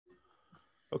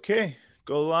Okay,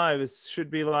 go live. It should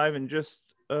be live in just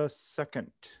a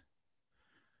second.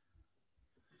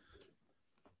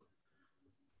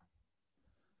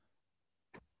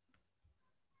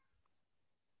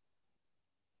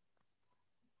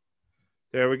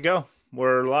 There we go.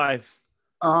 We're live.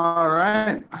 All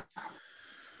right.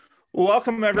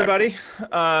 Welcome, everybody.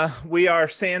 We are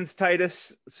Sans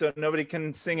Titus, so nobody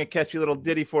can sing a catchy little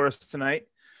ditty for us tonight.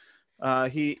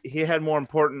 He had more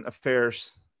important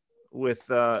affairs with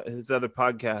his other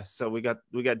podcast, so we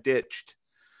got ditched.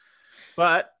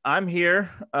 But I'm here.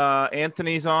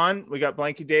 Anthony's on. We got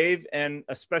Blanky Dave and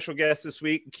a special guest this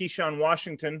week, Keeshon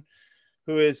Washington,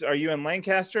 who is. Are you in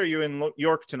Lancaster? Or are you in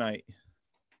York tonight?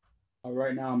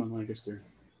 Right now I'm in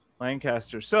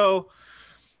Lancaster. So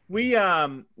we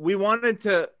wanted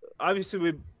to,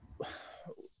 obviously,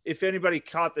 if anybody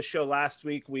caught the show last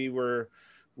week,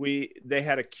 they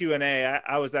had a Q&A.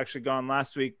 I was actually gone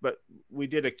last week, but we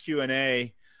did a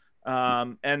Q&A,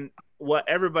 and what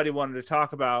everybody wanted to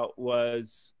talk about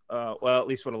was, well, at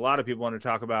least what a lot of people wanted to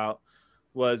talk about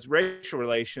was racial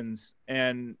relations.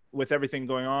 And with everything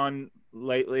going on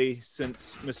lately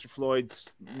since Mr.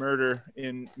 Floyd's murder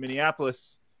in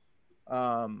Minneapolis,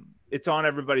 it's on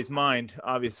everybody's mind,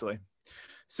 obviously.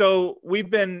 So we've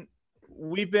been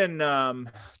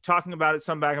talking about it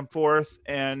some back and forth,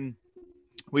 and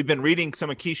we've been reading some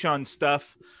of Keeshon's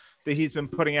stuff that he's been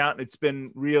putting out. It's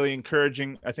been really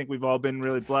encouraging. I think we've all been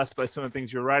really blessed by some of the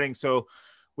things you're writing. So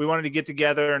we wanted to get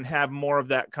together and have more of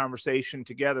that conversation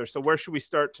together. So where should we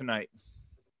start tonight?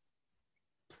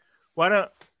 Why don't,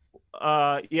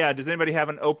 does anybody have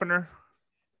an opener?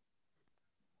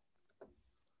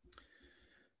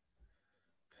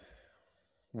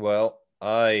 Well,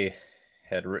 I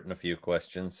had written a few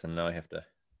questions and now I have to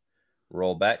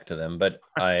roll back to them. But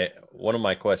one of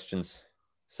my questions,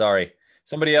 sorry,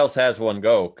 somebody else has one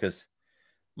go, because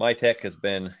my tech has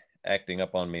been acting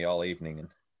up on me all evening. And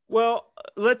well,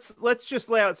 let's just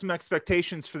lay out some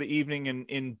expectations for the evening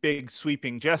in big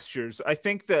sweeping gestures. I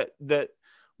think that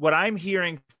what I'm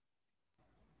hearing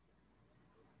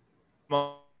from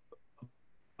a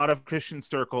lot of Christian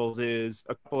circles is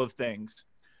a couple of things.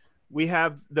 We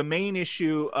have the main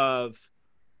issue of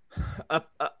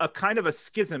a kind of a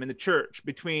schism in the church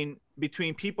between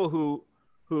people who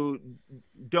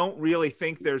don't really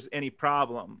think there's any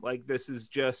problem. Like, this is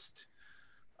just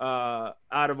out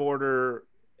of order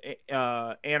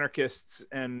anarchists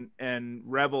and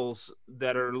rebels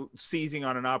that are seizing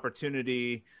on an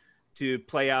opportunity to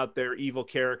play out their evil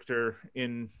character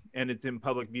and it's in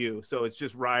public view. So it's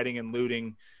just rioting and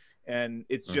looting, and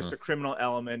it's just a criminal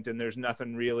element, and there's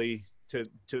nothing really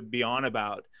to be on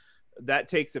about. That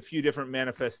takes a few different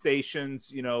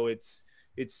manifestations. You know, it's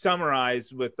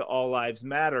summarized with the All Lives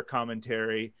Matter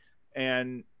commentary,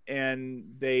 and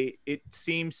it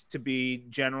seems to be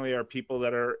generally are people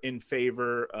that are in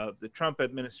favor of the Trump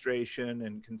administration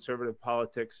and conservative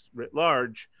politics writ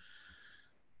large.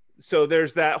 So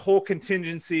there's that whole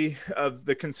contingency of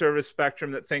the conservative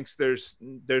spectrum that thinks there's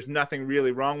nothing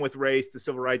really wrong with race. The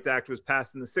Civil Rights Act was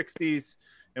passed in the 60s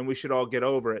and we should all get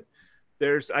over it.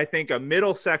 There's, I think, a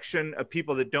middle section of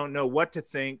people that don't know what to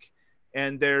think,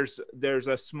 and there's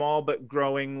a small but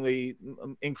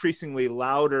increasingly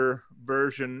louder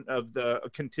version of the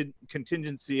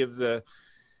contingency of the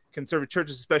conservative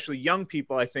churches, especially young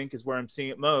people, I think, is where I'm seeing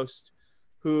it most,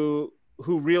 who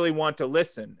really want to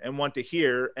listen and want to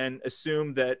hear, and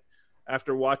assume that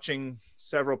after watching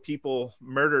several people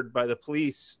murdered by the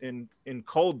police in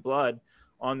cold blood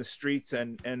on the streets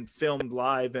and filmed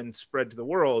live and spread to the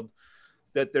world,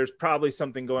 that there's probably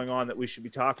something going on that we should be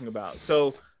talking about.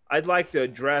 So I'd like to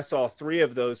address all three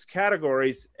of those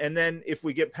categories. And then if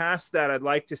we get past that, I'd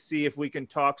like to see if we can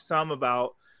talk some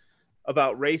about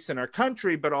race in our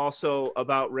country, but also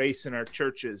about race in our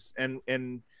churches.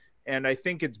 And I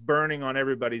think it's burning on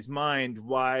everybody's mind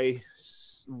why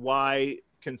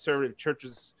conservative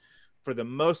churches, for the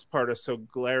most part, are so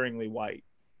glaringly white.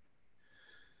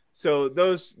 So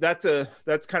that's kind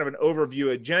of an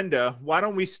overview agenda. Why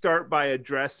don't we start by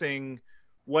addressing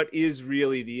what is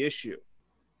really the issue?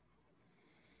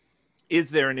 Is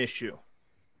there an issue?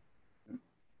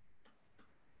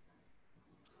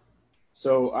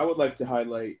 So I would like to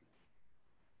highlight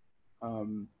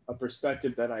a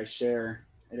perspective that I share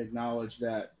and acknowledge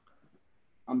that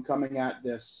I'm coming at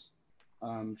this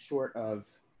short of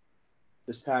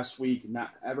this past week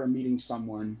not ever meeting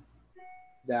someone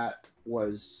that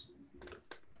was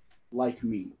like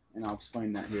me, and I'll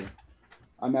explain that here.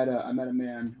 I met a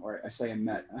man, or I say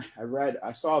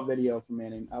I saw a video from a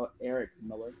man named Eric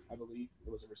Miller, I believe.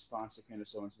 It was a response to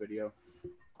Candace Owens' video.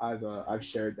 I've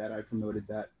shared that, I've promoted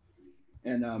that.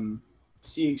 And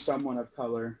seeing someone of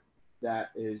color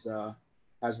that is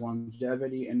has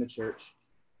longevity in the church,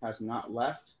 has not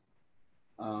left,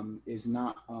 is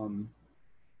not, and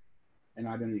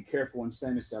I'm going to be careful in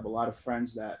saying this. I have a lot of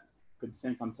friends that could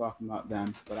think I'm talking about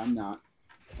them, but I'm not.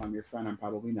 If I'm your friend, I'm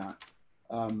probably not.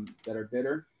 That are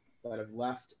bitter, that have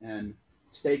left and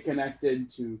stay connected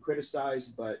to criticize,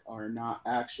 but are not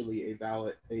actually a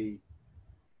valid, a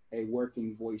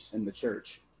working voice in the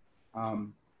church.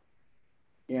 Um,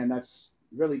 and that's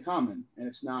really common, and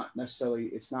it's not necessarily,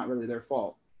 it's not really their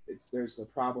fault. There's a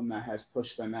problem that has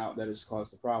pushed them out that has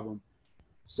caused the problem.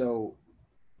 So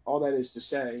all that is to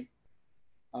say,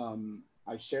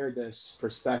 I share this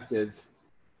perspective,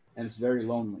 and it's very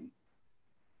lonely,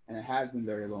 and it has been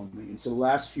very lonely. And so the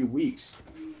last few weeks,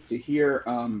 to hear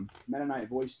Mennonite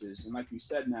voices, and like you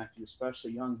said, Matthew,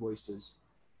 especially young voices,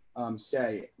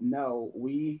 say, no,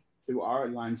 we, through our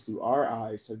lines, through our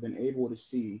eyes, have been able to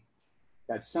see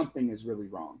that something is really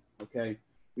wrong. Okay,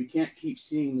 we can't keep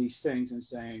seeing these things and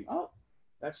saying, oh,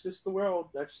 that's just the world,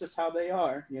 that's just how they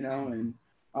are, you know,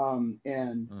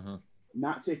 and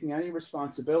not taking any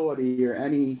responsibility or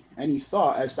any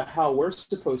thought as to how we're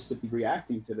supposed to be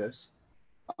reacting to this,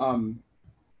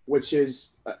 which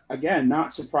is, again,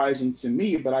 not surprising to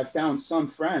me. But I found some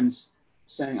friends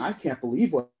saying, I can't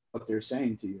believe what they're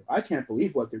saying to you. I can't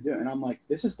believe what they're doing. And I'm like,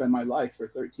 this has been my life for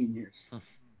 13 years.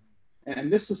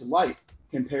 And this is light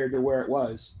compared to where it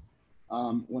was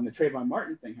when the Trayvon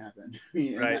Martin thing happened. I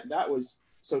mean, Right. that was,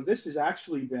 so this has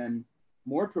actually been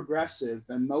more progressive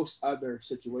than most other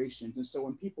situations. And so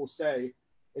when people say,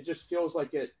 it just feels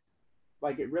like it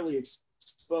really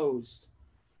exposed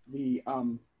the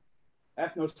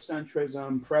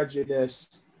ethnocentrism,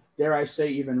 prejudice, dare I say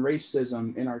even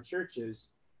racism in our churches,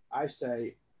 I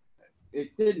say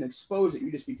it didn't expose it,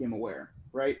 you just became aware,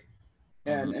 right?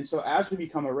 And so as we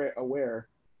become aware,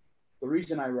 the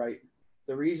reason I write,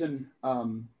 the reason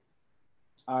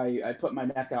I put my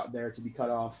neck out there to be cut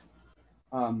off,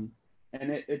 and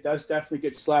it does definitely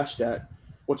get slashed at,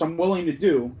 which I'm willing to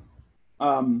do,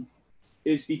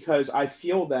 is because I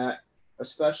feel that,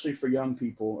 especially for young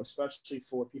people, especially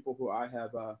for people who I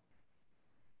have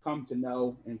come to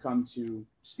know and come to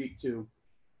speak to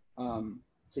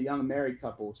young married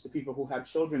couples, to people who have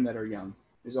children that are young,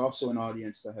 is also an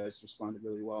audience that has responded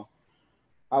really well.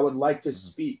 I would like to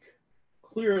speak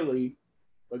clearly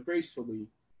but gracefully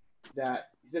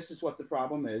that this is what the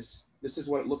problem is. This is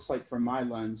what it looks like from my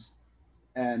lens.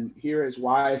 And here is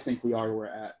why I think we are where we're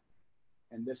at.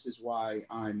 And this is why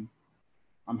I'm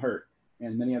hurt.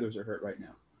 And many others are hurt right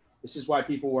now. This is why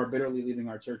people are bitterly leaving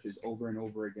our churches over and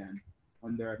over again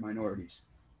when they're minorities.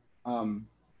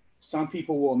 Some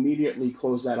people will immediately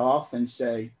close that off and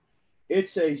say,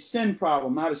 it's a sin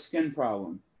problem, not a skin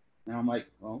problem. And I'm like,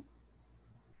 well,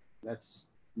 that's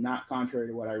not contrary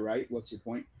to what I write. What's your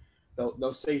point?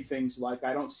 They'll say things like,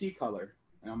 I don't see color.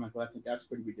 And I'm like, well, I think that's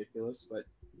pretty ridiculous, but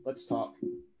let's talk.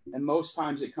 And most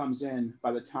times it comes in,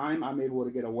 by the time I'm able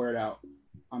to get a word out,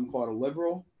 I'm called a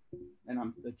liberal, and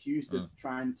I'm accused of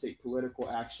trying to take political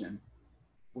action,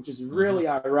 which is really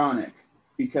ironic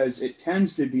because it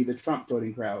tends to be the Trump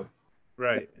voting crowd.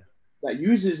 Right. That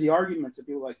uses the arguments of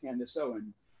people like Candace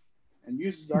Owen and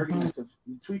uses the arguments of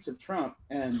the tweets of Trump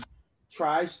and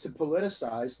tries to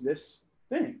politicize this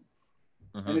thing.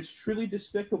 And it's truly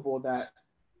despicable that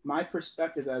my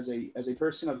perspective as a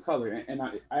person of color, and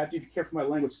I have to be careful with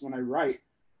my language when I write,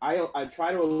 I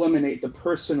try to eliminate the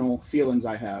personal feelings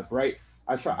I have, right?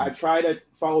 I try to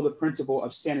follow the principle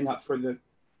of standing up for the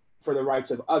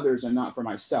rights of others and not for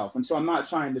myself. And so I'm not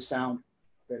trying to sound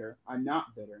bitter. I'm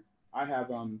not bitter. I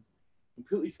have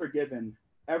completely forgiven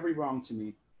every wrong to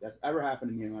me that's ever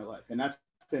happened to me in my life. And that's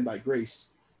been by grace,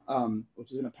 which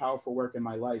has been a powerful work in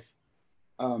my life.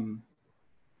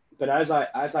 But as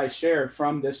I share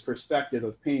from this perspective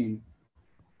of pain,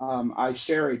 I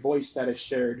share a voice that is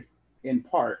shared in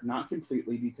part, not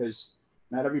completely, because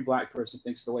not every Black person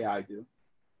thinks the way I do.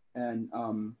 And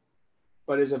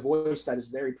but is a voice that is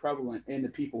very prevalent in the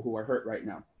people who are hurt right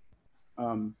now.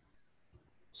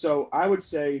 So I would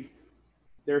say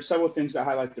there are several things that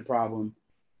highlight the problem.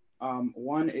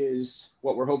 One is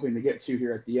what we're hoping to get to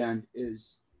here at the end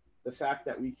is the fact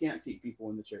that we can't keep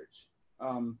people in the church.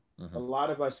 A lot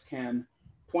of us can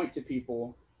point to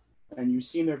people, and you've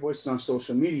seen their voices on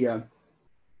social media,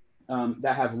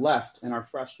 that have left and are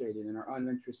frustrated and are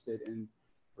uninterested in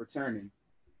returning.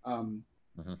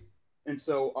 And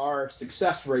so our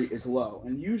success rate is low.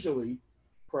 And usually,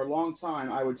 for a long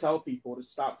time, I would tell people to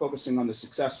stop focusing on the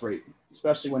success rate,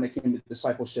 especially when it came to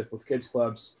discipleship with kids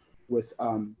clubs, with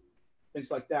things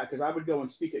like that. Because I would go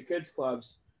and speak at kids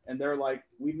clubs, and they're like,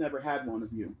 we've never had one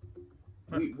of you.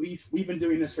 we've been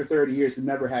doing this for 30 years. We've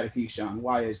never had a Keeshon.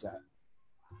 Why is that?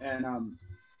 And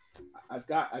I've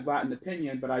got an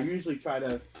opinion, but I usually try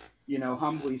to,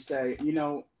 humbly say,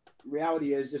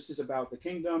 reality is this is about the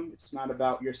kingdom. It's not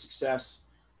about your success.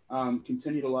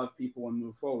 Continue to love people and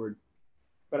move forward.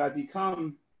 But I've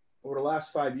become, over the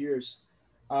last 5 years,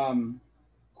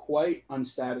 quite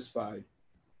unsatisfied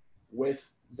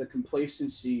with the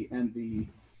complacency and the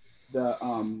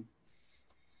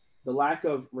lack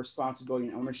of responsibility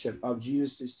and ownership of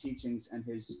Jesus' teachings and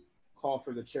his call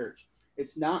for the church.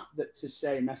 It's not that to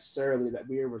say necessarily that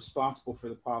we are responsible for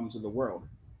the problems of the world.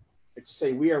 It's to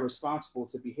say we are responsible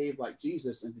to behave like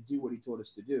Jesus and to do what he told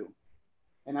us to do.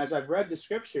 And as I've read the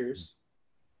scriptures,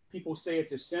 people say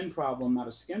it's a sin problem, not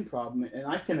a skin problem. And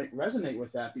I can resonate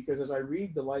with that because as I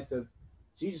read the life of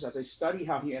Jesus, as I study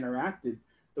how he interacted,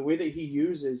 the way that he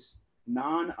uses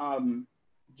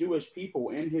non-Jewish people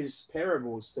in his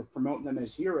parables to promote them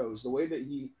as heroes, the way that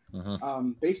he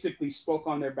basically spoke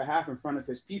on their behalf in front of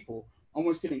his people,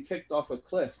 almost getting kicked off a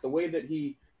cliff, the way that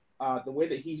he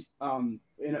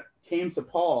came to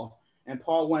Paul, and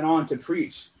Paul went on to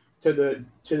preach to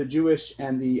the Jewish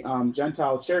and the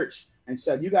Gentile church and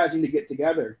said, you guys need to get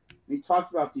together. And he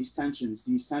talked about these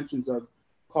tensions of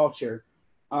culture.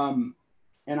 And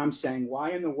I'm saying,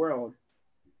 why in the world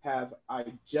have I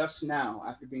just now,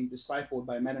 after being discipled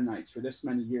by Mennonites for this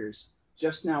many years,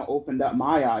 just now opened up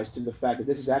my eyes to the fact that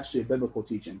this is actually a biblical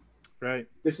teaching? Right.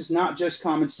 This is not just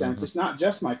common sense. It's not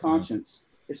just my conscience.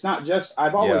 It's not just,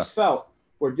 I've always felt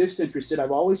we're disinterested.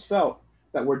 I've always felt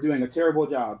that we're doing a terrible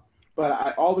job.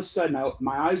 But all of a sudden,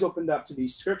 my eyes opened up to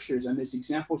these scriptures and these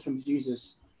examples from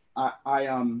Jesus.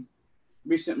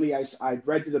 Recently, I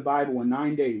read through the Bible in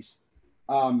 9 days.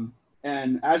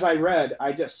 And as I read,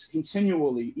 I just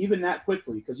continually, even that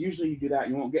quickly, because usually you do that,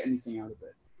 you won't get anything out of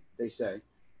it, they say.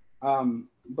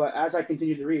 But as I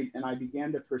continued to read and I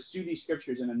began to pursue these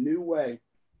scriptures in a new way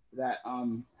that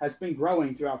has been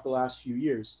growing throughout the last few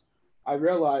years, I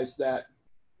realized that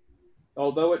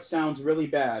although it sounds really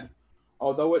bad,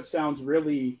 although it sounds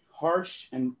really harsh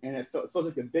and it feels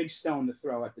like a big stone to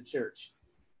throw at the church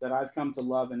that I've come to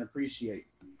love and appreciate,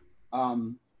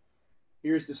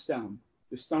 here's the stone.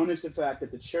 The stone is the fact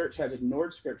that the church has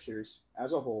ignored scriptures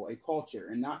as a whole, a culture,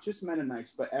 and not just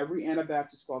Mennonites, but every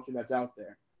Anabaptist culture that's out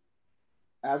there.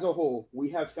 As a whole, we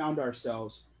have found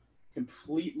ourselves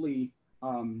completely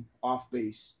off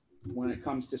base when it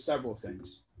comes to several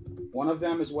things. One of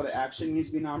them is what it actually means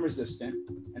to be non-resistant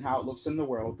and how it looks in the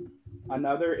world.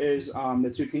 Another is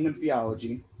the two kingdom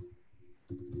theology.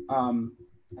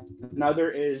 Another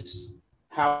is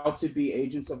how to be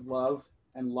agents of love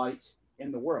and light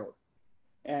in the world.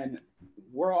 And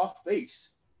we're off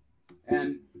base.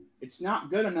 And it's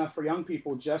not good enough for young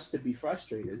people just to be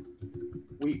frustrated.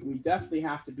 We definitely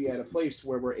have to be at a place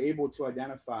where we're able to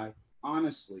identify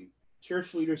honestly.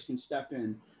 Church leaders can step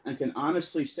in and can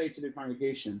honestly say to the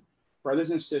congregation,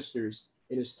 brothers and sisters,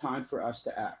 it is time for us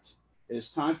to act. It is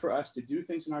time for us to do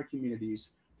things in our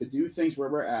communities, to do things where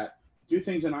we're at, do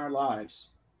things in our lives,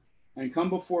 and come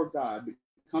before God,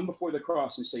 come before the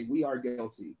cross and say, we are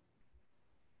guilty.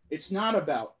 It's not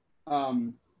about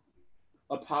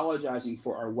apologizing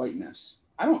for our whiteness.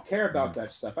 I don't care about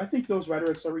that stuff. I think those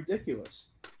rhetorics are ridiculous.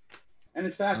 And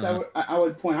in fact, I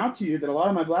would point out to you that a lot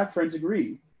of my black friends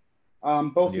agree,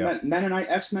 both Mennonite,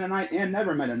 ex-Mennonite, and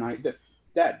never Mennonite,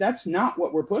 that's not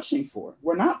what we're pushing for.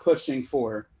 We're not pushing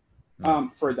for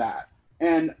that.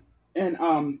 And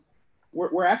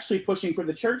we're actually pushing for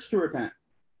the church to repent,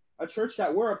 a church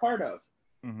that we're a part of,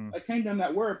 a kingdom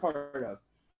that we're a part of.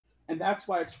 And that's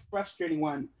why it's frustrating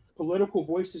when political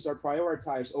voices are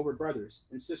prioritized over brothers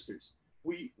and sisters.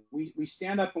 We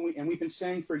stand up and we've been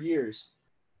saying for years,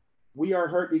 we are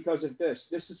hurt because of this.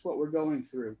 This is what we're going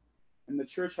through. And the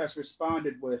church has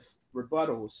responded with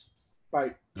rebuttals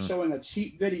by showing a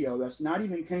cheap video that's not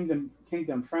even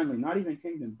kingdom friendly, not even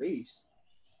kingdom based,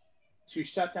 to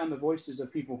shut down the voices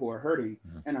of people who are hurting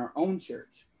in our own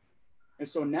church. And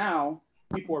so now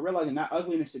people are realizing that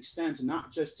ugliness extends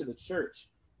not just to the church,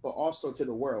 but also to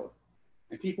the world.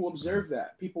 And people observe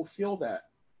that, people feel that,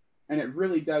 and it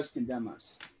really does condemn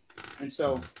us. And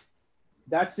so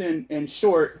that's in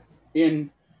short, in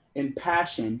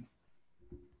passion,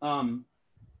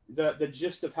 the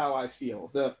gist of how I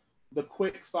feel. The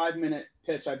quick 5-minute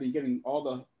pitch I've been giving, all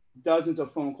the dozens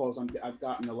of phone calls I've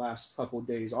gotten the last couple of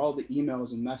days, all the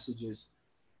emails and messages,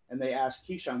 and they ask,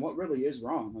 Keeshon, what really is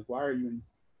wrong? Like, why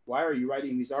are you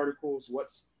writing these articles?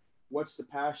 What's the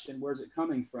passion? Where's it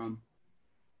coming from?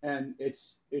 And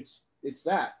it's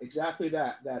exactly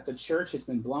that the church has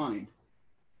been blind,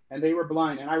 and they were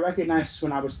blind. And I recognized this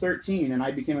when I was 13 and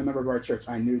I became a member of our church.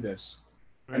 I knew this.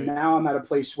 And now I'm at a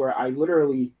place where I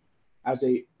literally, as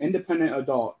a independent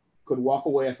adult, could walk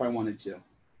away if I wanted to.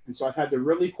 And so I've had to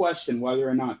really question whether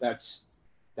or not that's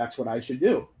what I should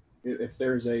do. If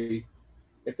there's a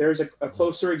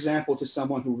closer example to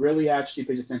someone who really actually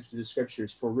pays attention to the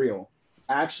scriptures for real,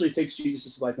 actually takes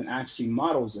Jesus' life and actually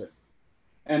models it.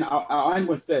 And I'll end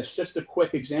with this, just a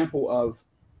quick example of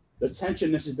the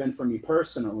tension this has been for me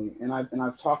personally. And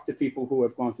I've talked to people who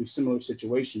have gone through similar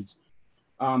situations.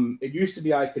 It used to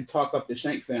be I could talk up the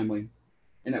Shank family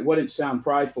and it wouldn't sound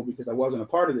prideful because I wasn't a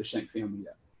part of the Shank family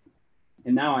yet.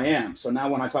 And now I am. So now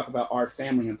when I talk about our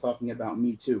family, I'm talking about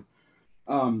me too.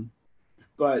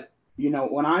 But you know,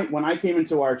 when I came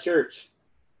into our church,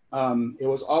 it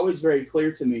was always very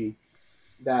clear to me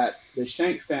that the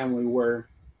Shank family were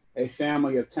a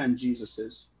family of 10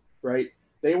 Jesuses, right?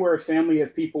 They were a family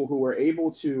of people who were able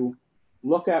to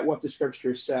look at what the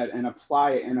scripture said and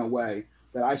apply it in a way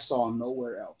that I saw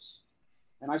nowhere else.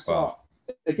 And I saw,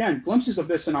 again, glimpses of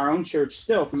this in our own church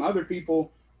still from other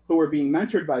people who were being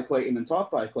mentored by Clayton and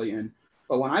taught by Clayton.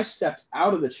 But when I stepped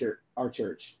out of the church, our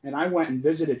church, and I went and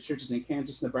visited churches in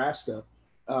Kansas, Nebraska,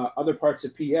 other parts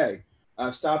of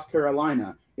PA, South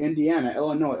Carolina, Indiana,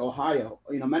 Illinois, Ohio,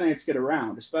 you know, Mennonites get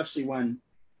around, especially when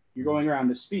you're going around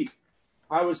to speak.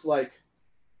 I was like,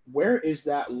 where is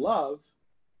that love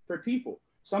for people?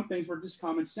 Some things were just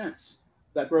common sense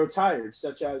that grow tired,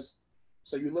 such as,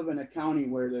 so you live in a county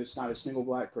where there's not a single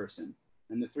black person,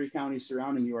 and the 3 counties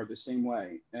surrounding you are the same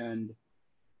way, and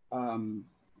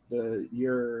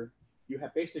you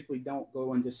have basically don't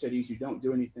go into cities, you don't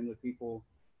do anything with people.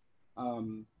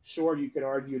 Sure, you could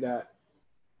argue that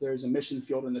there's a mission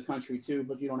field in the country too,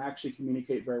 but you don't actually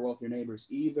communicate very well with your neighbors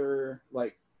either.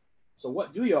 Like, so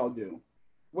what do y'all do?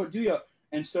 What do y'all?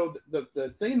 And so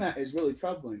the thing that is really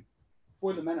troubling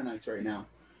for the Mennonites right now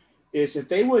is if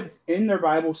they would, in their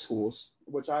Bible schools,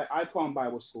 which I call them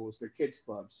Bible schools, they're kids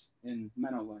clubs in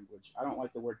Menno language. I don't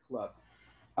like the word club.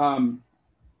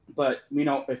 But, you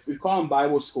know, if we call them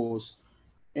Bible schools,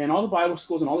 and all the Bible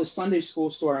schools and all the Sunday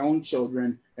schools to our own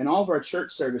children and all of our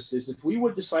church services, if we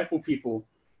would disciple people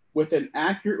with an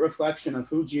accurate reflection of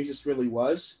who Jesus really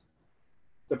was,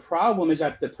 the problem is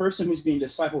that the person who's being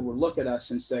discipled will look at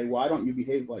us and say, why don't you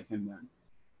behave like him then?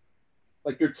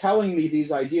 Like, you're telling me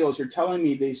these ideals, you're telling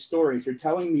me these stories, you're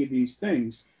telling me these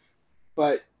things,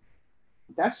 but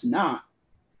that's not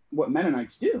what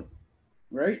Mennonites do,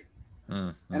 right?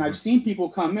 Mm-hmm. And I've seen people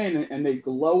come in and they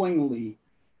glowingly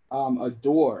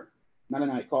adore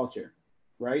Mennonite culture,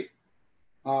 right?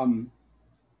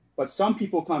 But some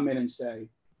people come in and say,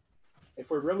 if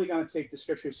we're really going to take the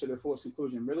scriptures to their fullest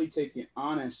conclusion, really take an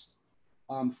honest,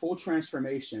 full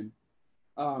transformation,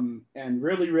 and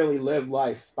really, really live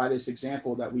life by this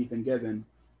example that we've been given,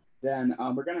 then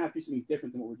we're going to have to do something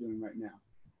different than what we're doing right now.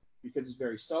 Because it's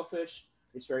very selfish,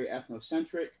 it's very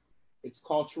ethnocentric, it's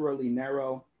culturally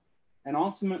narrow, and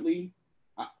ultimately,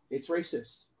 it's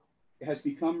racist. It has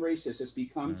become racist. It's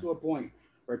become to a point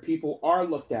where people are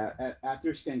looked at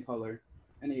their skin color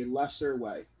in a lesser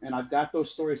way. And I've got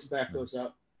those stories to back those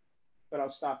up, but I'll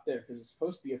stop there because it's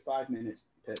supposed to be a 5-minute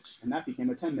pitch, and that became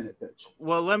a 10-minute pitch.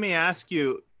 Well, let me ask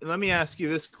you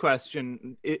this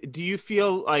question. Do you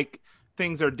feel like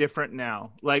things are different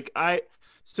now? Like I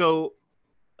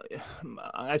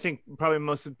think probably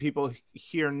most of the people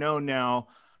here know now,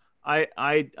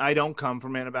 I don't come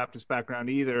from an Anabaptist background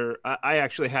either. I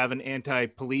actually have an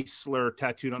anti-police slur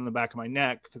tattooed on the back of my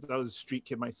neck because I was a street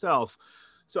kid myself.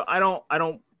 So I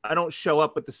don't show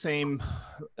up with the same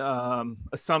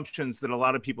assumptions that a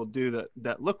lot of people do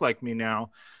that look like me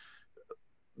now.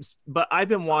 But I've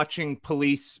been watching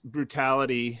police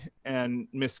brutality and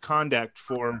misconduct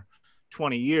for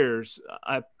 20 years.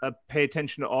 I pay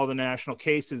attention to all the national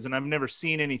cases, and I've never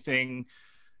seen anything.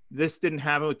 This didn't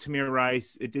happen with Tamir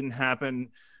Rice. It didn't happen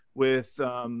with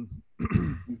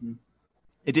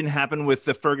it didn't happen with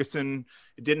the Ferguson.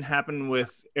 It didn't happen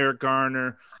with Eric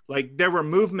Garner. Like, there were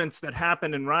movements that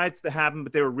happened and riots that happened,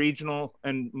 but they were regional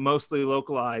and mostly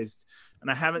localized.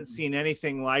 And I haven't seen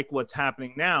anything like what's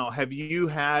happening now. Have you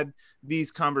had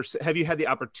these have you had the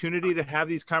opportunity to have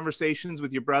these conversations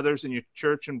with your brothers and your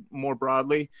church and more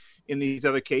broadly in these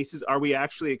other cases? Are we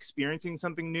actually experiencing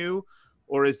something new,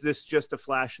 or is this just a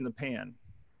flash in the pan?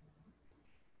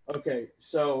 Okay,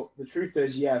 so the truth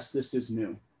is, yes, this is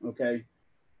new. Okay,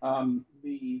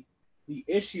 the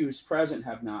issues present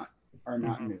are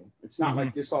not new. It's not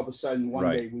like this all of a sudden one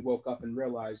day we woke up and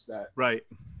realized that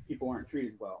people aren't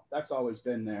treated well. That's always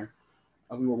been there.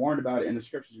 We were warned about it in the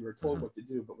scriptures. We were told what to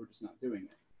do, but we're just not doing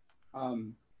it.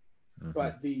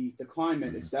 But the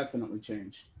climate has definitely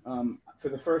changed. For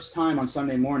the first time on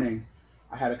Sunday morning,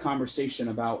 I had a conversation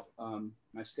about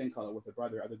my skin color with a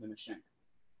brother other than a shank.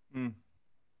 Mm.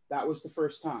 That was the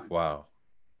first time. Wow.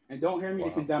 And don't hear me to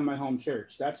Wow. condemn my home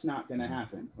church. That's not going to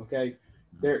happen. Okay.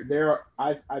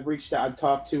 I've reached out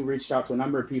to a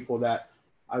number of people that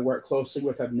I work closely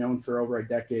with, have known for over a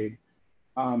decade.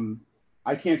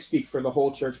 I can't speak for the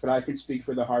whole church, but I can speak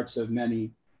for the hearts of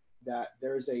many, that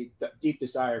there is a deep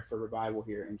desire for revival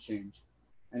here and change.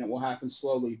 And it will happen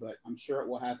slowly, but I'm sure it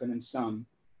will happen in some.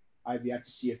 I've yet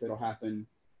to see if it'll happen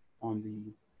on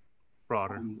the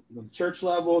Broader. the church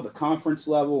level, the conference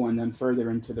level, and then further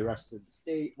into the rest of the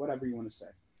state, whatever you want to say.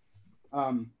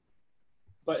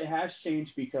 But it has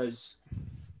changed because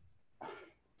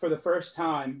for the first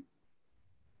time,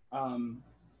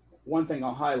 one thing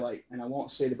I'll highlight, and I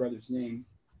won't say the brother's name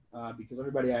because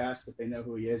everybody I ask if they know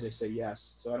who he is, they say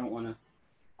yes. So I don't want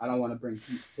to bring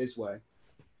heat his way.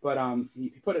 But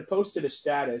he posted a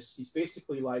status. He's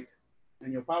basically like,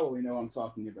 and you'll probably know what I'm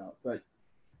talking about, but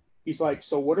he's like,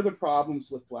 so what are the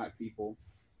problems with Black people?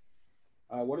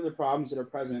 What are the problems that are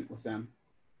present with them?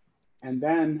 And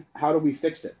then how do we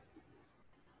fix it?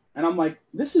 And I'm like,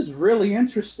 this is really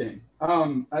interesting.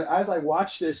 As I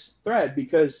watch this thread,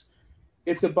 because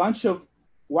it's a bunch of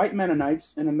white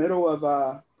Mennonites in the middle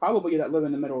of probably that live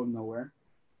in the middle of nowhere.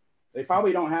 They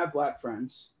probably don't have Black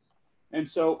friends. And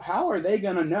so how are they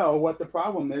going to know what the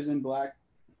problem is in Black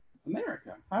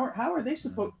America? How are they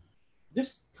supposed?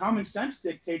 Just common sense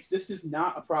dictates this is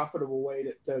not a profitable way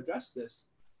to address this.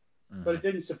 But it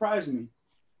didn't surprise me.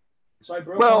 So I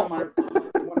broke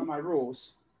one of my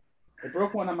rules. I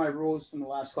broke one of my rules from the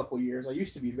last couple of years. I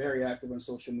used to be very active on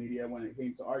social media when it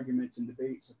came to arguments and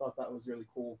debates. I thought that was really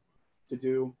cool to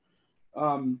do.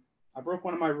 I broke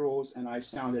one of my rules and I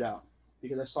sounded out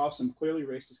because I saw some clearly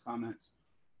racist comments,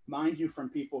 mind you, from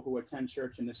people who attend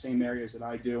church in the same areas that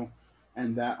I do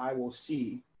and that I will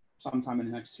see sometime in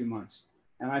the next 2 months.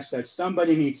 And I said,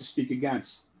 somebody needs to speak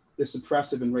against this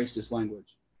oppressive and racist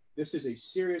language. This is a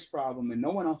serious problem and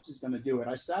no one else is going to do it.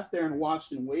 I sat there and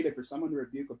watched and waited for someone to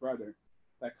rebuke a brother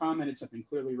that commented something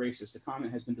clearly racist. The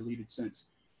comment has been deleted since.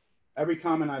 Every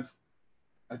comment I've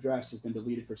addressed has been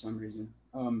deleted for some reason.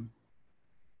 I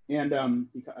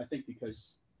think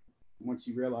because once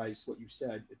you realize what you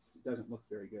said, it doesn't look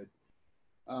very good.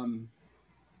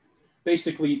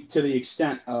 Basically, to the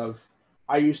extent of,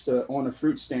 I used to own a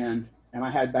fruit stand and I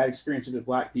had bad experiences with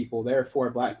Black people. Therefore,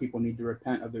 Black people need to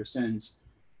repent of their sins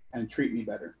and treat me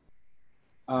better.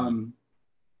 And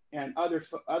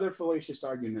other fallacious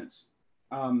arguments.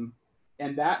 And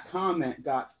that comment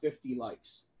got 50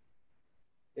 likes.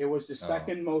 It was the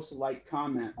second most liked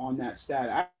comment on that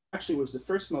stat. Actually, it was the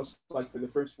first most liked for the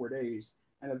first 4 days.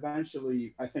 And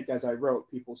eventually, I think as I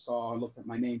wrote, people saw, looked at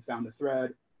my name, found the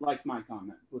thread, liked my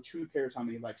comment. Which who cares how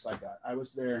many likes I got? I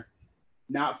was there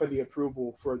not for the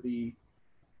approval, for the,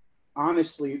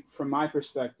 honestly, from my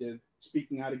perspective,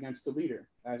 speaking out against the leader,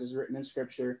 as is written in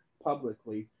scripture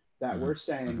publicly, that we're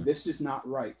saying this is not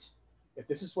right. If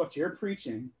this is what you're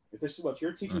preaching, if this is what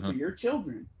you're teaching to your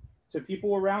children, to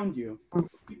people around you,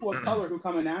 people of color who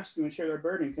come and ask you and share their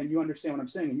burden, can you understand what I'm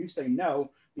saying? And you say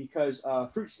no, because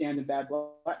fruit stands and bad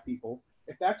Black people.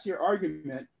 If that's your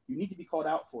argument, you need to be called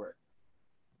out for it.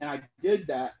 And I did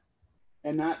that,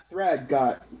 and that thread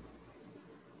got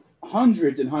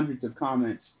hundreds and hundreds of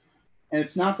comments. And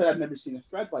it's not that I've never seen a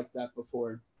thread like that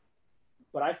before,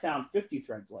 but I found 50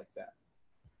 threads like that.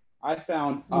 I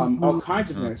found all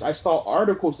kinds of things. I saw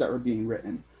articles that were being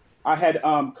written. I had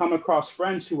come across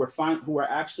friends who were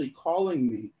actually calling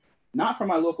me, not from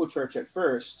my local church at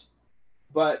first,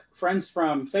 but friends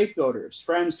from faith builders,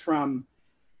 friends from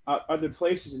other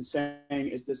places, and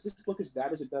saying, does this look as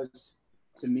bad as it does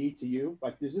to me, to you?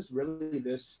 Like, is this really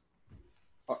this?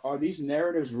 Are these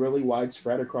narratives really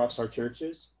widespread across our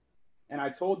churches? And I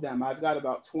told them, I've got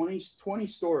about 20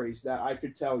 stories that I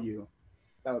could tell you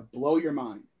that would blow your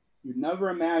mind. You'd never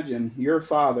imagine your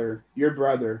father, your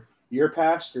brother, your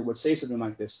pastor would say something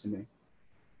like this to me.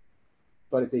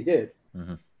 But they did.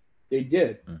 They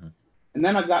did. And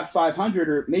then I've got 500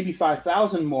 or maybe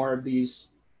 5,000 more of these,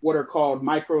 what are called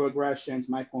microaggressions,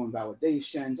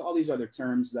 micro-invalidations, all these other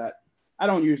terms that I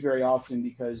don't use very often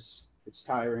because it's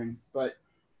tiring. But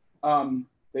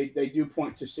they do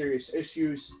point to serious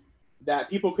issues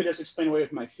that people could just explain away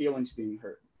with my feelings being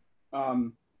hurt,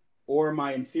 or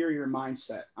my inferior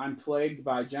mindset. I'm plagued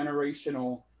by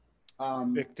generational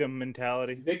victim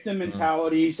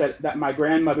mentalities that my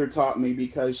grandmother taught me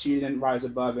because she didn't rise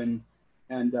above and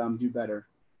do better.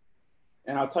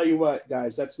 And I'll tell you what,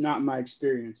 guys, that's not my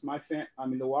experience. The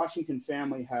Washington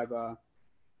family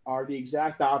are the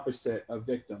exact opposite of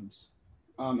victims.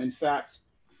 In fact,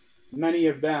 many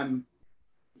of them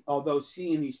although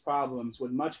seeing these problems,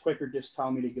 would much quicker just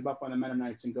tell me to give up on the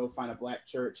Mennonites and go find a black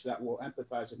church that will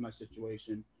empathize with my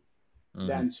situation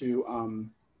than to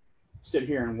sit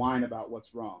here and whine about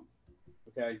what's wrong.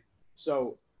 Okay.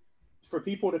 So for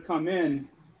people to come in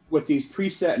with these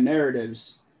preset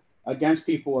narratives against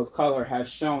people of color has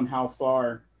shown how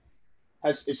far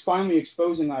is finally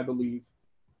exposing, I believe,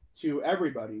 to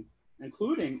everybody,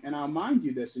 including, and I'll mind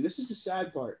you this, and this is the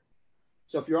sad part.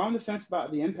 So if you're on the fence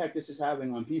about the impact this is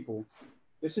having on people,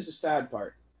 this is the sad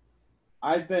part.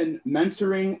 I've been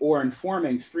mentoring or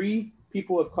informing 3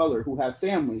 people of color who have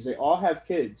families. They all have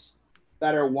kids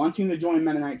that are wanting to join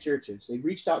Mennonite churches. They've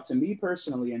reached out to me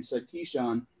personally and said,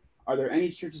 Keeshon, are there any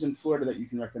churches in Florida that you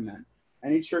can recommend?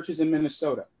 Any churches in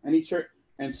Minnesota? Any church?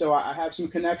 And so I have some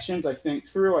connections. I think,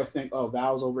 oh,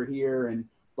 Val's over here and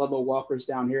Ludlow Walker's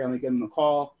down here. Let me give them a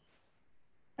call.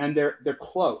 And they're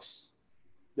close.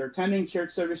 They're attending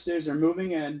church services. They're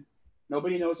moving in.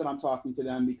 Nobody knows that I'm talking to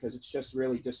them because it's just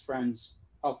really just friends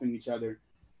helping each other.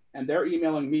 And they're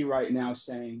emailing me right now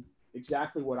saying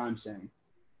exactly what I'm saying.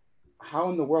 How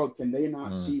in the world can they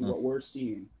not see what we're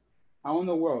seeing? How in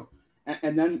the world?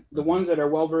 And then the ones that are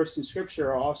well-versed in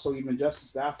scripture are also even just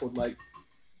as baffled. Like,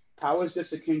 how is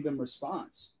this a kingdom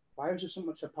response? Why is there so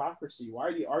much hypocrisy? Why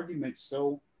are the arguments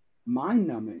so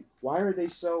mind-numbing? Why are they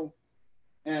so...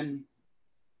 And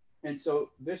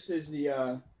so this is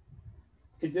the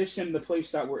condition, the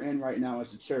place that we're in right now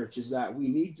as a church, is that we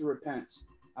need to repent.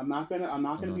 I'm not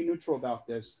gonna be neutral about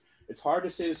this. It's hard to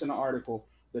say this in an article.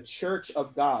 The Church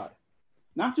of God,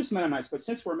 not just Mennonites, but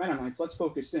since we're Mennonites, let's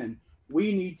focus in.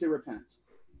 We need to repent.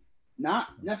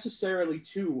 Not necessarily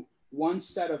to one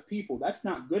set of people. That's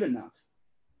not good enough.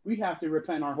 We have to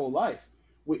repent our whole life.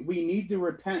 We need to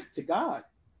repent to God.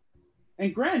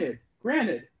 And granted,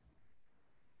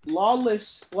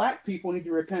 lawless black people need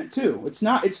to repent too. It's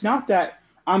not that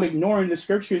I'm ignoring the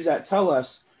scriptures that tell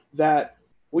us that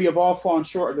we have all fallen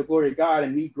short of the glory of God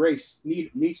and need grace,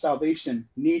 need salvation,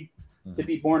 need to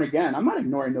be born again. I'm not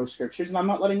ignoring those scriptures, and I'm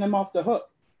not letting them off the hook.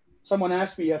 Someone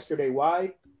asked me yesterday,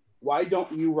 why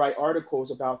don't you write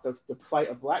articles about the plight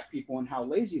of black people and how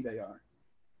lazy they are?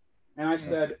 And I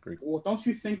said, well, don't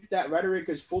you think that rhetoric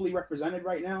is fully represented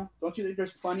right now? Don't you think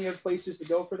there's plenty of places to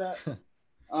go for that?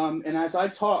 And as I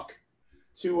talk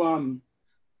to,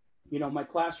 my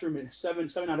classroom,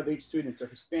 7 out of 8 students are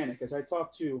Hispanic. As I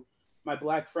talk to my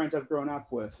black friends I've grown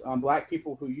up with, black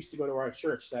people who used to go to our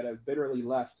church that have bitterly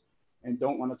left and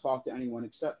don't want to talk to anyone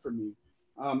except for me.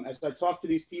 As I talk to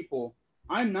these people,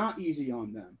 I'm not easy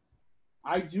on them.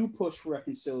 I do push for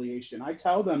reconciliation. I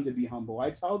tell them to be humble.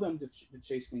 I tell them to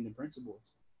chase kingdom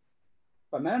principles.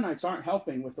 But Mennonites aren't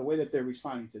helping with the way that they're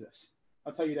responding to this.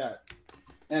 I'll tell you that.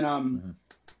 And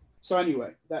so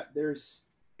anyway, that there's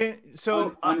rant.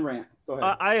 Go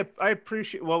ahead. I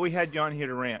appreciate. Well, we had you on here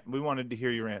to rant. We wanted to hear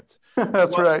your rants.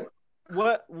 That's right.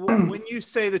 When you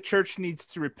say the church needs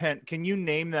to repent, can you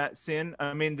name that sin?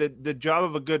 I mean, the job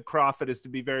of a good prophet is to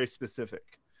be very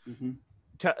specific.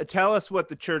 Tell us what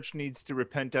the church needs to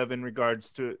repent of in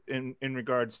regards to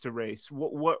race.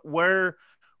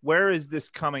 Where is this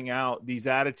coming out? These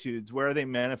attitudes, where are they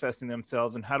manifesting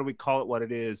themselves, and how do we call it what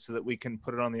it is so that we can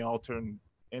put it on the altar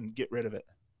and get rid of it?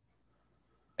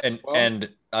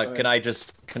 Can I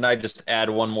just add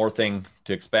one more thing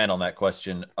to expand on that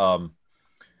question? A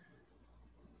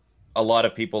lot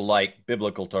of people like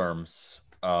biblical terms.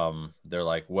 They're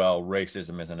like, well,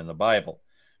 racism isn't in the Bible,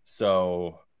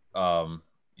 so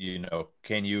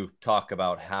can you talk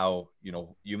about how,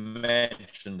 you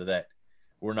mentioned that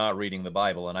we're not reading the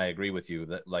Bible, and I agree with you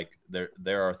that like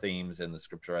there are themes in the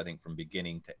scripture, I think from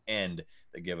beginning to end,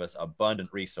 that give us abundant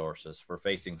resources for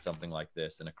facing something like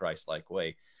this in a Christ-like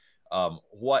way.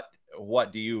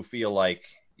 What do you feel like?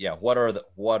 Yeah, what are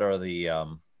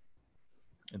the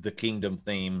kingdom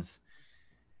themes?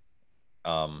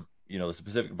 The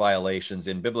specific violations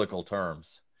in biblical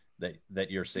terms that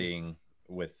you're seeing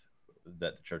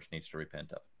that the church needs to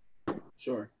repent of.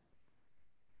 Sure.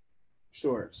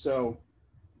 So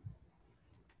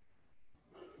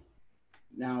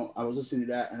now I was listening to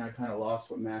that and I kind of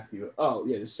lost what Matthew. Oh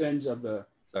yeah, the sins of the.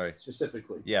 Sorry.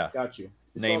 Specifically. Yeah. Got you.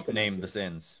 Name the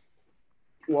sins.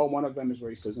 Well, one of them is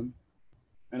racism,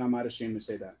 and I'm not ashamed to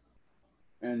say that.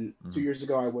 And 2 years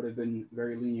ago, I would have been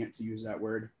very lenient to use that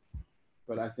word,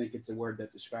 but I think it's a word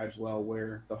that describes well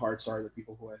where the hearts are of the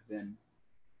people who have been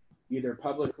either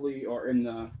publicly or in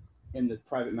the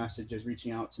private messages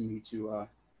reaching out to me to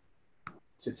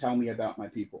tell me about my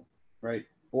people, right?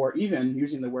 Or even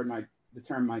using the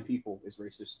term "my people" is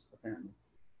racist, apparently.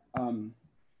 And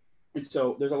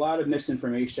so there's a lot of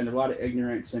misinformation, a lot of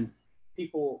ignorance, and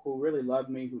people who really love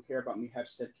me, who care about me, have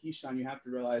said, Keeshon, you have to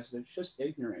realize that it's just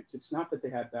ignorance. It's not that they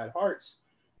have bad hearts.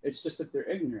 It's just that they're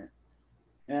ignorant.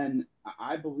 And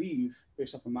I believe,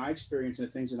 based off of my experience and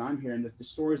the things that I'm hearing, that the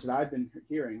stories that I've been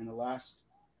hearing in the last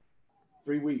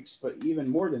 3 weeks, but even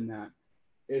more than that,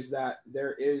 is that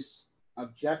there is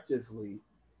objectively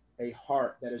a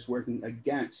heart that is working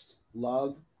against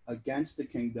love, against the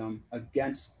kingdom,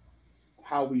 against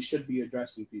how we should be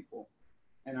addressing people.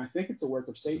 And I think it's a work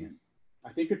of Satan.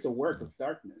 I think it's a work of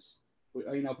darkness.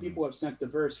 People have sent the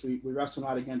verse, we wrestle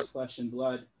not against flesh and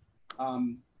blood,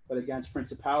 but against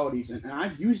principalities. And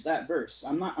I've used that verse.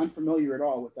 I'm not unfamiliar at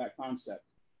all with that concept.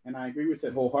 And I agree with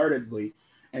it wholeheartedly.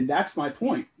 And that's my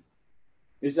point,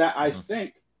 is that I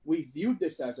think we viewed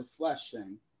this as a flesh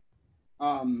thing.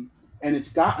 And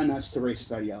it's gotten us to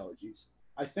racist ideologies.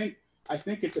 I think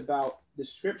it's about the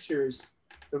scriptures,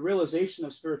 the realization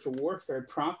of spiritual warfare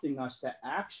prompting us to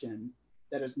action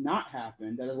that has not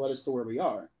happened, that has led us to where we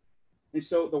are. And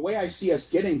so the way I see us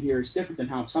getting here is different than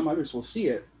how some others will see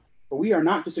it. But we are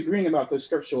not disagreeing about those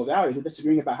scriptural values. We're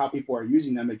disagreeing about how people are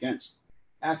using them against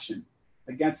action,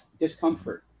 against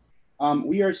discomfort.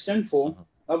 We are sinful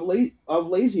of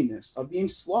laziness, of being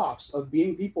sloths, of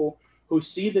being people who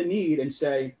see the need and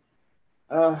say,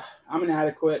 I'm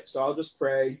inadequate, so I'll just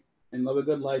pray and live a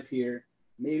good life here.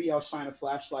 Maybe I'll shine a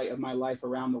flashlight of my life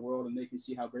around the world and they can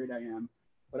see how great I am.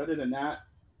 But other than that,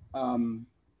 I'm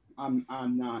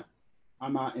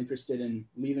not interested in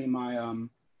leaving my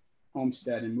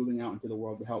homestead and moving out into the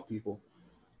world to help people,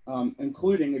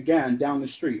 including, again, down the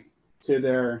street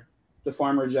to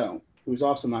Farmer Joe, who's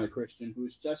also not a Christian,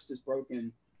 who's just as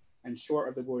broken and short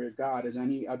of the glory of God as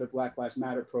any other Black Lives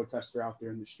Matter protester out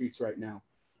there in the streets right now.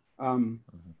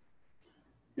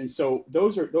 And so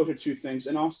those are two things.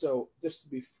 And also, just to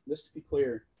be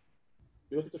clear,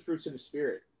 you look at the fruits of the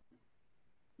Spirit.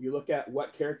 You look at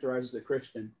what characterizes a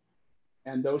Christian,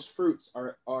 and those fruits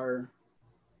are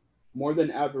more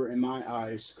than ever, in my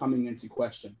eyes, coming into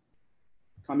question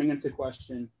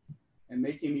and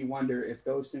making me wonder if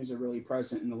those things are really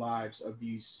present in the lives of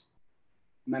these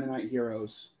Mennonite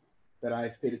heroes that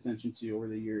I've paid attention to over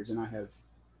the years, and I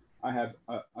have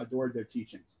adored their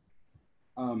teachings.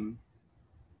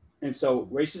 And so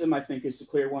racism, I think, is the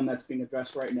clear one that's being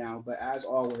addressed right now. But as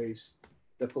always,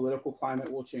 the political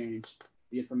climate will change.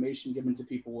 The information given to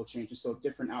people will change. And so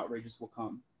different outrages will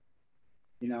come.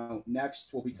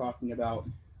 Next we'll be talking about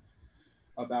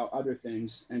other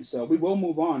things. And so we will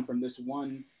move on from this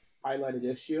one highlighted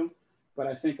issue. But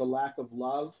I think a lack of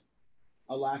love,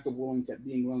 a lack of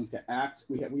being willing to act.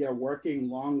 We are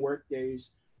working long work days.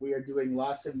 We are doing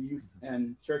lots of youth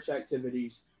and church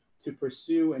activities to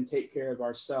pursue and take care of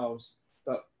ourselves.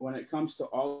 But when it comes to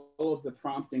all of the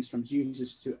promptings from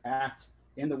Jesus to act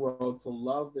in the world, to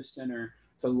love the sinner,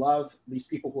 to love these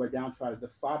people who are downtrodden, the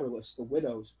fatherless, the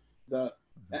widows,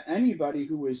 anybody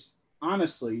who is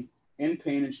honestly in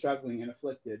pain and struggling and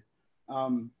afflicted,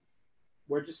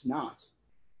 we're just not.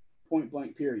 Point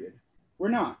blank, period. We're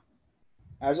not,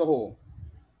 as a whole.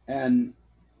 And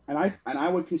I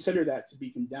would consider that to be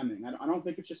condemning. I don't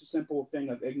think it's just a simple thing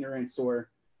of ignorance,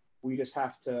 or we just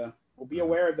have to be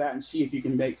aware of that and see if you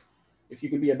can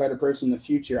be a better person in the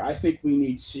future. I think we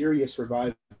need serious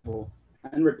revival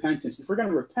and repentance. If we're going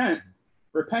to repent,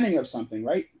 repenting of something,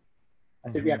 right? I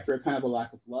think we have to repent of a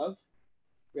lack of love.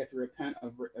 We have to repent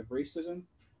of racism.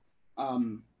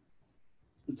 On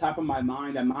top of my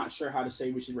mind, I'm not sure how to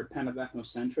say we should repent of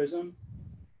ethnocentrism.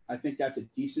 I think that's a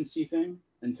decency thing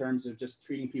in terms of just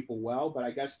treating people well, but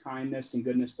I guess kindness and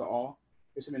goodness to all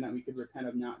is something that we could repent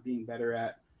of not being better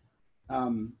at.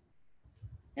 And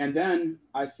then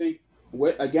I think,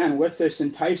 with this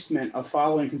enticement of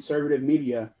following conservative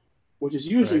media, which is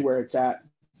usually where it's at,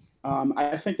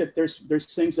 I think that there's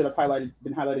things that have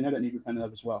been highlighted now that need repented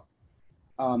of as well.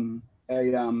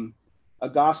 A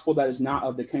gospel that is not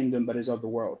of the kingdom but is of the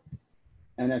world,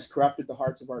 and has corrupted the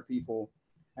hearts of our people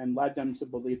and led them to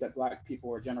believe that Black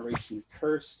people are generationally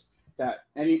cursed, that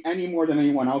any more than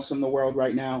anyone else in the world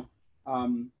right now,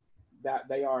 that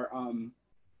they are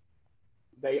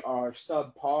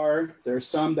subpar. There's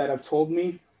some that have told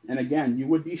me, and again, you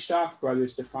would be shocked,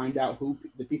 brothers, to find out who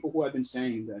the people who have been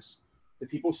saying this, the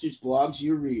people whose blogs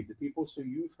you read, the people who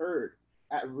you've heard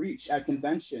at Reach, at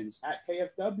conventions, at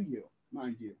KFW,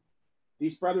 mind you.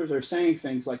 These brothers are saying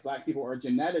things like Black people are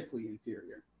genetically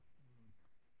inferior.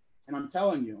 And I'm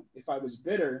telling you, if I was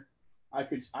bitter, I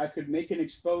could make an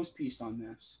exposed piece on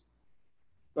this.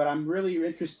 But I'm really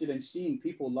interested in seeing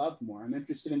people loved more. I'm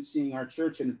interested in seeing our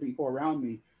church and the people around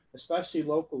me, especially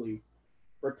locally,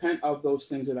 repent of those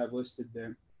things that I've listed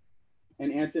there.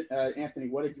 And Anthony,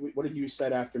 what did you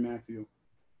said after Matthew?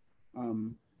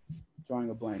 Trying drawing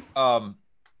a blank.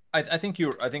 I think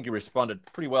you responded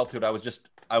pretty well to it. I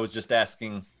was just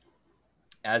asking,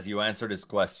 as you answered his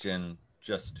question,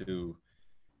 just to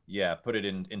put it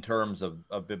in terms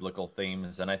of biblical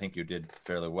themes, and I think you did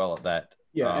fairly well at that.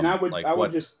 Yeah, and I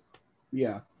would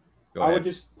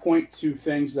just point to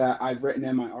things that I've written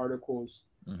in my articles.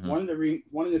 Mm-hmm.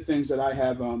 One of the things that I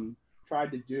have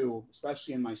tried to do,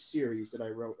 especially in my series that I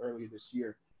wrote earlier this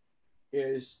year,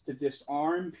 is to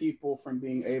disarm people from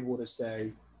being able to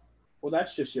say, well,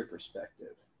 that's just your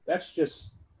perspective. That's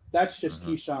just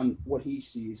mm-hmm. Keeshon, what he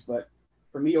sees. But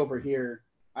for me over here,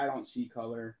 I don't see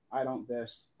color. I don't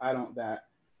this. I don't that.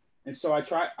 And so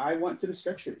I went to the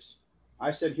scriptures. I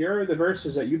said, here are the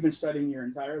verses that you've been studying your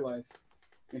entire life,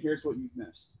 and here's what you've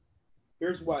missed.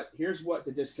 Here's what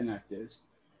the disconnect is.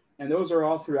 And those are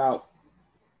all throughout.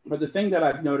 But the thing that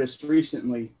I've noticed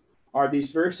recently are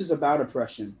these verses about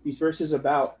oppression, these verses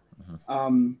about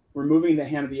removing the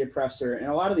hand of the oppressor. And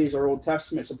a lot of these are Old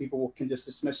Testament, so people can just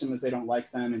dismiss them if they don't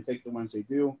like them and take the ones they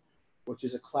do, which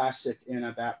is a classic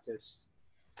Anabaptist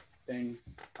thing.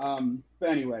 But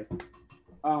anyway,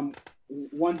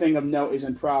 one thing of note is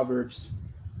in Proverbs,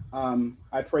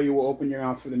 I pray you will open your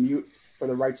mouth for the mute, for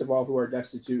the rights of all who are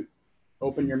destitute.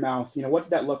 Open your mouth. You know, what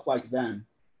did that look like then?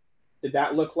 Did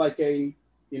that look like an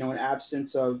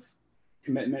absence of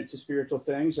commitment to spiritual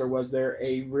things, or was there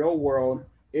a real world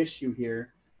issue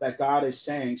here that God is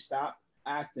saying, stop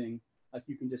acting like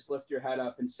you can just lift your head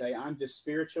up and say, I'm just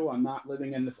spiritual. I'm not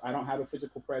living I don't have a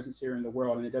physical presence here in the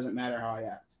world, and it doesn't matter how I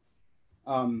act.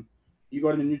 You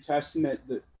go to the New Testament,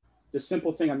 the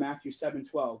simple thing of Matthew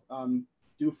 7:12,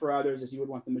 do for others as you would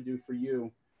want them to do for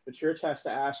you. The church has to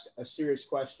ask a serious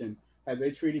question. Have they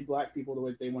treated Black people the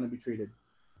way they want to be treated?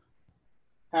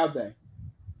 Have they?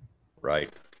 Right.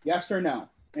 Yes or no?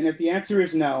 And if the answer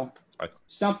is no,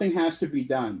 something has to be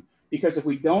done. Because if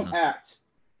we don't act,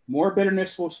 more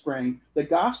bitterness will spring. The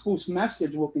gospel's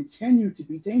message will continue to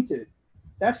be tainted.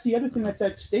 That's the other thing that's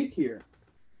at stake here.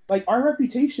 Like, our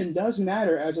reputation does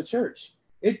matter as a church.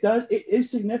 It does. It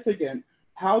is significant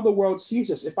how the world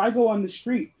sees us. If I go on the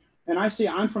street and I say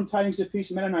I'm from Tidings of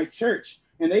Peace Mennonite Church,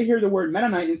 and they hear the word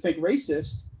Mennonite and think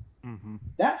racist,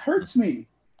 that hurts me.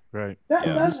 Right. That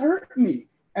does hurt me.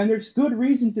 And there's good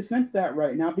reason to think that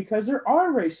right now, because there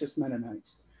are racist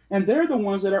Mennonites. And they're the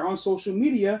ones that are on social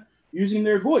media using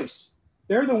their voice.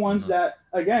 They're the ones that,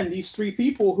 again, these three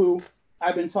people who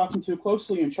I've been talking to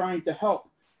closely and trying to help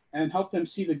them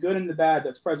see the good and the bad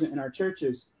that's present in our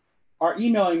churches, are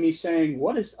emailing me saying,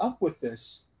 what is up with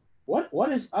this?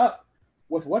 What is up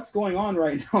with what's going on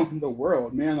right now in the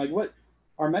world, man? Like, what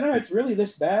are Mennonites really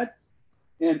this bad?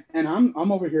 And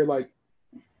I'm over here like,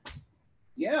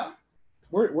 yeah,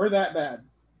 we're that bad.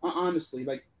 Honestly,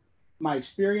 like, my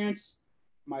experience,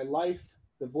 my life,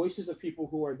 the voices of people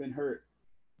who have been hurt,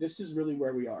 this is really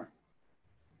where we are.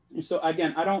 And so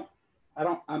again, I don't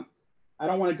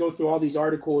want to go through all these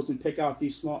articles and pick out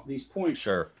these points.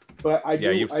 Sure. But I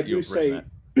do say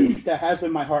that has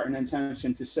been my heart and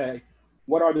intention to say,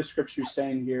 what are the scriptures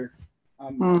saying here,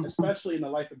 especially in the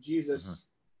life of Jesus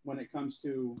when it comes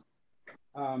to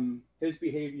his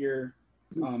behavior.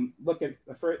 Look at,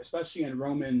 especially in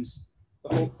Romans,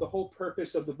 the whole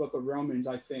purpose of the book of Romans,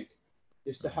 I think,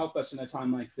 is to help us in a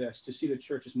time like this, to see the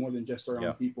church as more than just our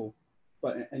own people,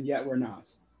 and yet we're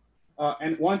not.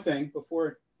 And one thing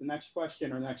before the next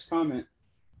question or next comment,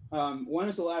 when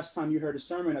is the last time you heard a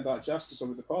sermon about justice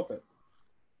over the pulpit?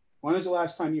 When is the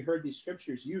last time you heard these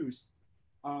scriptures used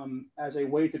as a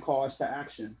way to call us to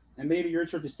action? And maybe your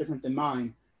church is different than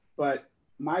mine, but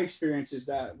my experience is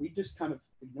that we just kind of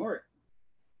ignore it.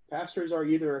 Pastors are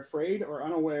either afraid or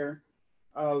unaware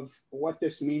of what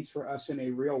this means for us in a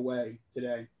real way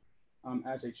today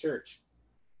as a church,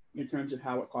 in terms of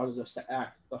how it causes us to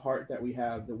act, the heart that we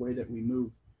have, the way that we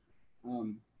move.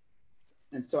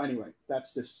 And so anyway,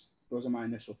 those are my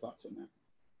initial thoughts on that.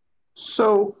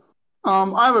 So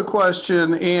I have a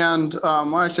question, and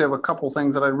I actually have a couple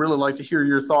things that I'd really like to hear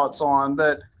your thoughts on.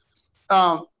 That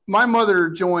my mother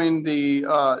joined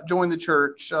the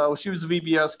church. She was a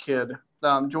VBS kid.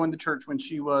 Joined the church when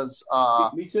she was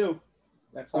me too.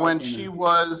 That's when she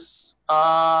was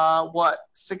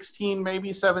 16,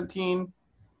 maybe 17,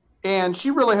 and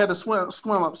she really had to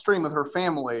swim upstream with her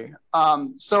family.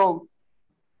 So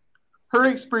her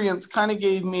experience kind of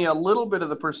gave me a little bit of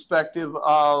the perspective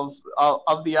of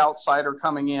the outsider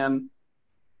coming in,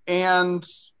 and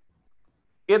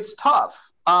it's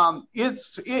tough.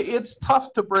 It's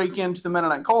tough to break into the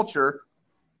Mennonite culture,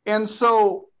 and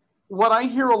so what I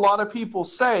hear a lot of people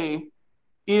say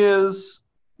is,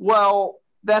 well,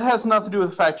 that has nothing to do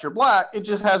with the fact you're Black. It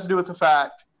just has to do with the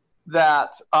fact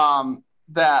that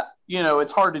that, you know,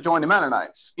 it's hard to join the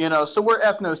Mennonites, you know, so we're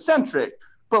ethnocentric,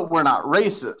 but we're not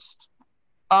racist.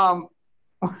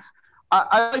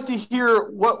 I'd like to hear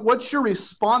what's your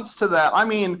response to that. I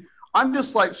mean, I'm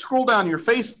just like, scroll down your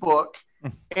Facebook,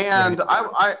 and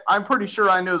right. I'm pretty sure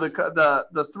I know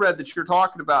the thread that you're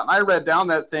talking about, and I read down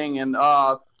that thing, and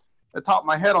the top of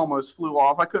my head almost flew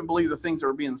off. I couldn't believe the things that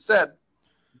were being said.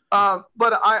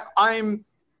 But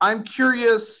I'm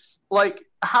curious, like,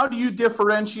 how do you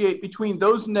differentiate between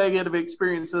those negative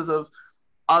experiences of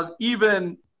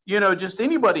even, you know, just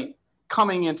anybody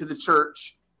coming into the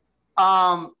church,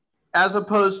 as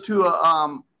opposed to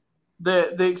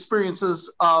the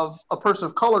experiences of a person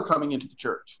of color coming into the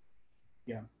church?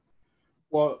 Yeah.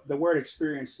 Well, the word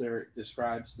experience there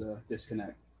describes the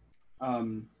disconnect.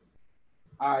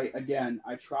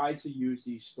 I tried to use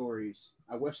these stories.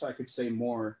 I wish I could say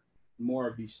more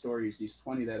of these stories, these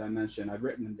 20 that I mentioned. I've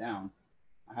written them down.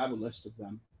 I have a list of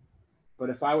them. But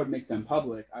if I would make them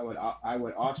public, I would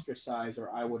ostracize, or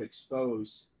I would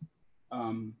expose,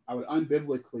 I would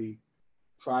unbiblically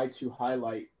try to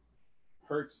highlight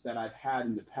hurts that I've had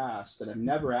in the past that I've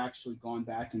never actually gone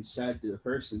back and said to the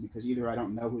person, because either I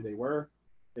don't know who they were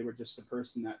just the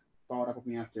person that followed up with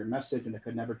me after a message and I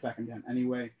could never track them down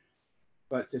anyway.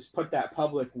 But to put that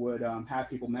public would have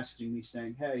people messaging me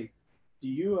saying, hey, do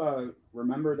you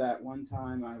remember that one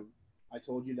time I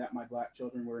told you that my black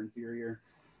children were inferior?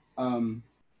 You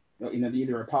know, they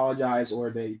either apologize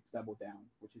or they double down,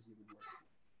 which is even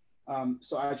worse.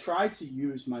 So I try to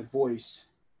use my voice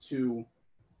to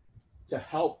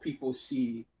help people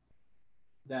see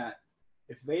that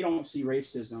if they don't see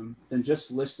racism, then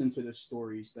just listen to the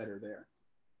stories that are there.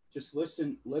 Just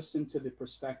listen to the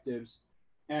perspectives.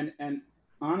 And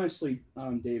honestly,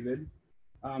 David,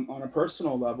 on a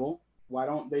personal level, why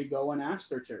don't they go and ask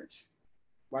their church?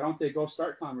 Why don't they go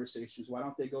start conversations? Why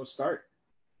don't they go start?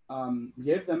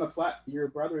 Give them your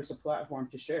brothers a platform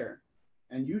to share.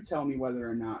 And you tell me whether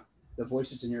or not the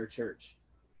voices in your church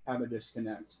have a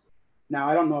disconnect. Now,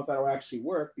 I don't know if that'll actually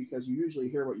work, because you usually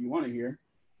hear what you want to hear.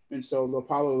 And so they'll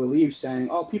probably leave saying,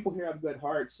 oh, people here have good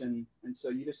hearts. And so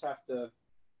you just have to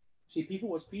see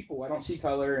people as people. I don't see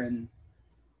color. And,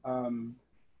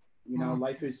 you know,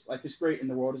 life is great and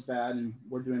the world is bad and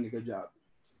we're doing a good job.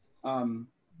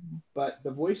 But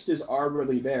the voices are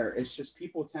really there. It's just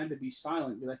people tend to be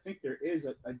silent, because I think there is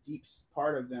a deep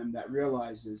part of them that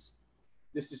realizes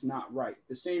this is not right.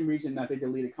 The same reason that they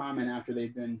delete a comment after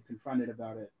they've been confronted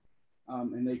about it.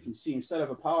 And they can see, instead of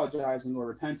apologizing or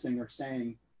repenting or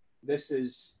saying, this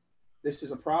is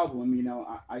a problem, you know,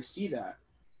 I see that.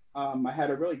 I had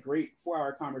a really great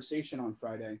 4-hour conversation on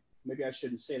Friday. Maybe I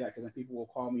shouldn't say that, because then people will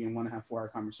call me and want to have 4-hour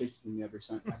conversations with me every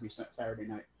Saturday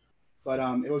night. But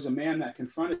it was a man that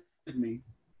confronted me,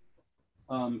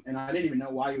 and I didn't even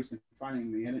know why he was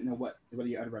confronting me. I didn't know whether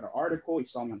he had read an article. He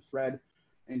saw me on Thread,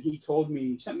 and he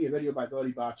sent me a video by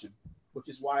Vody Bachin, which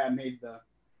is why I made the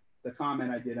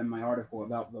comment I did in my article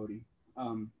about Vody.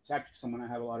 It's actually someone I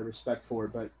have a lot of respect for,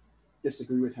 but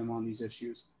disagree with him on these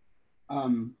issues.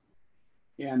 And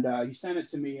he sent it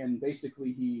to me, and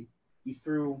basically he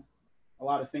threw a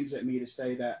lot of things at me to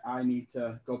say that I need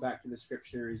to go back to the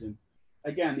scriptures. And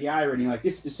again, the irony, like,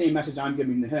 this is the same message I'm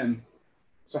giving to him.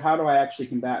 So how do I actually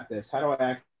combat this? How do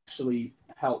I actually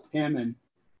help him and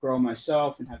grow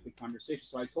myself and have good conversations?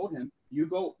 So I told him, you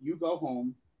go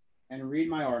home and read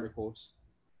my articles.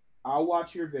 I'll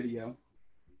watch your video,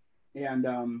 and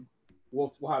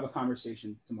we'll have a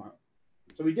conversation tomorrow.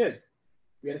 So we did.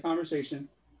 We had a conversation.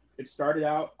 It started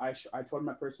out, I told him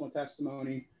my personal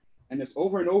testimony, and just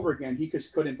over and over again, he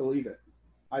just couldn't believe it.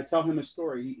 I tell him a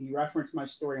story. He referenced my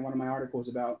story in one of my articles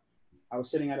about, I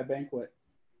was sitting at a banquet,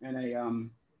 and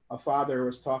a father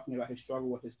was talking about his struggle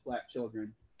with his black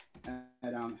children,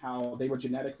 and how they were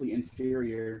genetically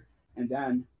inferior. And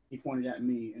then he pointed at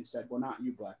me and said, well, not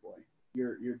you, black boy.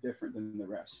 You're different than the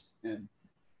rest. And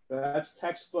that's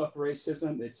textbook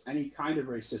racism. It's any kind of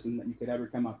racism that you could ever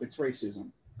come up. It's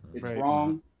racism. It's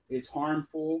wrong. It's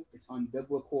harmful. It's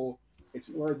unbiblical. It's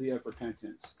worthy of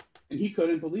repentance. And he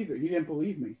couldn't believe it. He didn't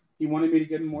believe me. He wanted me to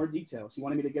give him more details. He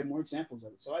wanted me to give more examples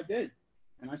of it. So I did.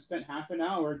 And I spent half an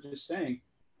hour just saying,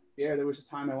 yeah, there was a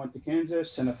time I went to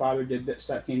Kansas and a father did this,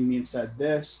 that came to me and said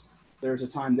this. There was a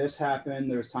time this happened.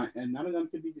 There was time, and none of them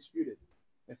could be disputed.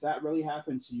 If that really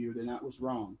happened to you, then that was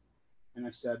wrong. And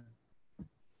I said,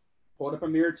 hold up a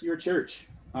mirror to your church,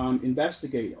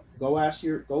 investigate, go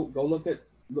look,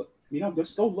 you know,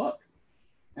 just go look.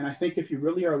 And I think if you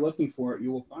really are looking for it,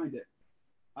 you will find it.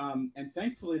 And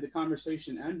thankfully the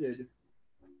conversation ended.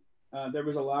 There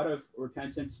was a lot of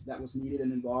repentance that was needed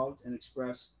and involved and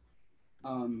expressed.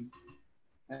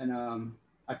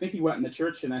 I I think he went in the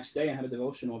church the next day and had a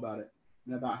devotional about it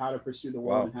and about how to pursue the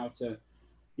word Wow. and how to,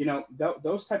 you know,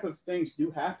 those type of things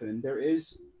do happen.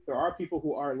 There are people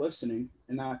who are listening,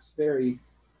 and that's very,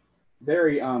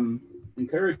 very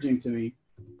encouraging to me.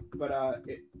 But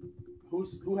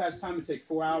who has time to take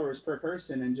 4 hours per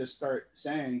person and just start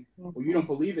saying, well, you don't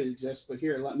believe it exists, but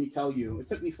here, let me tell you. It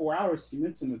took me 4 hours to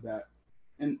convince him of that.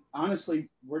 And honestly,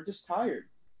 we're just tired.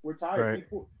 We're tired.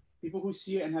 Right. People who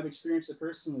see it and have experienced it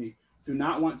personally do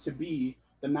not want to be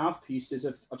the mouthpieces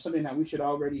of something that we should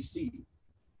already see.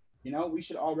 You know, we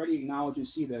should already acknowledge and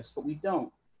see this, but we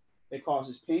don't. It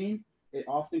causes pain. It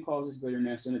often causes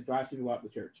bitterness, and it drives people out of the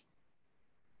church.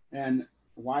 And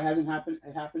why hasn't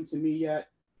it happened to me yet?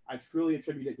 I truly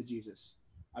attribute it to Jesus.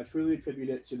 I truly attribute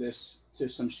it to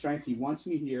some strength. He wants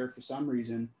me here for some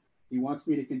reason. He wants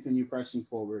me to continue pressing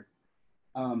forward.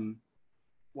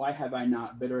 Why have I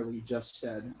not bitterly just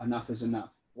said enough is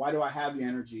enough? Why do I have the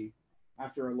energy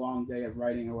after a long day of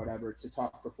writing or whatever to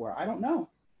talk for 4 hours? I don't know,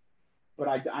 but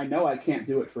I know I can't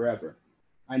do it forever.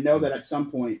 I know that at some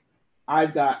point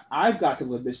I've got to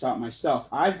live this out myself.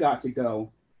 I've got to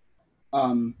go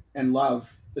and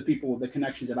love the people, the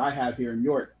connections that I have here in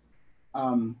York,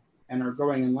 and are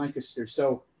growing in Lancaster.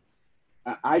 So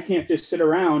I can't just sit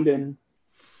around and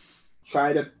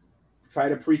try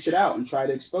to preach it out and try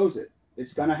to expose it.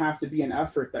 It's going to have to be an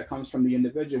effort that comes from the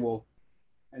individual,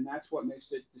 and that's what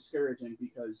makes it discouraging,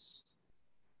 because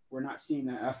we're not seeing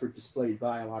that effort displayed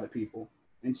by a lot of people.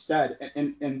 Instead,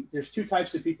 and there's two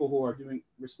types of people who are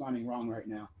responding wrong right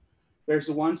now. There's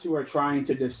the ones who are trying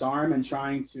to disarm and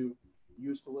trying to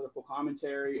use political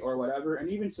commentary or whatever, and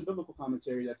even some biblical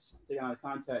commentary that's taken out of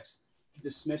context to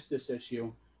dismiss this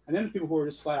issue. And then the people who are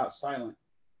just flat out silent.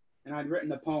 And I'd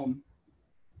written a poem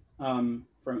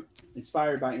from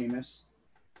inspired by Amos.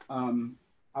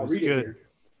 I'll read it here.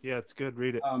 Yeah, it's good.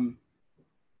 Read it.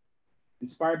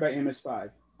 Inspired by Amos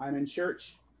 5. I'm in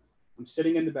church. I'm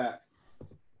sitting in the back.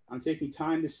 I'm taking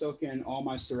time to soak in all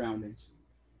my surroundings.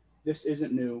 This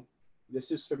isn't new.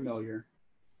 This is familiar.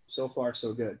 So far,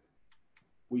 so good.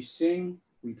 We sing,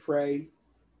 we pray,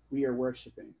 we are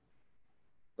worshiping.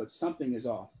 But something is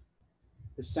off.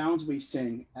 The sounds we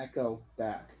sing echo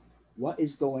back. What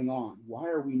is going on? Why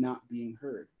are we not being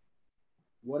heard?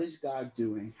 What is God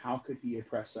doing? How could he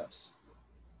oppress us?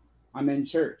 I'm in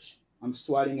church. I'm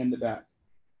sweating in the back.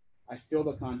 I feel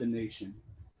the condemnation.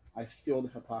 I feel the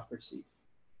hypocrisy.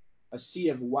 A sea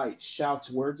of white shouts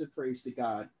words of praise to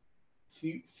God.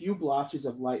 Few blotches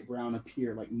of light brown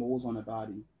appear like moles on a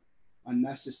body.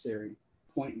 Unnecessary,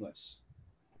 pointless,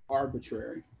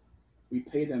 arbitrary. We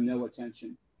pay them no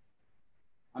attention.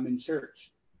 I'm in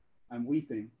church. I'm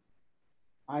weeping.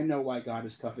 I know why God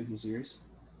is cuffing his ears.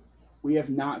 We have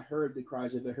not heard the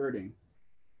cries of the hurting.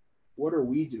 What are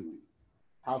we doing?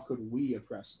 How could we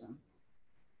oppress them?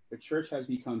 The church has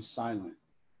become silent.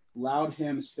 Loud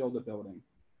hymns fill the building,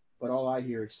 but all I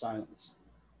hear is silence.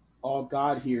 All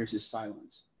God hears is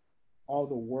silence. All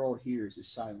the world hears is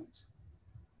silence.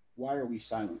 Why are we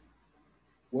silent?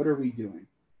 What are we doing?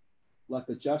 Let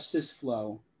the justice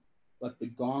flow. Let the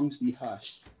gongs be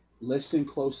hushed. Listen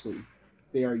closely.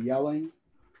 They are yelling.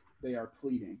 They are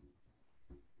pleading.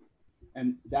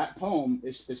 And that poem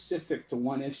is specific to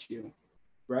one issue,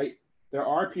 right? There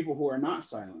are people who are not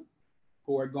silent,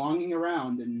 who are gonging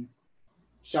around and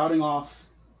shouting off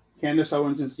Candace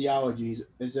Owens' theologies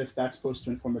as if that's supposed to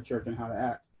inform the church on how to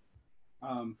act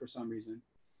for some reason.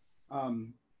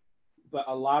 But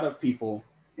a lot of people,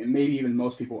 and maybe even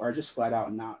most people, are just flat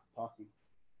out not talking,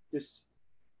 just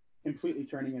completely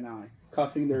turning an eye,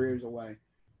 cuffing their ears away.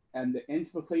 And the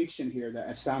implication here that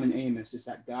is found in Amos is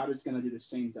that God is going to do the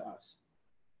same to us.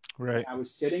 Right. I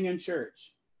was sitting in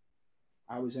church.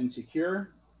 I was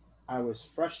insecure. I was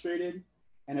frustrated.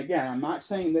 And again, I'm not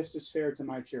saying this is fair to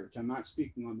my church. I'm not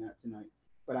speaking on that tonight.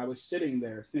 But I was sitting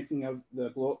there thinking of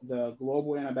the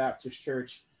global Anabaptist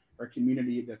church, or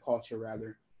community, the culture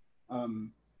rather,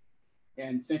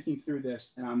 and thinking through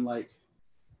this. And I'm like,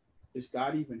 is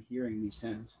God even hearing these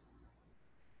hymns?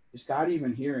 Is God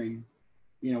even hearing?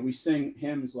 You know, we sing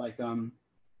hymns like,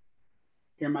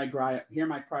 hear my cry,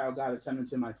 oh God, attend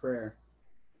unto my prayer.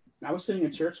 And I was sitting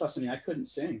in church lesson, I couldn't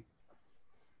sing.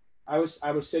 I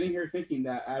was sitting here thinking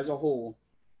that as a whole,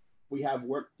 we have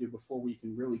work to do before we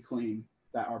can really claim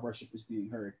that our worship is being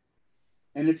heard.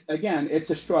 And it's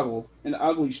a struggle, an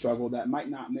ugly struggle that might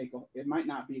not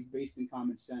be based in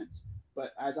common sense.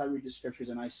 But as I read the scriptures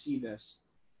and I see this,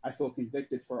 I feel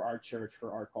convicted for our church,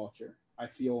 for our culture. I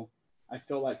feel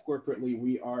like corporately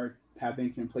we have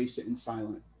been complacent and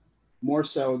silent, more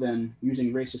so than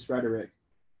using racist rhetoric,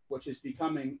 which is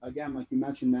becoming, again, like you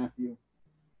mentioned, Matthew,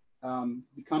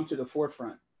 become to the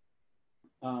forefront.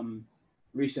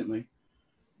 recently,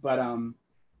 but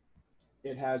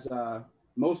it has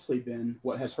mostly been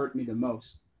what has hurt me the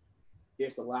most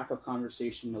is the lack of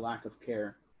conversation, the lack of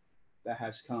care that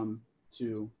has come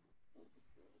to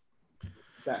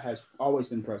that has always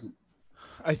been present.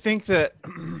 I think that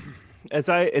as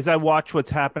I watch what's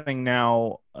happening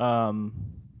now, I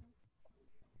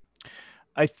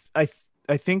th- I th-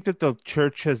 I think that the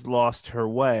church has lost her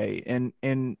way, and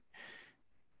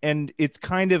it's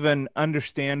kind of an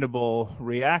understandable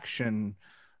reaction.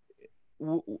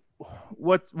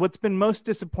 What's been most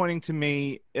disappointing to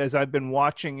me as I've been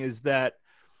watching is that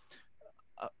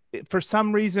for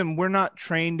some reason we're not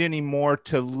trained anymore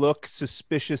to look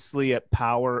suspiciously at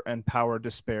power and power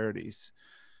disparities,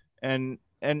 and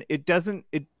it doesn't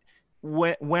it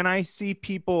when I see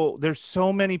people, there's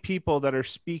so many people that are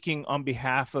speaking on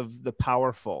behalf of the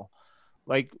powerful.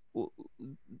 Like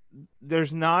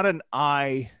there's not an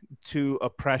eye to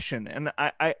oppression, and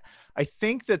I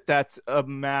think that that's a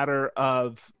matter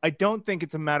of, I don't think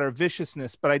it's a matter of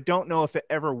viciousness, but I don't know if it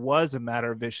ever was a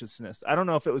matter of viciousness. I don't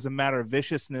know if it was a matter of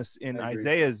viciousness in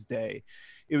Isaiah's day.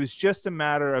 It was just a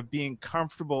matter of being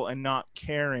comfortable and not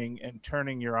caring and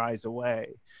turning your eyes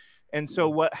away. And so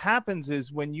what happens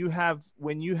is when you've done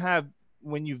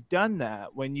that,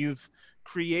 when you've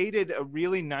created a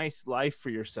really nice life for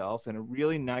yourself in a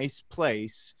really nice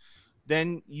place,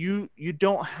 then you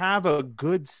don't have a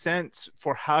good sense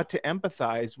for how to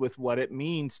empathize with what it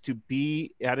means to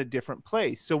be at a different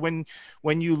place. So when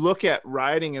you look at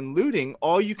rioting and looting,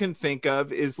 all you can think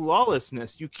of is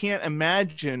lawlessness. You can't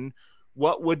imagine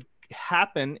what would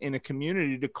happen in a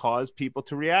community to cause people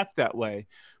to react that way.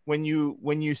 When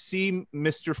you see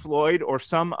Mr. Floyd or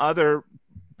some other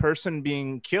person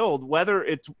being killed, whether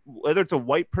it's a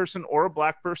white person or a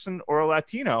black person or a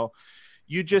Latino,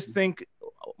 you just think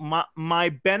my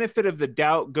benefit of the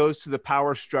doubt goes to the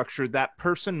power structure. That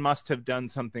person must have done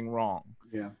something wrong.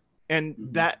 Yeah. And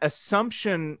that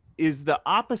assumption is the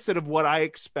opposite of what I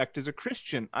expect as a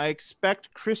Christian. I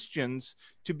expect Christians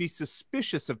to be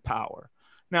suspicious of power.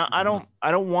 Now, I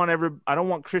don't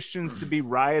want Christians to be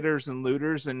rioters and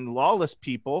looters and lawless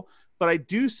people, but I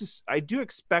do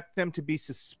expect them to be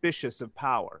suspicious of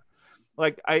power.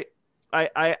 Like I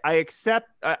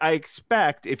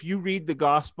expect if you read the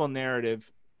gospel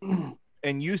narrative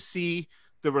and you see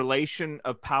the relation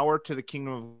of power to the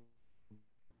kingdom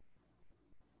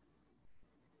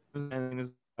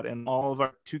of, and all of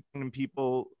our two kingdom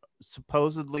people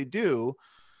supposedly do,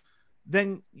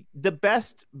 then the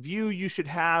best view you should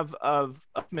have of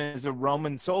him is a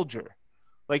Roman soldier.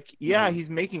 Like, yeah, he's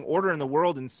making order in the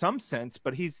world in some sense,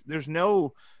 but there's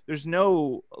no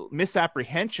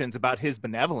misapprehensions about his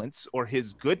benevolence or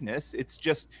his goodness. It's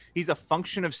just he's a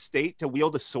function of state to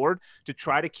wield a sword to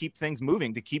try to keep things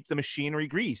moving, to keep the machinery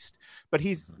greased. But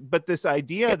this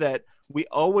idea that we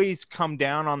always come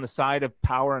down on the side of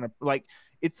power, and like,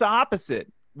 it's the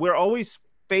opposite. We're always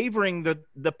favoring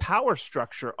the power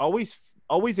structure, always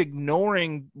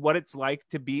ignoring what it's like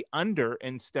to be under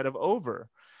instead of over.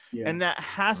 Yeah. And that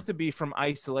has to be from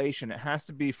isolation. It has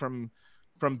to be from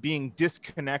being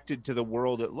disconnected to the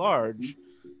world at large.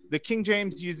 The King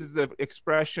James uses the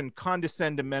expression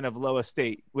condescend to men of low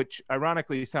estate, which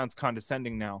ironically sounds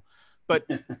condescending now. But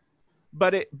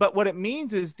what it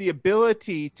means is the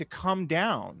ability to come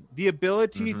down, the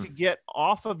ability to get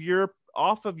off of your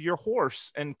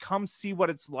horse and come see what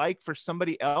it's like for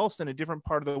somebody else in a different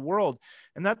part of the world.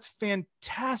 And that's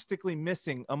fantastically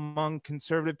missing among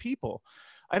conservative people.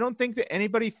 I don't think that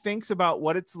anybody thinks about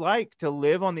what it's like to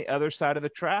live on the other side of the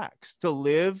tracks, to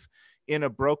live in a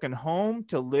broken home,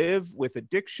 to live with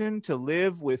addiction, to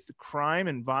live with crime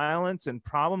and violence and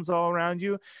problems all around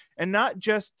you, and not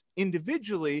just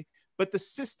individually, but the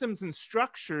systems and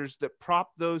structures that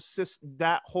prop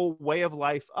that whole way of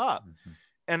life up.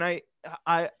 And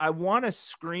I want to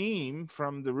scream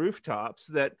from the rooftops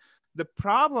that the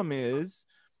problem is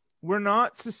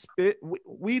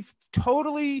we've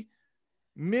totally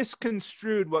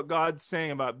misconstrued what God's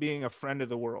saying about being a friend of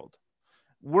the world.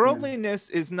 Worldliness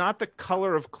is not the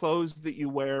color of clothes that you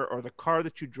wear or the car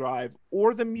that you drive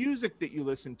or the music that you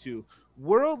listen to.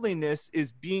 Worldliness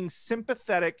is being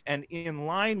sympathetic and in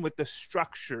line with the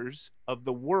structures of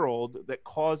the world that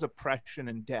cause oppression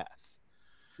and death.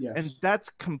 Yes. And that's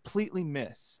completely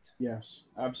missed. Yes,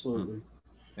 absolutely.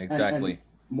 Exactly. And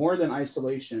more than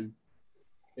isolation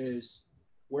is,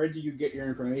 where do you get your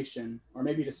information? Or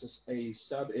maybe this is a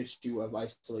sub issue of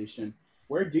isolation.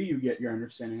 Where do you get your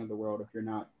understanding of the world if you're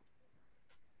not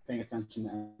paying attention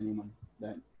to anyone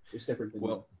that is different than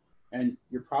you? And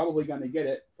you're probably going to get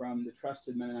it from the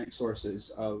trusted Mennonite sources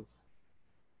of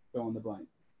fill in the blank.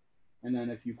 And then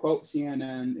if you quote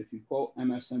CNN, if you quote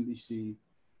MSNBC,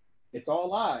 it's all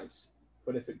lies.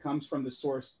 But if it comes from the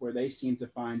source where they seem to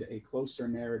find a closer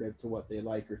narrative to what they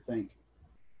like or think,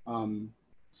 um,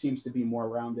 seems to be more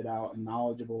rounded out and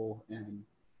knowledgeable and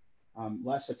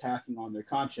less attacking on their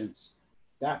conscience,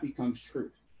 that becomes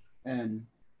truth. And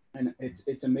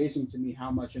it's amazing to me how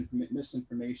much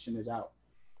misinformation is out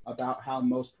about how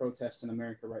most protests in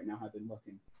America right now have been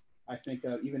looking. I think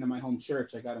even in my home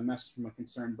church, I got a message from a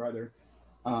concerned brother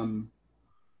um,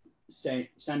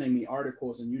 sending me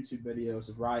articles and YouTube videos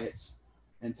of riots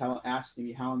and asking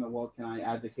me how in the world can I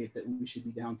advocate that we should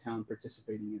be downtown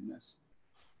participating in this,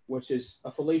 which is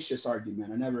a fallacious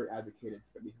argument. I never advocated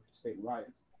for me to participate in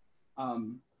riots.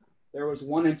 There was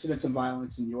one incident of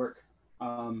violence in New York.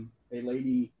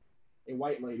 A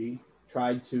white lady,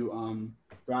 tried to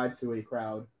drive through a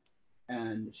crowd,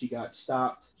 and she got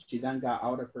stopped. She then got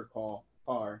out of her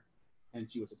car, and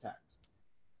she was attacked.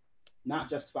 Not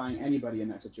justifying anybody in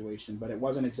that situation, but it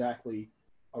wasn't exactly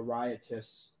a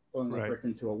riotous throwing a brick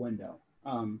into a window.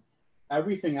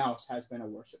 Everything else has been a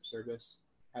worship service,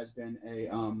 has been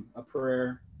a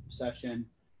prayer session.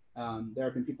 There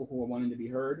have been people who are wanting to be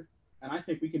heard, and I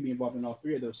think we can be involved in all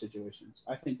three of those situations.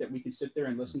 I think that we can sit there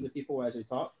and listen to people as they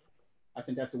talk. I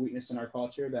think that's a weakness in our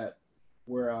culture, that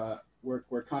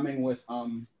we're coming with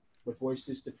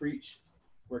voices to preach.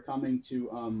 We're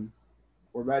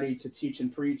ready to teach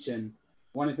and preach. And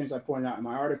one of the things I pointed out in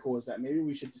my article is that maybe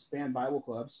we should disband Bible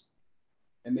clubs,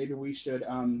 and maybe we should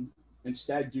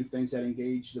instead do things that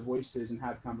engage the voices and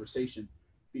have conversation.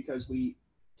 Because we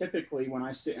typically, when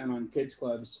I sit in on kids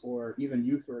clubs or even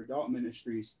youth or adult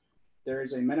ministries, there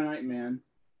is a Mennonite man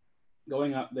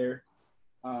going up there,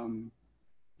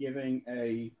 giving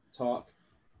a talk,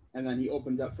 and then he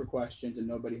opens up for questions and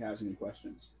nobody has any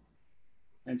questions.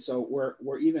 And so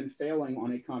we're even failing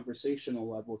on a conversational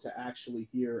level to actually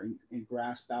hear and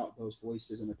grasp out those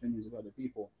voices and opinions of other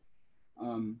people.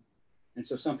 And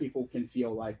so some people can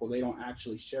feel like, well, they don't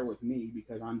actually share with me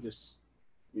because I'm just,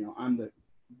 I'm the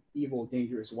evil,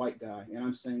 dangerous white guy. And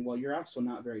I'm saying, well, you're also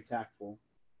not very tactful.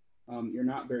 You're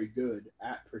not very good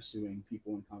at pursuing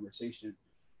people in conversation.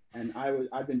 And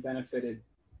I've been benefited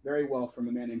very well from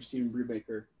a man named Stephen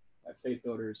Brubaker at Faith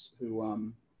Builders,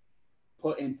 who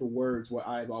put into words what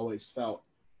I've always felt,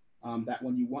 that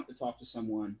when you want to talk to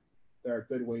someone, there are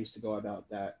good ways to go about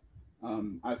that.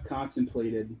 I've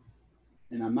contemplated,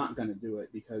 and I'm not going to do it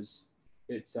because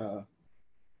it's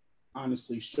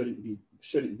honestly shouldn't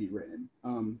be written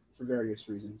for various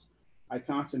reasons. I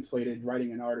contemplated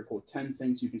writing an article, 10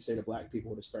 things you can say to Black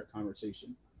people to start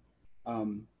conversation.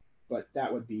 But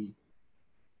that would be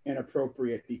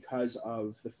inappropriate because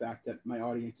of the fact that my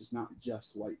audience is not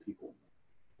just white people.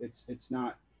 It's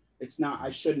not,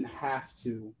 I shouldn't have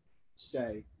to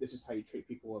say, this is how you treat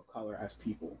people of color as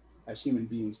people, as human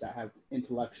beings that have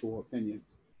intellectual opinions.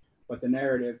 But the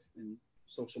narrative in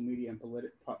social media and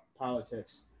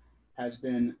politics has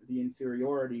been the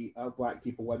inferiority of Black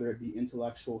people, whether it be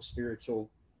intellectual,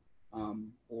 spiritual,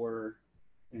 or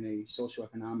in a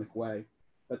socioeconomic way.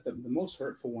 But the most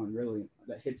hurtful one, really,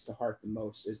 that hits the heart the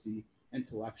most is the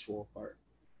intellectual part.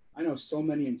 I know so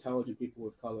many intelligent people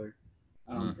of color.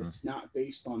 It's not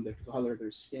based on the color of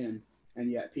their skin,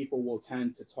 and yet people will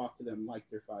tend to talk to them like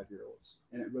they're 5-year-olds,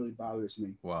 and it really bothers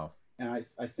me. Wow. And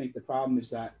I think the problem is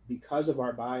that because of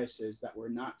our biases that we're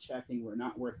not checking, we're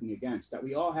not working against, that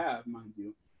we all have, mind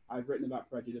you. I've written about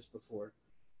prejudice before.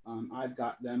 I've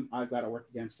got them. I've got to work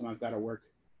against them. I've got to work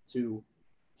to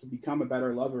become a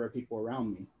better lover of people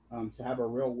around me, to have a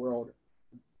real world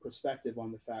perspective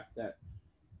on the fact that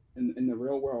in the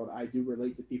real world, I do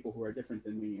relate to people who are different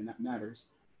than me, and that matters,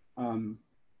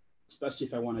 especially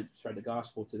if I want to spread the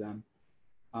gospel to them.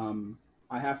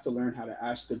 I have to learn how to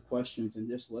ask good questions and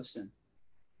just listen.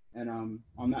 And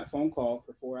on that phone call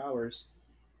for 4 hours,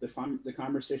 the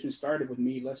conversation started with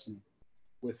me listening.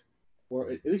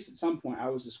 Or at least at some point, I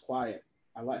was just quiet.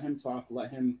 I let him talk,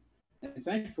 and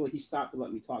thankfully he stopped to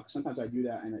let me talk. Sometimes I do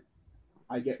that, and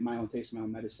I get my own taste, my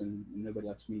own medicine, and nobody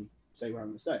lets me say what I'm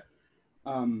going to say.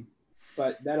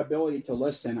 But that ability to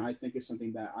listen, I think, is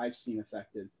something that I've seen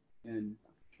effective in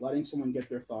letting someone get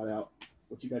their thought out,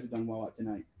 which you guys have done well at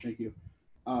tonight. Thank you.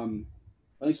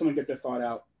 Letting someone get their thought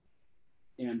out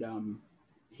and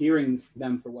hearing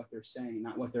them for what they're saying,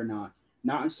 not what they're not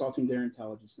insulting their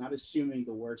intelligence, not assuming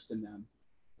the worst in them,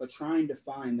 but trying to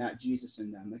find that Jesus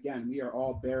in them. Again, we are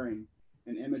all bearing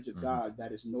an image of God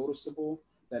that is noticeable,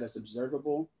 that is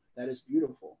observable, that is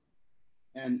beautiful.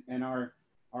 And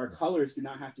our colors do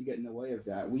not have to get in the way of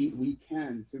that. We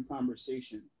can, through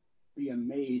conversation, be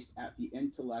amazed at the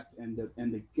intellect and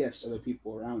the gifts of the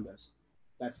people around us.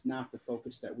 That's not the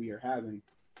focus that we are having.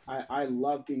 I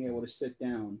love being able to sit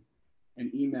down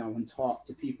and email and talk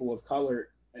to people of color.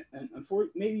 And for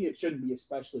maybe it shouldn't be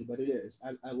especially, but it is.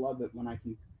 I love it when I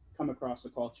can come across a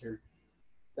culture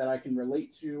that I can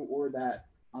relate to or that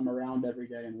I'm around every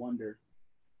day and wonder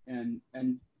and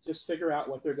just figure out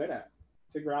what they're good at,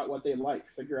 figure out what they like,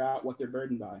 figure out what they're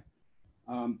burdened by.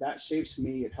 That shapes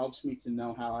me. It helps me to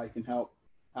know how I can help,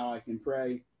 how I can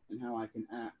pray, and how I can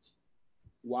act.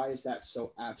 Why is that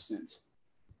so absent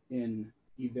in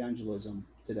evangelism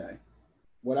today?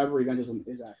 Whatever evangelism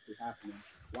is actually happening.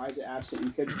 Why is it absent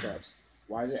in kids' clubs?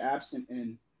 Why is it absent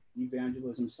in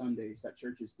evangelism Sundays that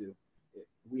churches do?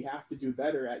 We have to do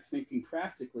better at thinking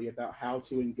practically about how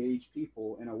to engage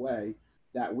people in a way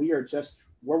that we're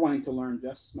wanting to learn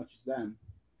just as much as them.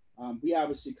 We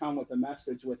obviously come with a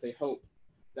message with a hope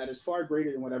that is far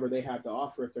greater than whatever they have to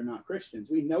offer if they're not Christians.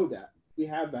 We know that. We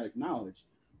have that knowledge,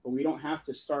 but we don't have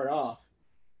to start off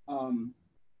um,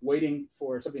 waiting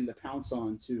for something to pounce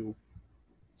on to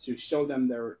show them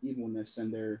their evilness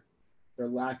and their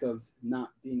lack of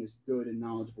not being as good and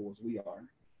knowledgeable as we are.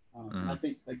 I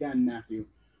think again, Matthew,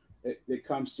 it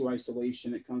comes to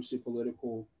isolation, it comes to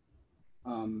political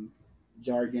um,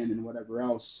 jargon and whatever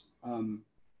else.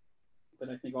 But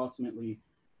I think ultimately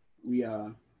we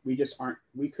just aren't.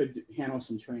 We could handle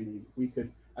some training. We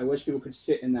could. I wish people could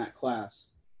sit in that class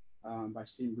by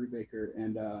Stephen Brubaker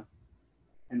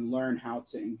and learn how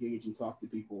to engage and talk to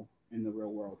people in the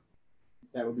real world.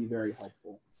 That would be very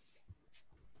helpful.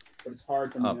 But it's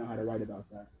hard for me to know how to write about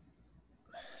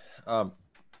that.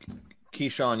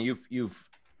 Keeshon, you've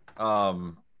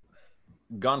gone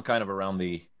kind of around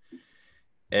the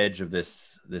edge of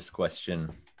this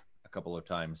question a couple of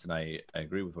times, and I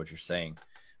agree with what you're saying.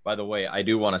 By the way, I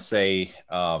do want to say,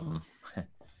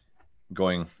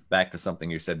 going back to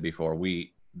something you said before,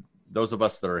 those of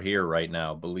us that are here right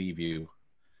now believe you.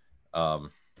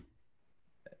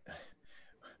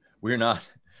 We're not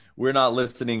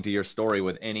listening to your story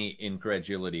with any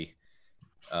incredulity.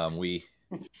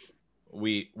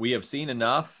 We have seen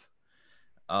enough,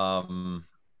 and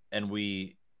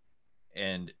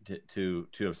to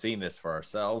have seen this for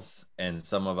ourselves, and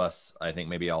some of us, I think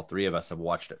maybe all three of us, have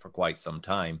watched it for quite some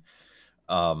time,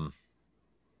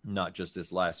 not just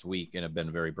this last week, and have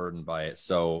been very burdened by it.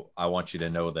 So I want you to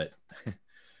know that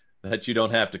that you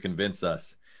don't have to convince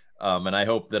us, and I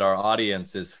hope that our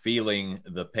audience is feeling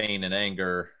the pain and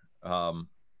anger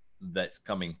that's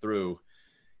coming through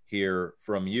here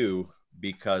from you,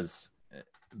 because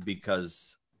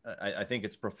I think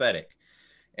it's prophetic,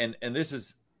 and this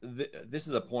is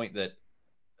a point that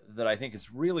I think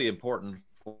is really important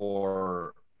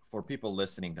for people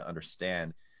listening to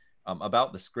understand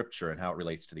about the scripture and how it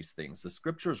relates to these things. The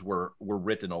scriptures were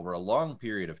written over a long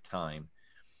period of time,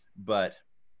 but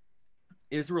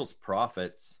Israel's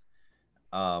prophets,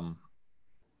 in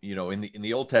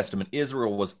the Old Testament,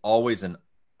 Israel was always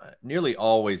nearly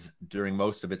always during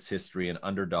most of its history an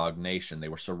underdog nation. They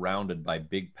were surrounded by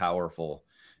big, powerful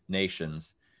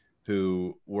nations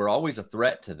who were always a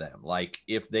threat to them. Like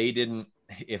if they didn't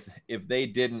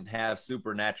have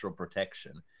supernatural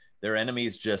protection, their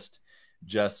enemies just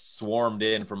swarmed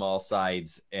in from all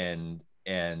sides and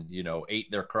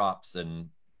ate their crops and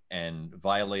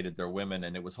violated their women,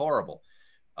 and it was horrible.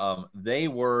 They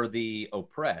were the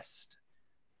oppressed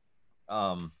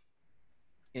in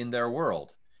their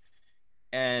world.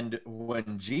 And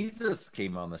when Jesus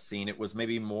came on the scene, it was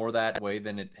maybe more that way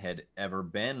than it had ever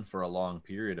been for a long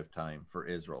period of time for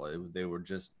Israel.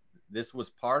 This was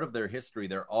part of their history.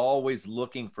 They're always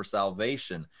looking for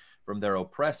salvation from their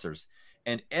oppressors.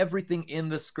 And everything in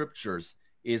the scriptures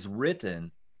is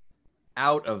written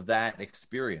out of that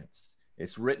experience.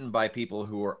 It's written by people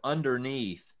who are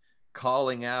underneath,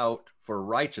 calling out for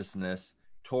righteousness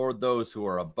toward those who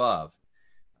are above,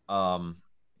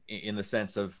 in the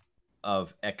sense of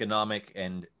economic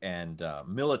and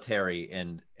military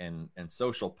and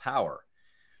social power.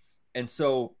 And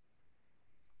so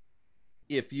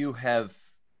if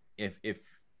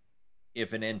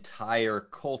an entire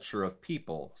culture of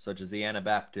people, such as the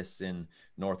Anabaptists in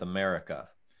North America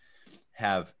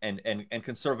have, and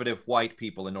conservative white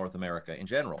people in North America in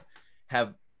general,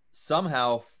 have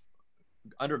somehow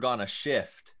undergone a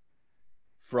shift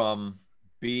from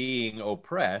being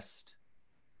oppressed,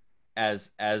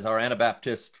 as our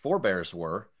Anabaptist forebears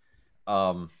were,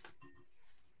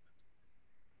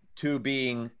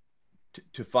 to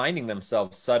finding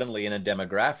themselves suddenly in a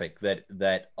demographic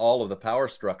that all of the power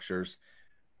structures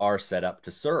are set up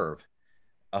to serve.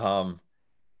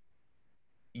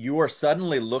 You are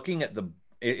suddenly looking at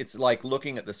it's like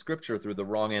looking at the scripture through the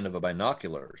wrong end of a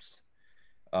binoculars.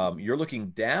 You're looking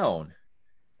down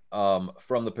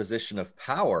from the position of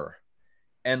power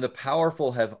And the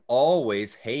powerful have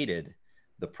always hated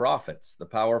the prophets. The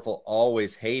powerful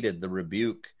always hated the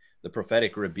rebuke, the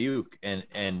prophetic rebuke, and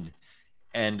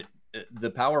the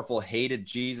powerful hated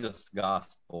Jesus'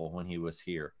 gospel when he was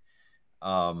here.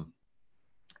 Um,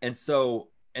 and so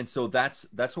that's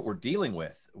what we're dealing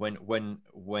with when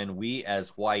we as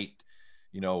white,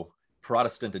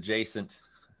 Protestant adjacent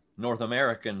North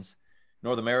Americans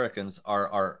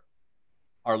are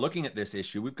looking at this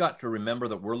issue. We've got to remember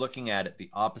that we're looking at it the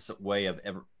opposite way of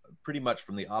pretty much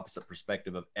from the opposite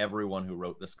perspective of everyone who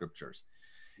wrote the scriptures.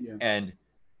 Yeah. And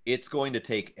it's going to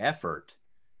take effort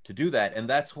to do that. And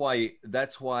that's why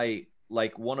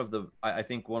like I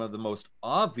think one of the most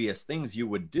obvious things you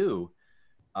would do,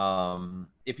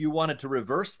 if you wanted to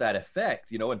reverse that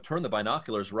effect, and turn the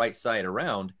binoculars right side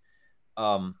around,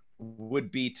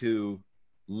 would be to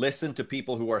listen to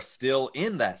people who are still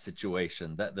in that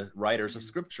situation that the writers of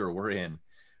scripture were in,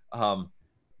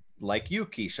 like you,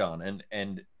 Keeshon,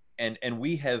 and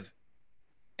we have,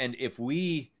 and if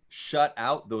we shut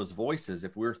out those voices,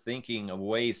 if we're thinking of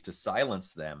ways to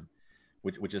silence them,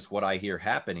 which is what I hear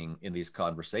happening in these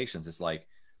conversations, it's like,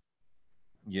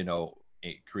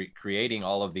 creating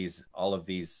all of these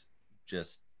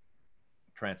just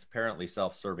transparently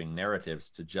self-serving narratives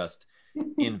to just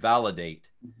invalidate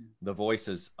the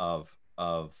voices of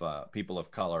people of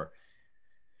color.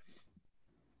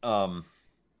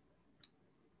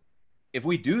 If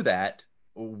we do that,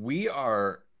 we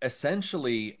are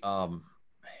essentially,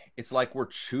 it's like we're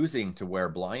choosing to wear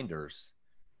blinders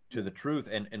to the truth,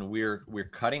 and we're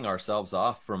cutting ourselves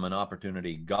off from an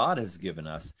opportunity God has given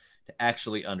us to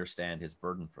actually understand his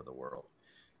burden for the world.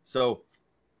 So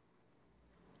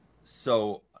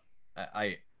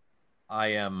I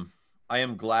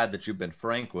am glad that you've been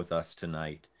frank with us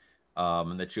tonight,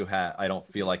 and that I don't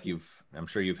feel like I'm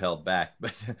sure you've held back,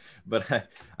 but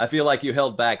I feel like you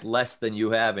held back less than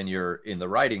you have in the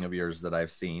writing of yours that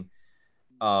I've seen.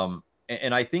 And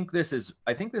I think this is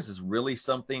really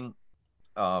something,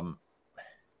 I've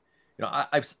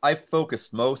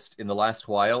focused most in the last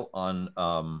while on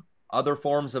other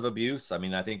forms of abuse. I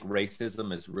mean, I think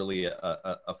racism is really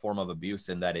a form of abuse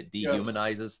in that it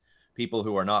dehumanizes people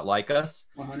who are not like us,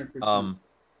 100%.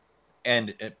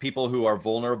 and people who are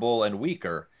vulnerable and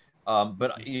weaker.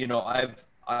 But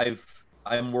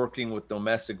I'm working with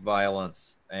domestic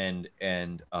violence and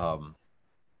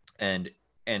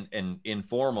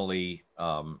informally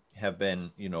have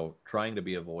been trying to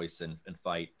be a voice and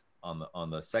fight on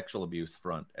the sexual abuse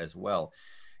front as well.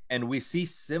 And we see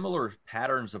similar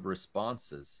patterns of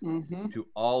responses to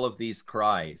all of these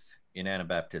cries in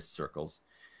Anabaptist circles.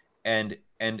 And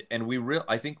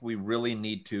I think we really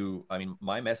need to, I mean,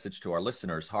 my message to our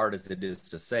listeners, hard as it is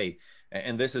to say,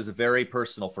 and this is very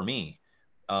personal for me,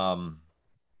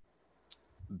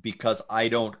 because I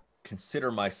don't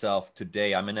consider myself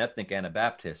today, I'm an ethnic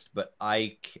Anabaptist, but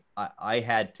I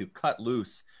had to cut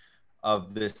loose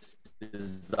of this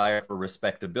desire for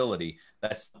respectability.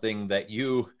 That's something that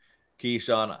you,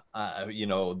 Keeshon,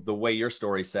 the way your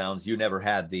story sounds, you never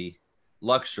had the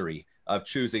luxury of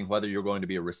choosing whether you're going to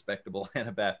be a respectable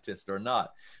Anabaptist or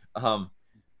not,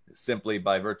 simply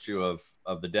by virtue of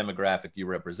the demographic you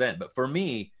represent. But for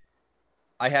me,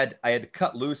 I had to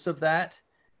cut loose of that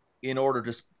in order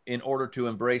to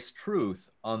embrace truth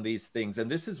on these things.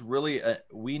 And this is really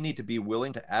we need to be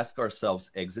willing to ask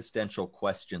ourselves existential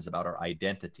questions about our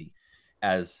identity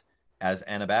as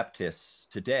Anabaptists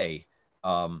today.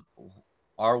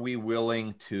 Are we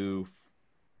willing to,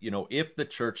 if the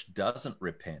church doesn't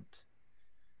repent,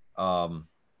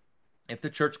 if the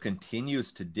church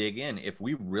continues to dig in, if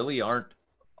we really aren't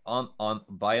on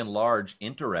by and large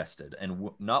interested and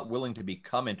not willing to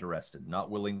become interested,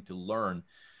 not willing to learn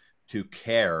to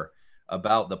care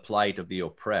about the plight of the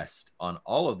oppressed on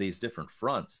all of these different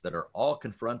fronts that are all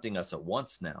confronting us at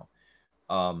once now,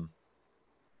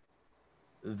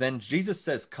 then Jesus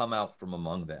says, "Come out from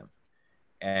among them,"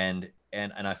 and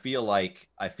I feel like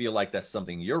that's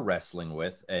something you're wrestling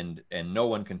with, and no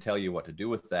one can tell you what to do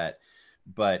with that.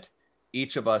 But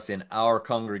each of us in our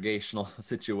congregational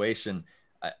situation,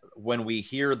 when we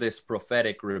hear this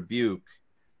prophetic rebuke,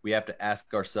 we have to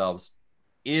ask ourselves,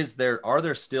 are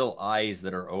there still eyes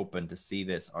that are open to see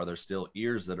this? Are there still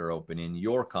ears that are open in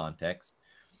your context?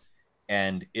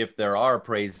 And if there are,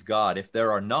 praise God. If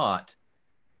there are not,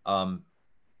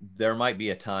 there might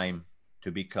be a time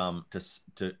to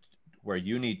where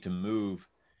you need to move,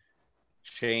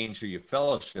 change who you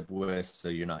fellowship with so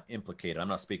you're not implicated. I'm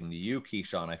not speaking to you,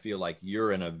 Keeshon. I feel like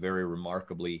you're in a very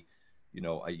remarkably,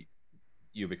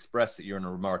 you've expressed that you're in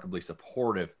a remarkably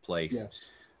supportive place. Yes,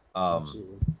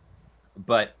 absolutely.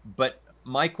 But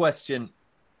my question,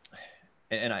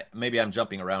 and maybe I'm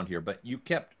jumping around here, but you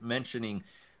kept mentioning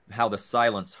how the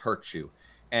silence hurts you.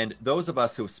 And those of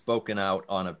us who've spoken out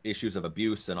on issues of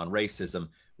abuse and on racism,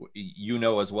 you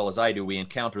know as well as I do, we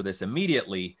encounter this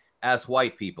immediately as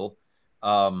white people.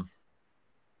 Um,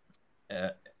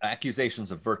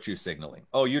 Accusations of virtue signaling.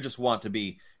 Oh, you just want to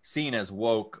be seen as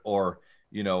woke, or,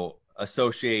 you know,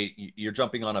 associate, you're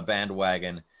jumping on a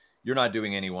bandwagon. You're not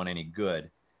doing anyone any good.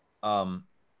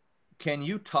 Can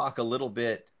you talk a little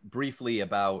bit briefly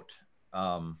about,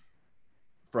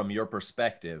 from your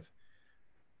perspective,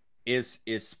 is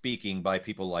speaking by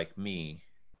people like me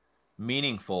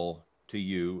meaningful to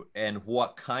you, and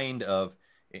what kind of,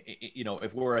 you know,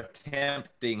 if we're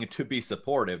attempting to be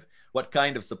supportive, what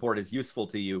kind of support is useful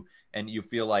to you and you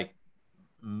feel like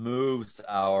moves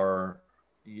our,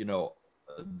 you know,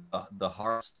 the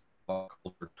heart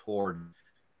culture toward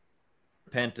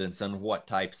repentance, and what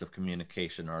types of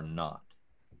communication are not?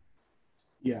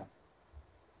 Yeah.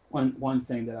 One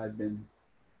thing that I've been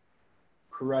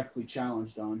correctly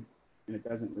challenged on, and it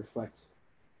doesn't reflect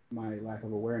my lack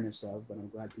of awareness of, but I'm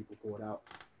glad people pull it out,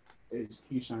 is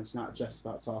Keeshon, it's not just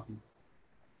about talking.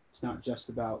 It's not just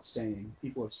about saying.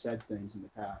 People have said things in the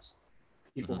past.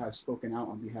 People have spoken out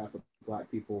on behalf of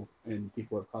Black people and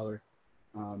people of color,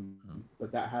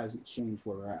 but that hasn't changed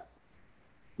where we're at.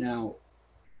 Now,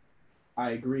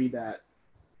 I agree that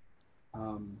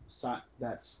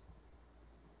that's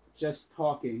just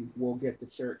talking will get the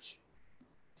church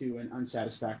to an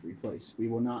unsatisfactory place. We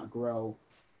will not grow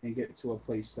and get to a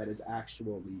place that is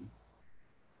actually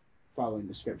following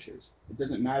the scriptures. It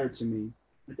doesn't matter to me.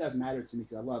 It does matter to me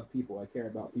because I love people. I care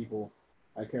about people.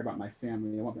 I care about my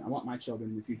family. I want my children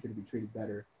in the future to be treated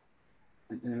better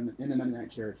in the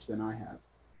Mennonite church than I have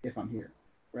if I'm here,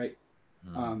 right?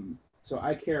 So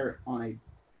I care on a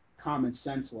common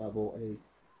sense level, a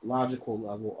logical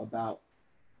level about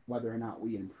whether or not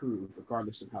we improve,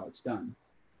 regardless of how it's done.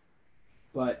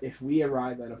 But if we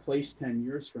arrive at a place 10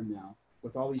 years from now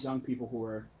with all these young people who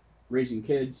are raising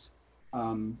kids,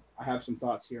 I have some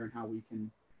thoughts here on how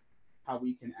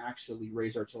we can actually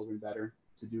raise our children better,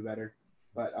 to do better.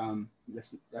 But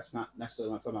that's not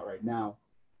necessarily what I'm talking about right now.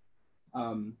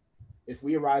 If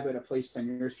we arrive at a place 10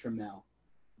 years from now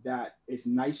that is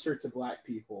nicer to Black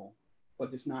people,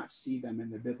 but does not see them in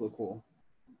the biblical,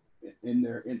 in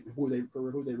who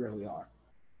they really are.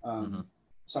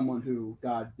 Someone who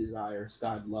God desires,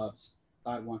 God loves,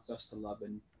 God wants us to love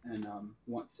and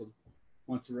want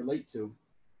to relate to,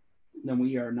 then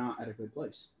we are not at a good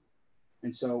place.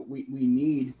 And so we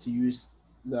need to use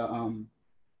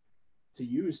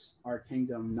our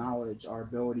kingdom knowledge, our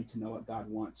ability to know what God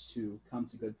wants to come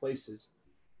to good places.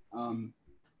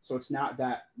 So it's not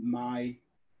that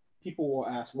people will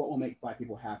ask, what will make Black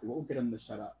people happy? What will get them to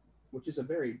shut up? Which is a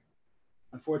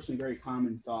unfortunately, very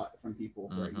common thought from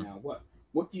people right now.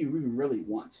 What do you even really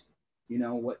want? You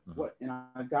know, what, and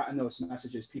I've gotten those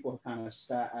messages. People have kind of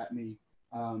spat at me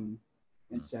and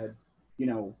said, you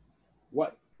know,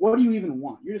 what do you even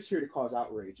want? You're just here to cause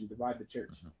outrage and divide the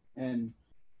church. And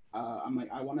I'm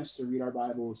like, I want us to read our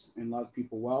Bibles and love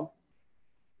people well.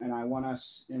 And I want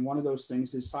us, and one of those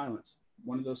things is silence.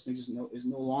 One of those things is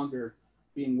no longer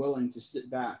being willing to sit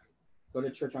back, go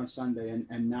to church on Sunday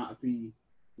and not be,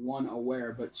 one,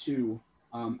 aware, but two,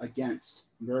 against,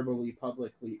 verbally,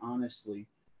 publicly, honestly,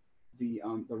 the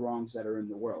wrongs that are in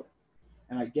the world.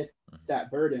 And I get that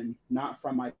burden not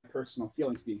from my personal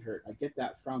feelings being hurt. I get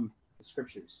that from the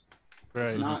scriptures.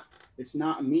 Right. It's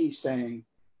not me saying,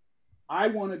 I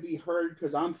want to be heard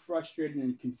because I'm frustrated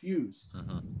and confused.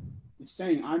 It's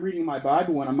saying I'm reading my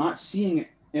Bible and I'm not seeing it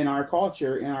in our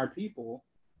culture, in our people,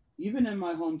 even in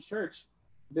my home church,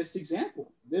 this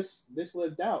example, this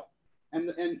lived out. And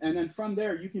then from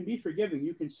there, you can be forgiving.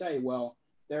 You can say, well,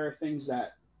 there are things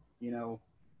that, you know,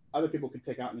 other people could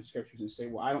pick out in the scriptures and say,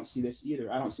 well, I don't see this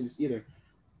either. I don't see this either.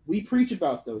 We preach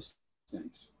about those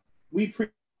things. We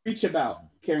preach about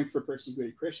caring for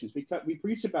persecuted Christians. We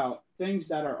preach about things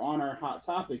that are on our hot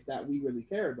topic that we really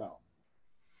care about.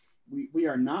 We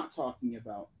are not talking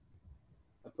about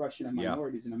oppression of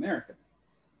minorities in America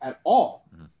at all.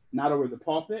 Not over the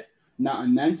pulpit, not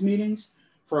in men's meetings,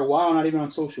 for a while, not even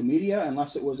on social media,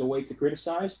 unless it was a way to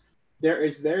criticize. There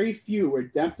is very few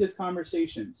redemptive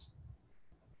conversations.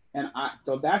 And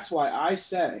so that's why I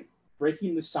say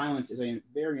breaking the silence is a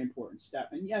very important step.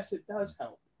 And yes, it does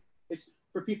help. It's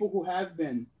for people who have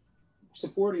been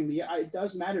supporting me. It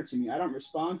does matter to me. I don't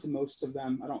respond to most of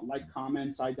them. I don't like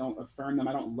comments. I don't affirm them.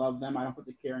 I don't love them. I don't put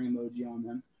the caring emoji on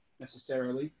them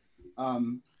necessarily.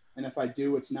 And if I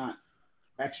do, it's not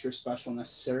extra special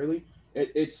necessarily.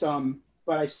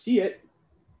 But I see it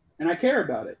and I care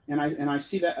about it. And I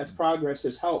see that as progress,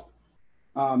 as help.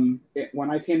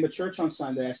 When I came to church on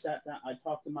Sunday, I sat down, I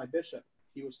talked to my bishop.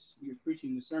 He was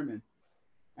preaching the sermon,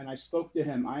 and I spoke to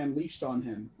him. I unleashed on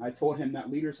him. I told him that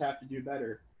leaders have to do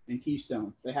better in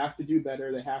Keystone. They have to do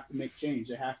better. They have to make change.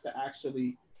 They have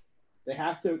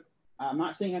to, I'm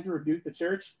not saying you have to rebuke the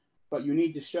church, but you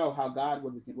need to show how God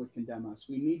would condemn us.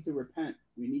 We need to repent.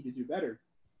 We need to do better.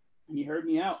 And he heard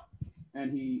me out,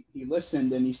 and he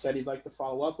listened, and he said he'd like to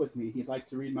follow up with me. He'd like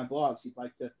to read my blogs. He'd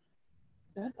like to,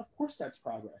 of course that's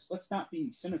progress. Let's not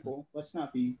be cynical.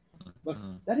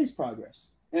 That is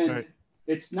progress. And right.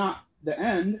 It's not the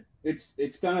end.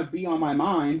 It's going to be on my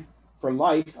mind for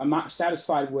life. I'm not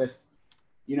satisfied with,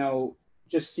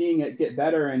 just seeing it get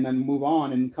better and then move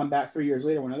on and come back 3 years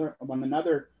later when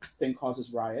another thing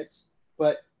causes riots.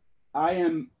 But I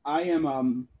am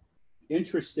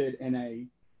interested in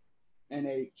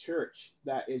a church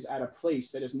that is at a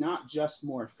place that is not just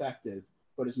more effective,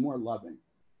 but is more loving.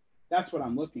 That's what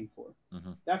I'm looking for.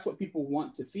 Mm-hmm. That's what people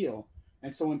want to feel.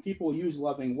 And so when people use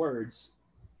loving words,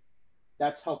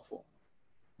 that's helpful.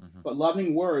 Mm-hmm. But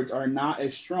loving words are not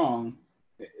as strong,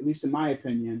 at least in my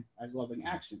opinion, as loving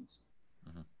actions.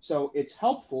 Mm-hmm. So it's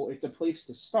helpful. It's a place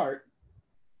to start.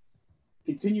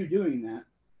 Continue doing that.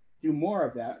 Do more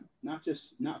of that. Not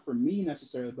for me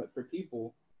necessarily, but for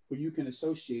people who you can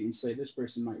associate and say, this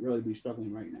person might really be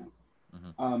struggling right now.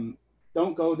 Mm-hmm.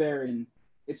 Don't go there and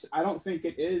I don't think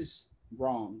it is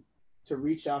wrong to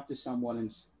reach out to someone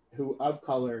who of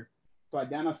color to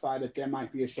identify that there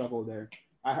might be a struggle there.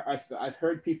 I've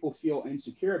heard people feel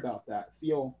insecure about that.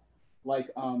 Feel like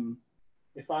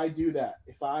if I do that,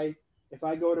 if I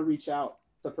go to reach out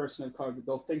to a person of color,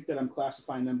 they'll think that I'm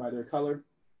classifying them by their color.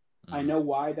 Mm-hmm. I know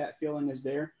why that feeling is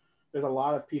there. There's a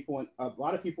lot of people of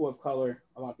color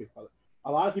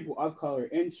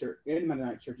in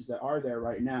Mennonite churches that are there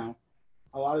right now.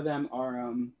 A lot of them are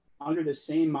under the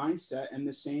same mindset and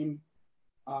the same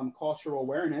cultural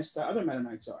awareness that other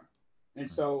Mennonites are. And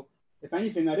so, if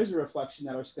anything, that is a reflection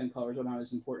that our skin colors are not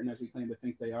as important as we claim to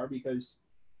think they are, because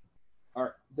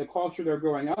the culture they're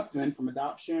growing up in, from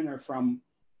adoption or from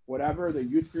whatever, the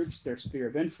youth groups, their sphere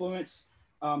of influence,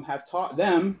 have taught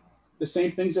them the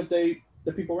same things that the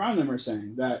people around them are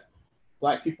saying, that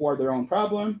Black people are their own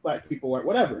problem, Black people are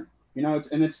whatever.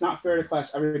 It's not fair to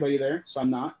class everybody there, so I'm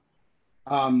not.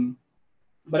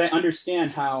 But I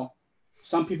understand how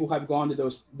some people have gone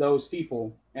to those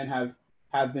people and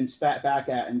have been spat back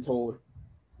at and told,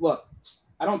 look,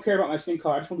 I don't care about my skin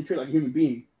color. I just want to be treated like a human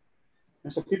being.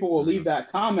 And so people will leave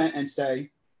that comment and say,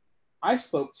 I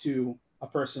spoke to a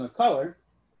person of color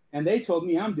and they told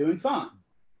me I'm doing fine.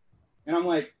 And I'm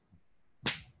like,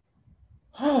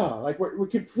 like we're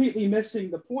completely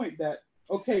missing the point that,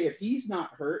 okay, if he's not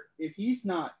hurt, then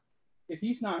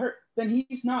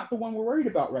he's not the one we're worried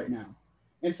about right now.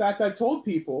 In fact, I've told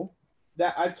people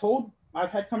that I've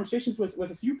had conversations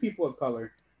with a few people of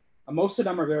color. Most of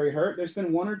them are very hurt. There's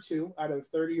been one or two out of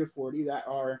 30 or 40 that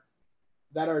are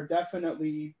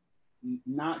definitely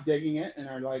not digging it and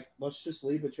are like, let's just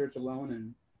leave the church alone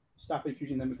and stop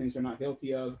accusing them of things they're not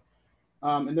guilty of.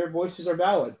 And their voices are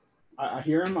valid. I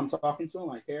hear them. I'm talking to them.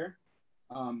 I care.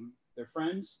 They're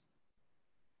friends.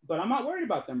 But I'm not worried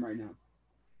about them right now.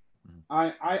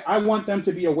 I want them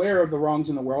to be aware of the wrongs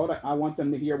in the world. I want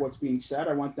them to hear what's being said.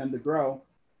 I want them to grow.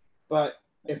 But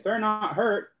if they're not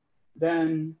hurt,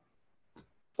 then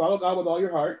follow God with all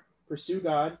your heart. Pursue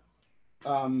God.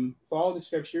 Follow the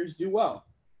scriptures. Do well.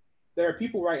 There are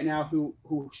people right now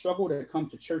who struggle to come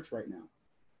to church right now,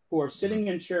 who are sitting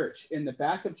in church, in the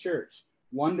back of church,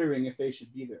 wondering if they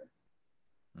should be there.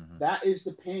 Mm-hmm. That is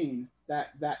the pain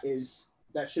that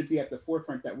should be at the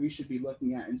forefront, that we should be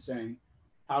looking at and saying,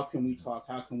 how can we talk?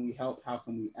 How can we help? How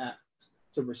can we act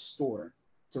to restore,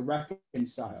 to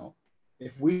reconcile?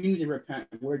 If we need to repent,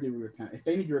 where do we repent? If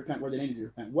they need to repent, where do they need to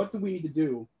repent? What do we need to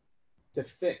do to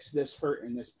fix this hurt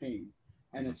and this pain?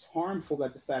 And it's harmful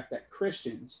that the fact that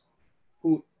Christians,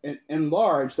 who in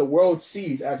large the world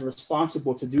sees as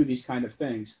responsible to do these kind of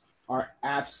things, are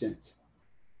absent,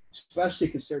 especially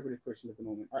conservative Christians at the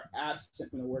moment, are absent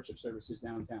from the worship services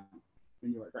downtown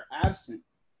New York, are absent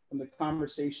from the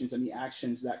conversations and the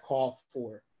actions that call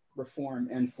for reform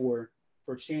and for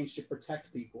change to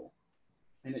protect people.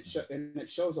 And it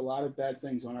shows a lot of bad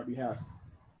things on our behalf.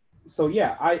 So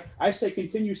yeah, I say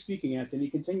continue speaking, Anthony,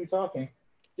 continue talking.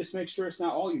 Just make sure it's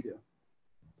not all you do.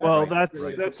 Well,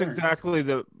 that's exactly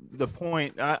the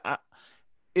point.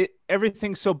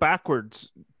 Everything's so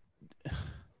backwards.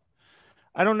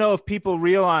 I don't know if people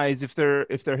realize, if they're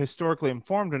historically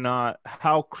informed or not,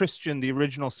 how Christian the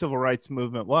original civil rights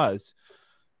movement was.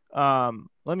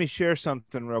 Let me share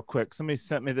something real quick. Somebody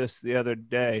sent me this the other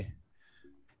day.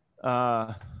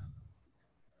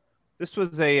 This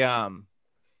was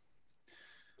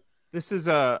this is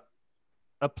a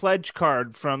pledge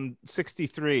card from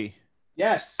 63.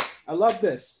 Yes, I love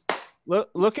this.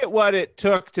 Look at what it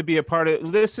took to be a part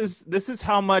of this. Is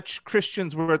how much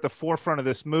Christians were at the forefront of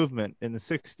this movement in the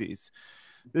 60s.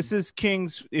 This is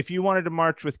King's. If you wanted to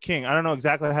march with King, I don't know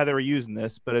exactly how they were using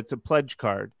this, but it's a pledge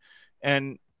card,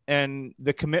 and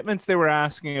the commitments they were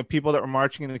asking of people that were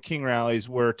marching in the King rallies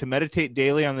were to meditate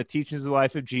daily on the teachings of the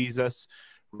life of Jesus.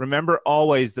 Remember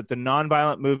always that the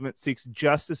nonviolent movement seeks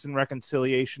justice and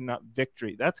reconciliation, not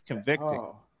victory. That's convicting.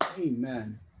 Oh,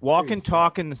 amen. Walk and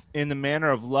talk in the manner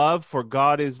of love, for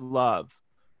God is love.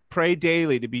 Pray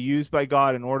daily to be used by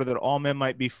God in order that all men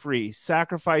might be free.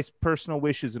 Sacrifice personal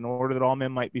wishes in order that all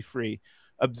men might be free.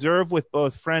 Observe with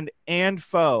both friend and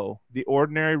foe the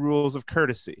ordinary rules of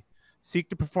courtesy. Seek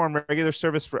to perform regular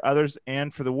service for others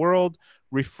and for the world.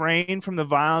 Refrain from the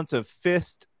violence of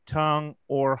fist, tongue,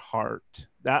 or heart.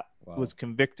 That was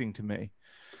convicting to me.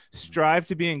 Strive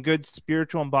to be in good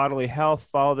spiritual and bodily health.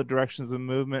 Follow the directions of the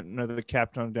movement and of the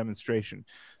captain of demonstration.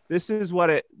 This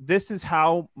is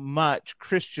how much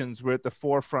Christians were at the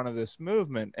forefront of this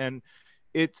movement. And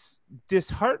it's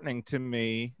disheartening to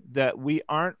me that we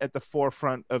aren't at the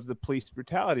forefront of the police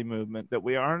brutality movement, that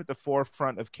we aren't at the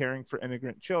forefront of caring for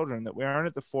immigrant children, that we aren't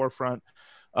at the forefront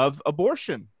of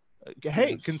abortion.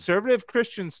 Hey, yes. Conservative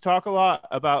Christians talk a lot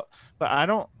about, but I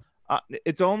don't,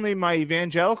 it's only my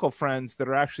evangelical friends that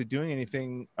are actually doing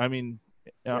anything. I mean,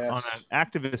 on an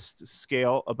activist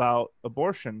scale about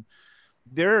abortion.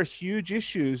 There are huge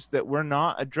issues that we're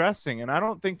not addressing, and I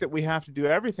don't think that we have to do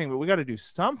everything, but we got to do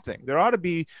something. There ought to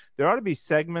be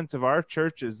segments of our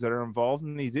churches that are involved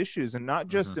in these issues, and not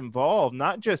just involved,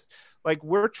 not just like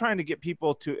we're trying to get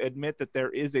people to admit that there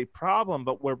is a problem,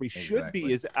 but where we should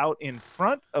be is out in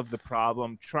front of the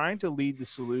problem, trying to lead the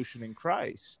solution in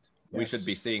Christ. We should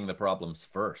be seeing the problems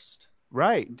first,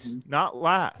 right? Not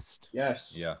last.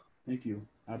 Yes. Yeah. Thank you.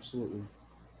 Absolutely.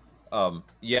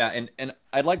 Yeah, and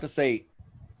I'd like to say,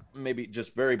 maybe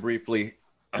just very briefly,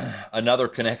 another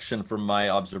connection from my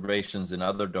observations in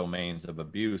other domains of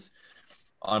abuse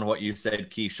on what you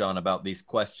said, Keeshon, about these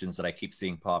questions that I keep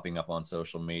seeing popping up on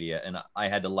social media. And I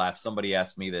had to laugh. Somebody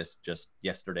asked me this just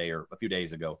yesterday or a few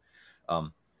days ago.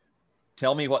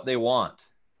 Tell me what they want.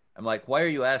 I'm like, why are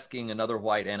you asking another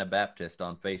white Anabaptist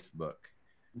on Facebook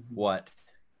what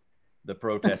the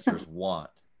protesters want?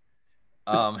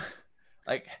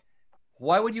 Like,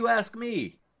 why would you ask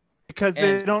me? Because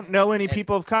they don't know any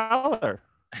people of color.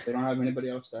 They don't have anybody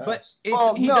else to ask. But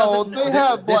they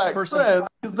have black friends.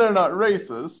 They're not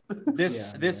racist.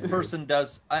 This person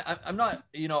does. I'm not.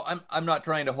 I'm not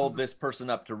trying to hold this person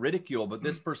up to ridicule, but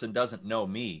this person doesn't know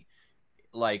me.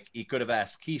 Like, he could have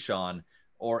asked Keeshon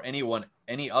or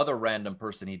any other random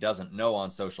person he doesn't know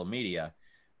on social media.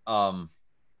 So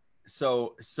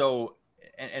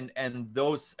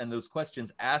those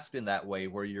questions asked in that way,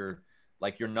 where you're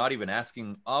not even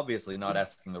asking, obviously not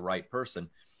asking the right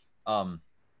person,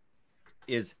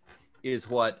 is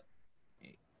what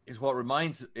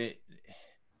reminds it,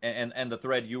 and the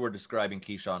thread you were describing,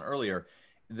 Keeshon, earlier.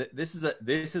 This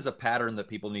is a pattern that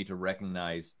people need to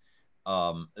recognize,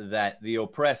 that the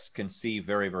oppressed can see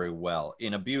very, very well.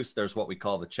 In abuse, there's what we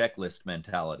call the checklist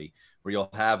mentality, where you'll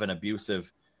have an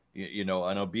abusive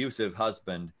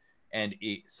husband, and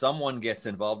someone gets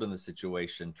involved in the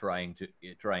situation, trying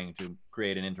to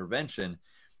create an intervention,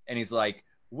 and he's like,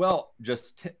 well, and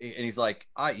he's like,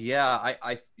 I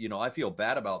feel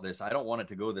bad about this. I don't want it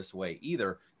to go this way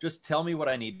either. Just tell me what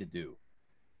I need to do.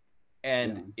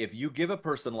 And if you give a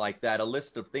person like that a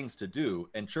list of things to do,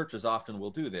 and churches often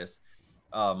will do this,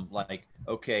 like,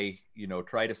 okay,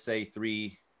 try to say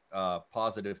 3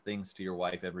 positive things to your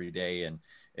wife every day, and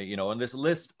and this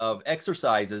list of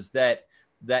exercises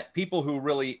that people who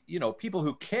really, people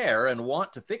who care and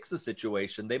want to fix the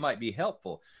situation, they might be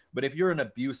helpful. But if you're an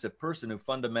abusive person who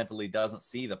fundamentally doesn't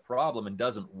see the problem and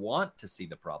doesn't want to see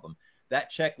the problem,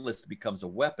 that checklist becomes a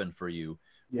weapon for you.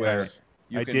 Yes. Where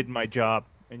you did my job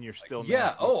and you're still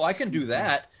nasty. Oh, I can do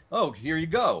that. Oh, here you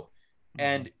go.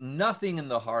 And nothing in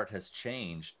the heart has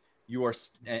changed.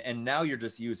 And now you're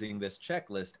just using this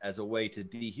checklist as a way to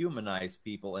dehumanize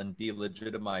people and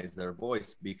delegitimize their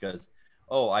voice, because,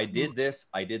 oh, I did this,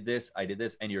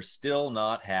 and you're still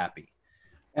not happy.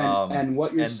 And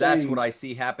what you're saying, that's what I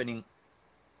see happening.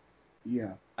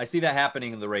 Yeah. I see that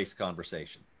happening in the race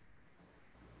conversation.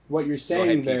 What you're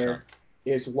saying there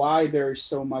is why there's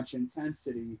so much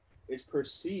intensity is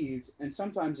perceived, and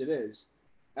sometimes it is,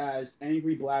 as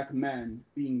angry black men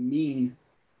being mean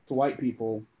to white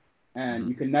people, and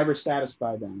you can never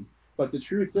satisfy them. But the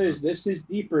truth is, this is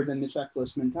deeper than the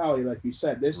checklist mentality, like you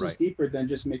said. This is deeper than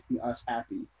just making us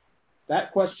happy.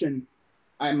 that question,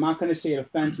 I'm not going to say it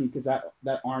offends me, because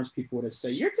that arms people to say,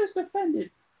 you're just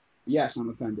offended. Yes, I'm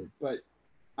offended, but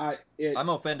I'm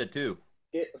offended too.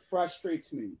 It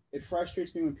frustrates me. It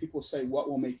frustrates me when people say, what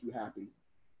will make you happy?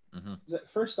 Mm-hmm.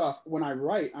 First off, when I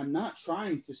write, I'm not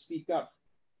trying to speak up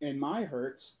in my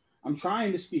hurts. I'm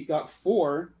trying to speak up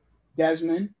for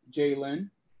Desmond, Jalen,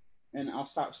 and I'll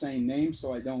stop saying names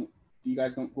so you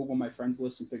guys don't Google my friends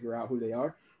list and figure out who they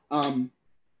are.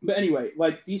 But anyway,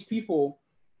 like, these people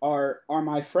are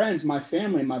my friends, my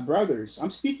family, my brothers.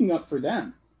 I'm speaking up for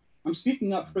them. I'm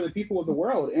speaking up for the people of the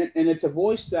world, and it's a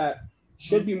voice that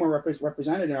should be more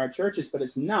represented in our churches, but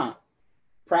it's not,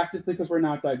 practically because we're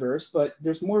not diverse. But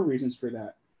there's more reasons for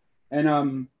that,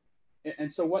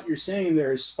 and so what you're saying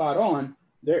there is spot on.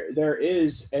 There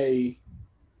is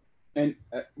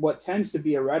what tends to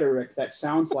be a rhetoric that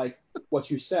sounds like what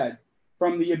you said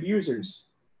from the abusers,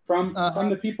 from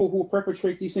the people who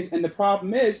perpetrate these things. And the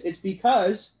problem is, it's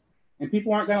because, and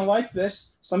people aren't going to like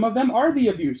this, some of them are the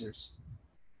abusers.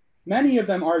 Many of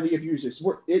them are the abusers.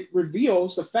 It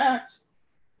reveals the fact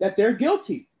that they're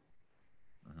guilty.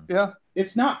 Yeah.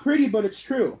 It's not pretty, but it's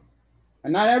true.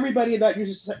 And not everybody that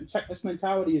uses checklist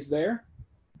mentality is there,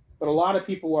 but a lot of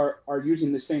people are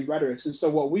using the same rhetorics. And so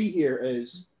what we hear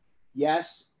is,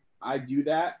 yes, I do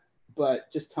that,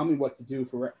 but just tell me what to do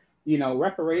for,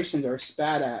 reparations are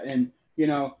spat at. And,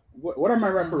 what are my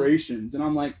reparations? And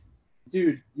I'm like,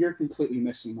 dude, you're completely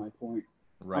missing my point.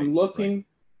 Right, I'm looking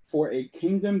for a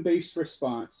kingdom-based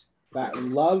response that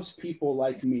loves people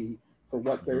like me for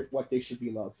what they should be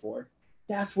loved for.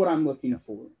 That's what I'm looking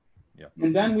for. Yeah.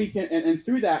 And then we can, and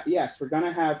through that, yes, we're going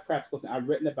to have practical. I've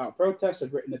written about protests.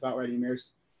 I've written about writing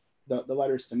mayors, the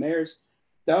letters to mayors.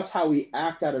 That's how we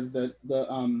act out of the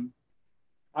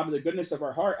goodness of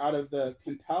our heart, out of the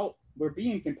compelled. We're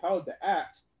being compelled to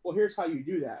act. Well, here's how you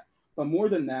do that. But more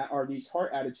than that are these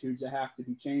heart attitudes that have to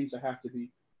be changed.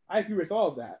 I agree with all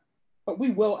of that. But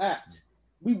we will act.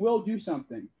 We will do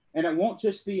something. And it won't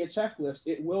just be a checklist.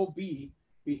 It will be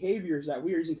behaviors that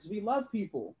we're using because we love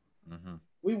people. Mm-hmm.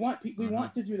 We want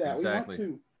to do that.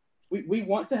 Exactly. We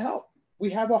want to help.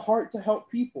 We have a heart to help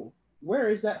people. Where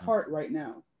is that heart right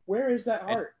now? Where is that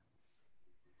heart?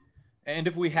 And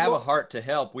if we have a heart to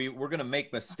help, we're going to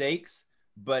make mistakes,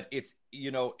 but it's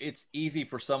easy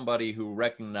for somebody who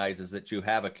recognizes that you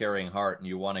have a caring heart and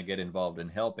you want to get involved in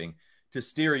helping to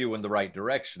steer you in the right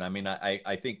direction. I mean,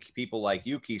 I think people like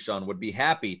you, Keeshon, would be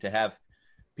happy to have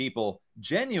people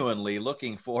genuinely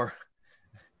looking for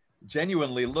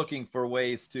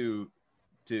ways to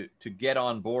get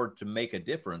on board to make a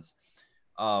difference.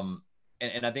 And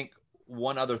I think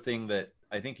one other thing that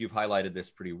I think you've highlighted this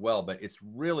pretty well, but it's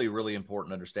really, really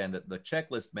important to understand that the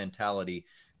checklist mentality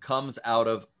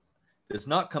does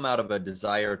not come out of a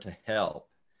desire to help.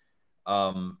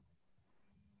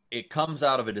 It comes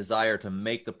out of a desire to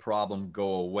make the problem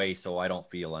go away so I don't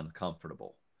feel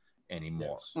uncomfortable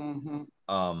anymore. Yes.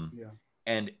 Mm-hmm.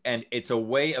 And it's a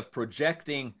way of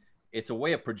projecting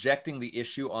the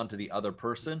issue onto the other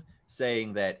person,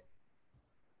 saying that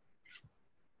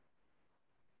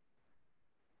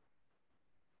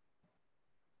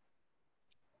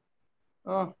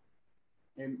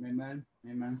Amen.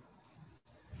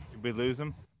 Did we lose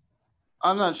him?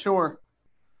 I'm not sure.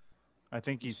 I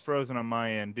think he's frozen on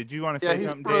my end. Did you want to say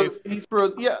something, Dave? He's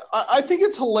frozen. Yeah, I think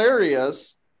it's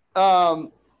hilarious.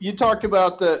 You talked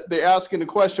about the asking the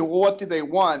question, well, what do they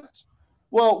want?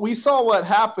 Well, we saw what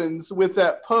happens with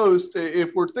that post,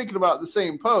 if we're thinking about the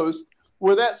same post,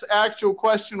 where that actual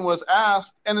question was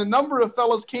asked, and a number of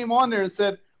fellas came on there and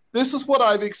said, this is what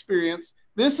I've experienced.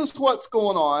 This is what's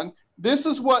going on. This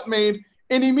is what made,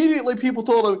 and immediately people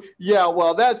told him, yeah,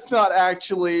 well, that's not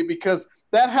actually, because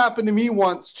that happened to me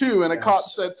once too. And a cop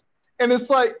said, and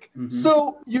it's like,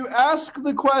 so you ask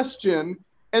the question,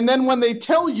 and then when they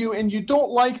tell you and you don't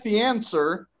like the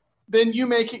answer, then you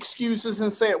make excuses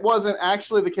and say it wasn't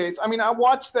actually the case. I mean, I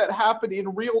watched that happen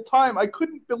in real time. I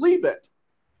couldn't believe it.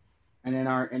 And in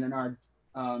our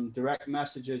direct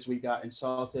messages, we got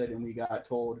insulted and we got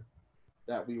told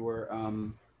that we were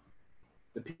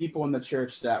the people in the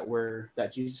church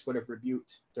that Jesus would have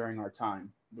rebuked during our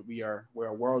time. But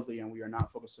we're worldly and we are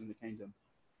not focused on the kingdom.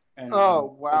 And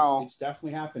wow, it's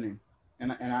definitely happening.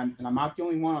 And I'm not the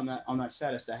only one on that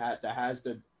status that has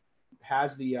the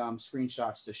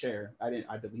screenshots to share.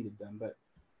 I deleted them, but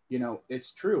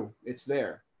it's true. It's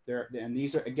there. And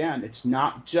these are, again, it's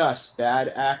not just bad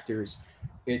actors.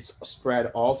 It's spread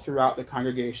all throughout the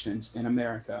congregations in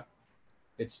America.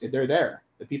 They're there.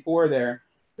 The people are there.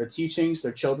 Their teachings,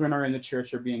 their children are in the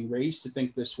church, are being raised to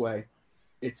think this way.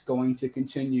 It's going to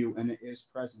continue, and it is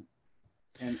present.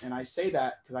 And I say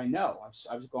that because I know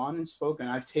I've gone and spoken.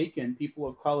 I've taken people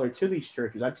of color to these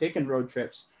churches. I've taken road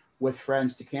trips with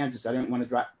friends to Kansas. I didn't want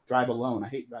to drive alone. I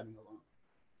hate driving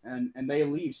alone. And they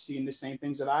leave seeing the same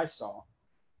things that I saw.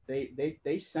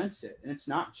 They sense it. And it's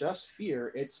not just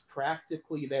fear. It's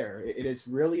practically there. It is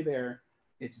really there.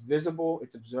 It's visible.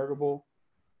 It's observable.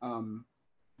 And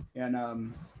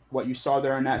what you saw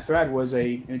there in that thread was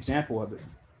an example of it.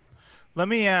 Let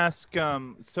me ask.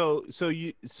 So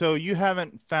you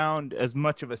haven't found as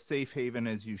much of a safe haven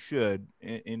as you should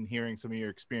in hearing some of your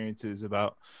experiences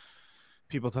about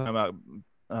people talking about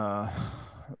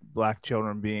black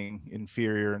children being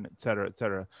inferior and et cetera, et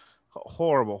cetera.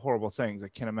 Horrible, horrible things. I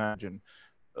can't imagine.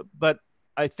 But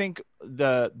I think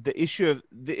the issue of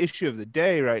the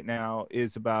day right now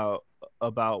is about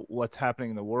what's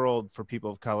happening in the world for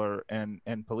people of color and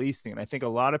policing. And I think a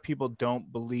lot of people don't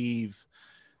believe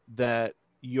that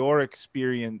your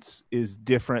experience is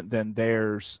different than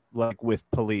theirs, like with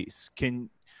police.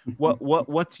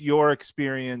 What's your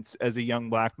experience as a young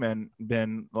black man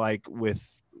been like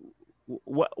with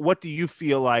what do you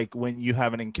feel like when you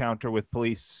have an encounter with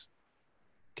police?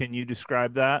 Can you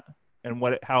describe that and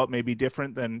how it may be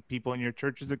different than people in your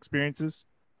church's experiences?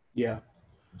 Yeah.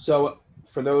 So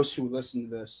for those who listen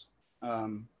to this,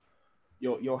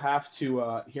 you'll have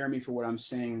to hear me for what I'm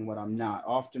saying and what I'm not.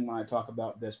 Often when I talk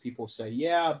about this, people say,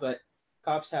 yeah, but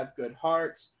cops have good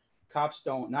hearts. Cops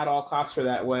don't. Not all cops are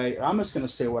that way. I'm just going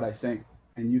to say what I think,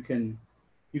 and you can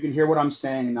hear what I'm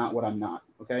saying and not what I'm not.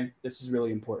 Okay, this is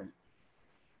really important.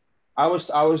 I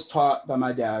was taught by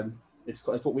my dad. It's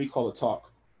what we call a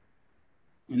talk,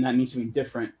 and that means something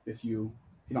different if you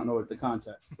don't know the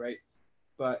context, right?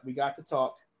 But we got to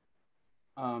talk.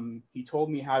 He told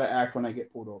me how to act when I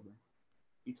get pulled over.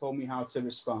 He told me how to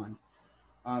respond.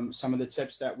 Some of the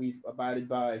tips that I've abided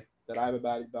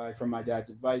by from my dad's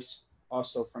advice,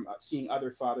 also from seeing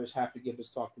other fathers have to give this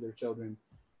talk to their children.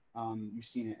 You've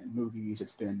seen it in movies.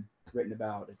 It's been written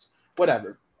about. It's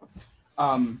whatever.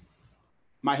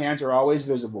 My hands are always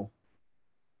visible,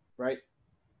 right?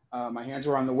 My hands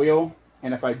are on the wheel,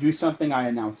 and if I do something, I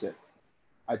announce it.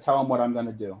 I tell them what I'm going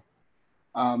to do.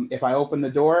 If I open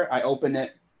the door, I open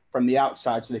it from the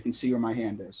outside so they can see where my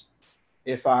hand is.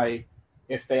 If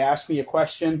they ask me a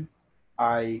question,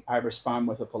 I respond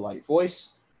with a polite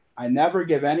voice. I never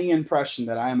give any impression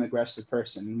that I am an aggressive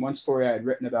person. And one story I had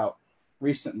written about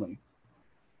recently,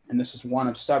 and this is one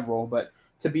of several, but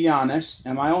to be honest,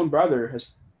 and my own brother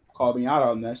has called me out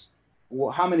on this.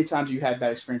 Well, how many times have you had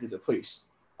bad experience with the police?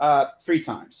 3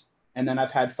 times. And then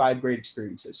I've had 5 great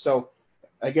experiences. So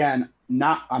again,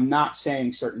 I'm not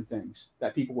saying certain things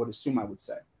that people would assume I would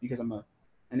say because I'm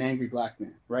an angry black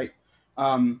man, right?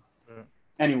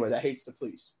 Anyway, that hates the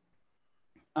police.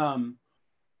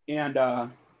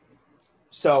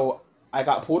 So I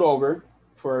got pulled over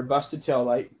for a busted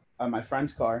taillight on my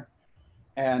friend's car.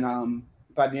 And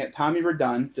by the time we were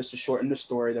done, just to shorten the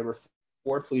story, there were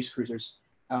 4 police cruisers.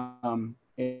 And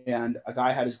a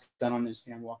guy had his gun on his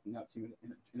hand walking up to me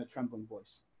in a trembling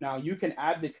voice. Now, you can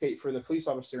advocate for the police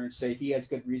officer and say he has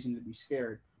good reason to be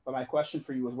scared. But my question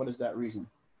for you is, what is that reason?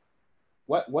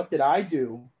 What did I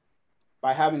do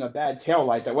by having a bad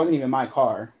taillight that wasn't even my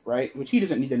car, right? Which he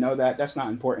doesn't need to know that. That's not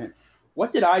important.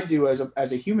 What did I do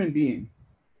as a human being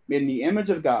made in the image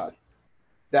of God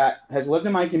that has lived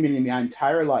in my community my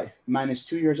entire life, minus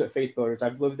 2 years at Faith Builders?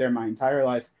 I've lived there my entire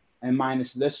life, and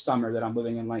minus this summer that I'm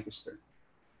living in Lancaster.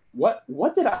 What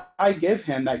did I give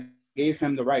him that gave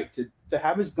him the right to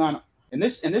have his gun? And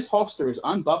this holster is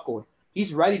unbuckled.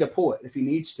 He's ready to pull it if he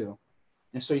needs to.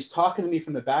 And so he's talking to me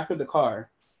from the back of the car.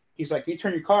 He's like, "Can you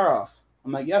turn your car off?"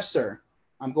 I'm like, "Yes, sir.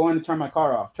 I'm going to turn my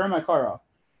car off." Turn my car off.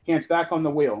 Hands back on the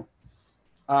wheel.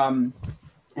 And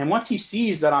once he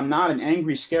sees that I'm not an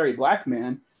angry, scary black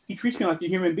man, he treats me like a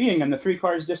human being, and the 3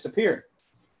 cars disappear.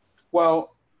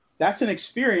 Well, that's an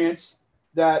experience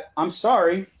that, I'm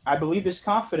sorry, I believe this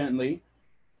confidently,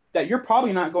 that you're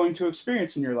probably not going to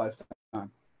experience in your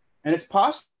lifetime. And it's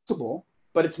possible,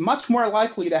 but it's much more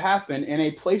likely to happen in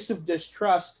a place of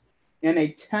distrust, in a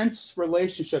tense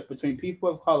relationship between people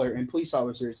of color and police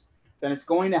officers, than it's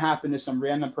going to happen to some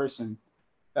random person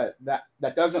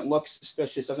that doesn't look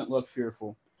suspicious, doesn't look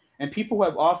fearful. And people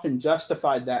have often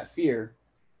justified that fear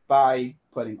by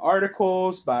putting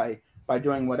articles, by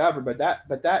doing whatever, but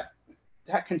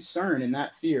that concern and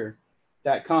that fear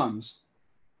that comes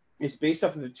is based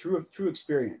off of the true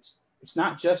experience. It's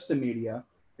not just the media.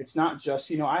 It's not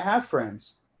just, I have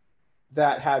friends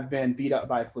that have been beat up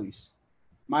by police.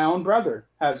 My own brother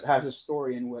has a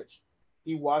story in which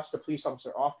he watched a police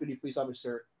officer, off-duty police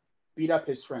officer, beat up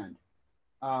his friend.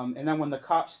 And then when the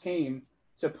cops came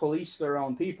to police their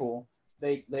own people,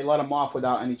 they let them off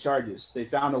without any charges. They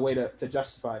found a way to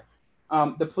justify.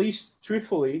 The police,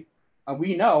 truthfully,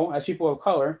 we know as people of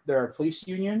color, there are police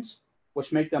unions,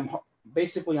 which make them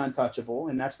basically untouchable.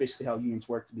 And that's basically how unions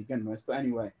work to begin with. But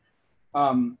anyway,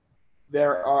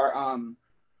 there are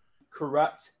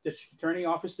corrupt district attorney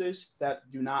offices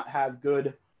that do not have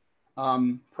good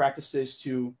practices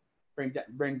to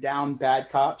bring down bad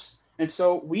cops. And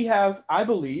so we have, I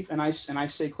believe, and I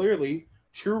say clearly,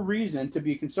 true reason to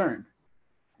be concerned.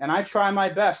 And I try my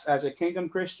best as a kingdom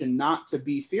Christian not to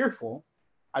be fearful.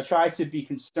 I try to be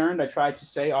concerned. I try to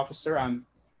say, officer, I'm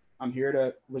here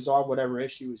to resolve whatever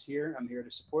issue is here. I'm here to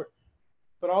support.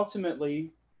 But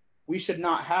ultimately, we should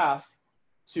not have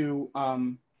to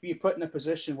be put in a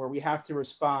position where we have to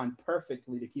respond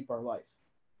perfectly to keep our life.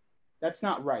 That's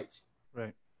not right.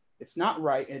 Right. It's not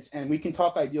right. And we can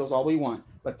talk ideals all we want,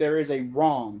 but there is a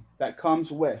wrong that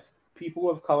comes with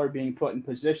people of color being put in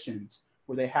positions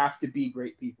where they have to be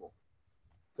great people.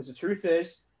 Because the truth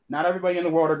is, not everybody in the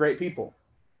world are great people.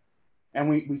 And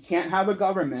we can't have a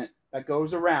government that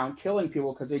goes around killing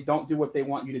people because they don't do what they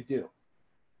want you to do.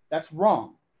 That's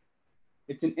wrong.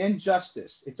 It's an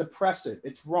injustice. It's oppressive.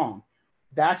 It's wrong.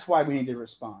 That's why we need to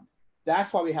respond.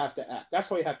 That's why we have to act. That's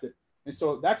why we have to. And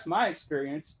so that's my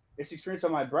experience. It's the experience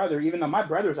of my brother, even though my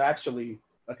brother is actually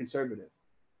a conservative.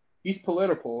 He's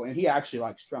political and he actually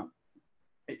likes Trump.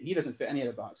 He doesn't fit any of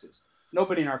the boxes.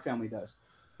 Nobody in our family does.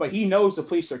 But he knows the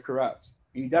police are corrupt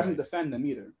and he doesn't defend them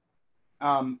either.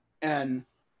 And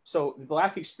so the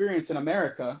Black experience in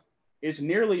America is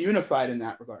nearly unified in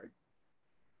that regard.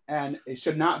 And it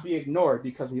should not be ignored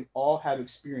because we all have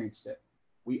experienced it.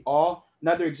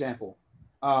 Another example,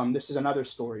 this is another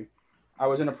story. I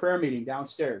was in a prayer meeting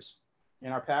downstairs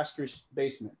in our pastor's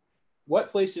basement. What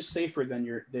place is safer than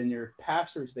your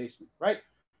pastor's basement, right?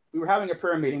 We were having a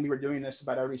prayer meeting. We were doing this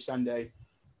about every Sunday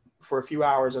for a few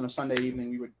hours on a Sunday evening.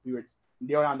 We would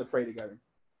kneel down to pray together.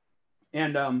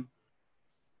 And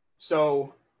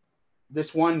so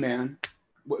this one man,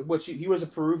 he was a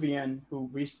Peruvian who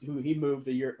he moved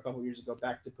a couple years ago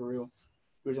back to Peru.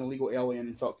 He was an illegal alien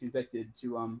and felt convicted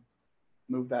to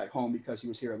move back home because he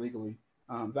was here illegally.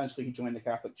 Eventually, he joined the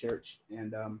Catholic Church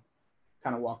and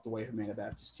kind of walked away from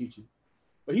Anabaptist teaching.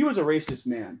 But he was a racist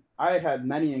man. I had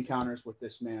many encounters with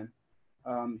this man.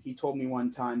 He told me one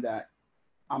time that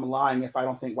I'm lying if I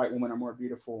don't think white women are more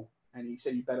beautiful. And he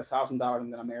said, you bet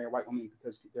 $1,000 that I marry a white woman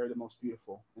because they're the most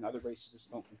beautiful and other races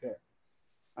just don't compare.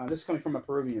 This is coming from a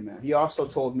Peruvian man. He also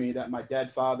told me that my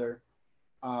dead father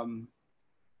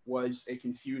was a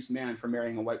confused man for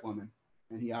marrying a white woman.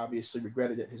 And he obviously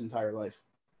regretted it his entire life.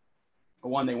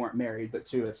 One, they weren't married, but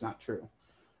two, that's not true.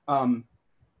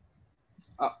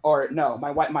 Or no,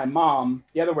 my mom,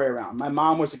 the other way around. My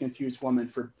mom was a confused woman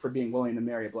for being willing to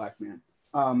marry a Black man.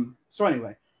 So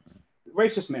anyway,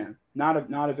 racist man, not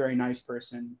a very nice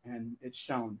person, and it's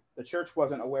shown. The church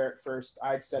wasn't aware at first.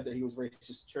 I'd said that he was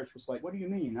racist. The church was like, what do you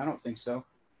mean? I don't think so.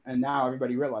 And now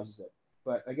everybody realizes it.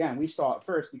 But again, we saw it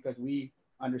first because we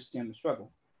understand the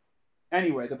struggle.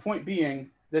 Anyway, the point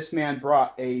being, this man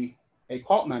brought a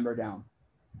cult member down.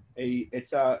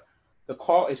 The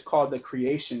cult is called the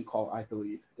Creation Cult, I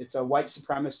believe. It's a white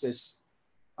supremacist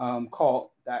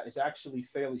cult that is actually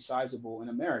fairly sizable in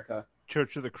America.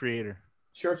 Church of the Creator.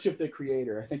 Church of the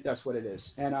Creator. I think that's what it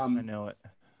is. And I know it.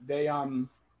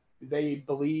 They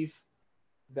believe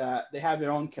that they have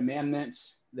their own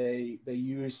commandments. They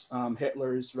use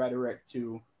Hitler's rhetoric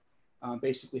to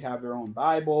basically have their own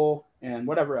Bible and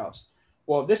whatever else.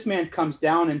 Well, this man comes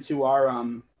down into our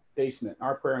basement,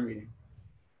 our prayer meeting,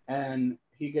 and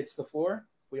he gets the floor.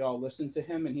 We all listen to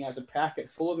him, and he has a packet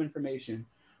full of information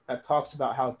that talks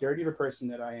about how dirty of a person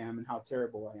that I am and how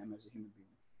terrible I am as a human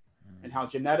being, and how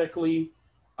genetically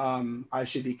I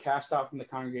should be cast out from the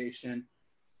congregation.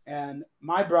 And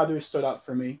my brothers stood up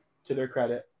for me, to their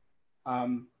credit.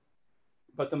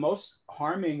 But the most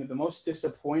harming, the most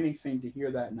disappointing thing to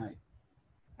hear that night,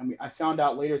 I found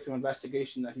out later through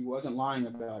investigation that he wasn't lying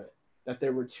about it, that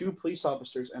there were 2 police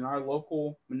officers in our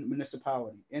local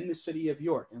municipality in the city of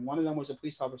York, and one of them was a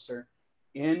police officer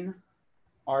in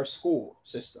our school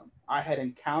system. I had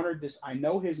encountered this. I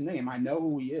know his name. I know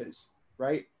who he is,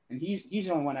 right? And he's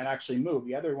the only one that actually moved.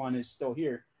 The other one is still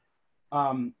here,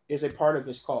 is a part of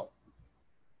this cult.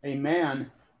 A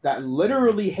man that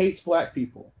literally hates Black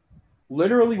people,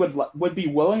 literally would be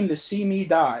willing to see me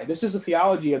die. This is the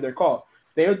theology of their cult.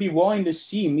 They would be willing to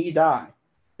see me die.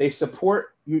 They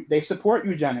support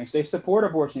eugenics. They support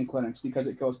abortion clinics because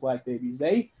it kills Black babies.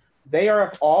 They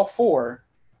are all for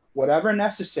whatever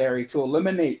necessary to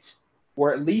eliminate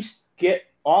or at least get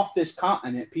off this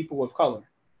continent people of color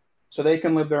so they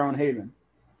can live their own haven.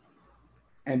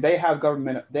 and they have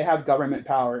government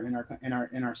power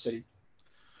in our city.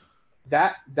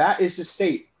 That is the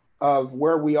state of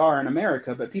where we are in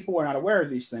America, but people are not aware of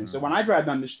these things. So when I drive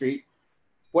down the street,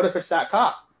 what if it's that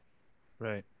cop?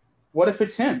 Right. What if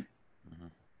it's him?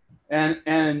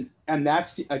 And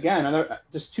that's again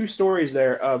just two stories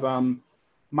there of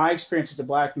my experience as a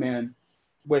black man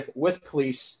with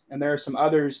police, and there are some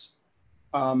others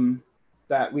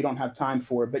that we don't have time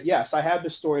for. But yes, I have the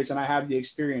stories and I have the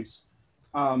experience.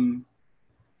 And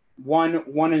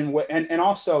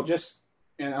also just,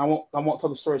 and I won't tell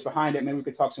the stories behind it. Maybe we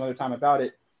could talk some other time about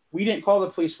it. We didn't call the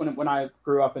police when I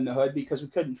grew up in the hood because we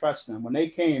couldn't trust them. When they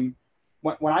came,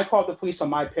 when I called the police on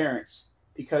my parents,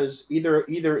 because either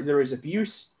there was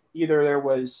abuse, either there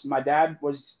was, my dad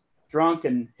was drunk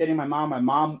and hitting my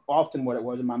mom often what it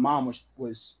was, and my mom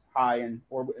was high and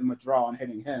or in withdrawal and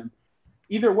hitting him.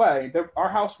 Either way, our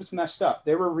house was messed up.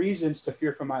 There were reasons to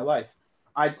fear for my life.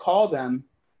 I'd call them.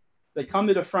 They'd come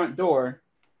to the front door.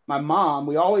 My mom,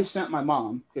 we always sent my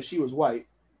mom, because she was white,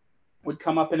 would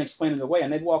come up and explain it away,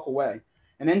 and they'd walk away.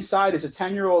 And inside is a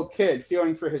 10-year-old kid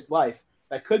fearing for his life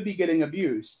that could be getting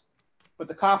abused. But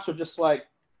the cops were just like,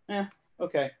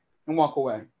 okay, and walk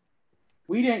away.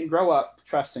 We didn't grow up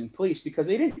trusting police because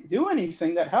they didn't do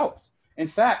anything that helped. In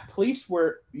fact,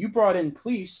 you brought in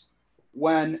police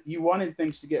when you wanted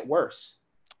things to get worse,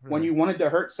 when you wanted to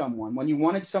hurt someone, when you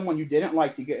wanted someone you didn't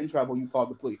like to get in trouble, you called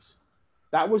the police.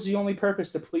 That was the only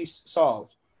purpose the police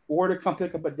solved, or to come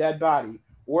pick up a dead body,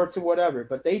 or to whatever.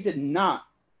 But they did not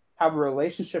have a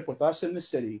relationship with us in the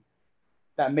city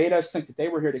that made us think that they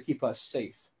were here to keep us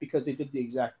safe, because they did the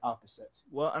exact opposite.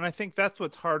 Well, and I think that's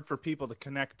what's hard for people to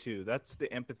connect to. That's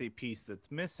the empathy piece that's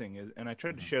missing. And I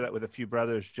tried to share that with a few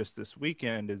brothers just this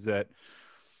weekend, is that,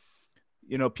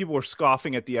 people were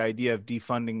scoffing at the idea of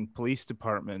defunding police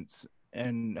departments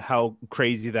and how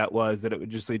crazy that was, that it would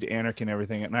just lead to anarchy and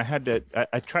everything. And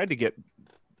I tried to get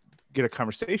a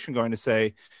conversation going to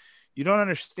say, you don't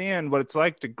understand what it's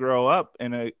like to grow up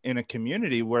in a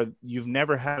community where you've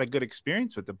never had a good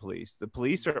experience with the police. The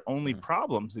police are only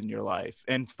problems in your life.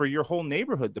 And for your whole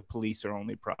neighborhood, the police are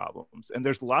only problems. And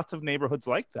there's lots of neighborhoods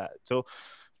like that. So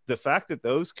the fact that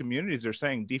those communities are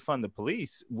saying defund the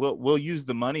police, we'll use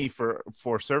the money for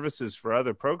services for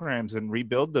other programs and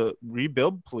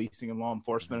rebuild policing and law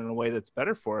enforcement in a way that's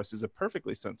better for us, is a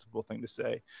perfectly sensible thing to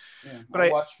say. Yeah, but I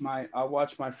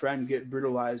watched my friend get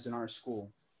brutalized in our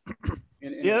school.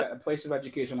 In a place of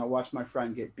education, I watched my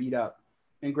friend get beat up.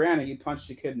 And granted, he punched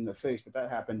a kid in the face, but that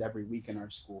happened every week in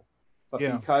our school. But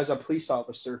because a police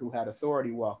officer who had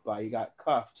authority walked by, he got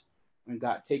cuffed and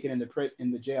got taken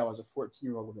into jail as a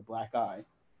 14-year-old with a black eye.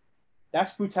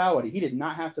 That's brutality. He did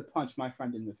not have to punch my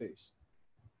friend in the face.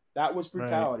 That was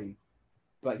brutality. Right.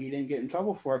 But he didn't get in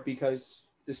trouble for it because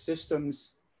the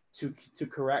systems to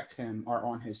correct him are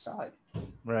on his side.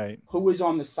 Right. Who is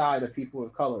on the side of people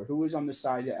of color? Who is on the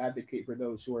side to advocate for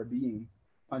those who are being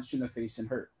punched in the face and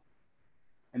hurt?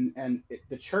 And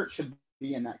the church should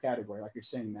be in that category, like you're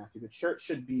saying, Matthew. The church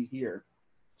should be here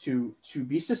to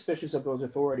be suspicious of those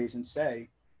authorities and say,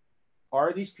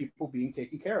 are these people being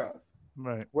taken care of?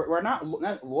 Right. We're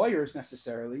not lawyers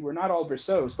necessarily. We're not all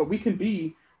Versos, but we can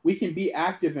be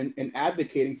active in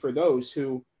advocating for those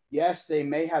who, yes, they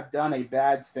may have done a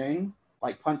bad thing,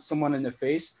 like punch someone in the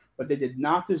face, but they did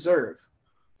not deserve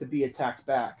to be attacked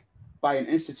back by an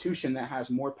institution that has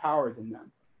more power than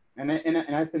them. And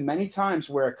I've been many times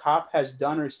where a cop has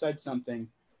done or said something.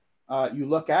 You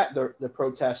look at the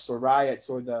protests or riots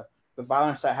or the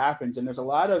violence that happens, and there's a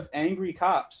lot of angry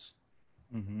cops,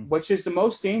 which is the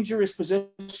most dangerous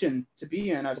position to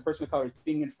be in as a person of color,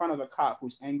 being in front of a cop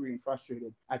who's angry and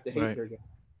frustrated at the hate they're getting.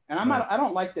 And I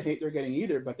don't like the hate they're getting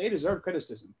either, but they deserve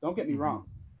criticism. Don't get me wrong.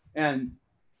 And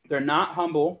they're not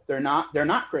humble. They're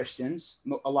not Christians,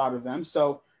 a lot of them.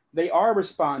 So they are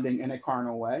responding in a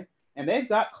carnal way. And they've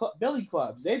got billy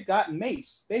clubs. They've got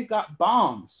mace. They've got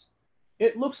bombs.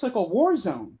 It looks like a war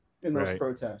zone in those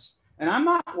protests. And I'm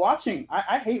not watching.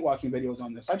 I hate watching videos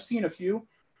on this. I've seen a few,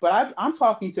 but I'm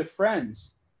talking to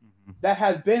friends that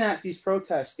have been at these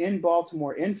protests in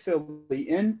Baltimore, in Philly,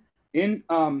 in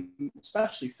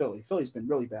especially Philly. Philly's been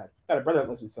really bad. Got a brother that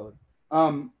lives in Philly.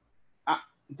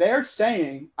 They're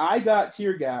saying I got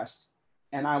tear gassed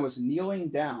and I was kneeling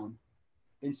down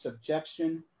in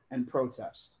subjection and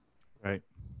protest. Right.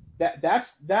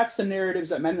 That's the narratives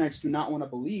that Mennonites do not want to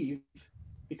believe,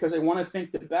 because they want to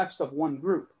think the best of one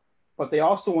group, but they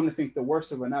also want to think the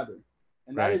worst of another.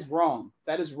 And that is wrong.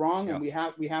 That is wrong, and we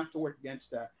have to work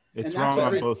against that. It's wrong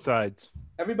on both sides.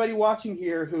 Everybody watching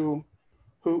here who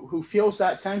feels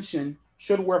that tension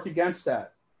should work against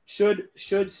that.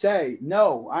 Should say,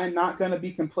 no, I'm not going to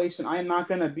be complacent. I am not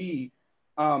going to be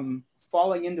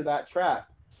falling into that trap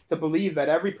to believe that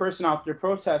every person out there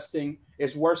protesting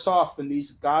is worse off than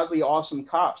these godly, awesome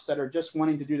cops that are just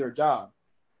wanting to do their job.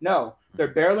 No,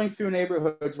 they're barreling through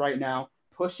neighborhoods right now,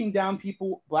 pushing down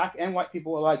people, black and white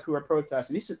people alike, who are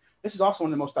protesting. This is also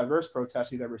one of the most diverse protests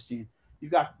we've ever seen.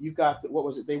 You've got what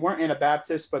was it? They weren't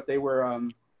Anabaptists, but they were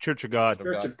Church of God,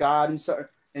 Church of God,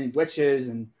 and witches,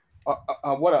 and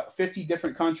 50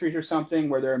 different countries or something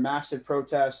where there are massive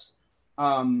protests.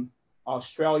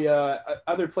 Australia,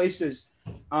 other places.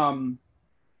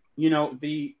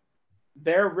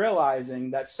 They're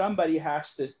realizing that somebody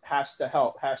has to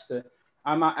help.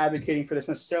 I'm not advocating for this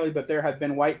necessarily, but there have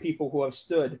been white people who have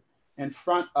stood in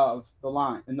front of the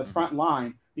line, in the front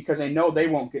line, because they know they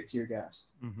won't get tear gas,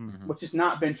 which has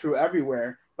not been true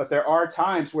everywhere. But there are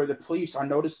times where the police are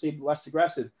noticeably less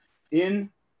aggressive in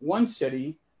one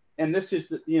city. And this is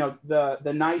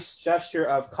the nice gesture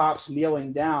of cops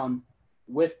kneeling down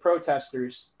with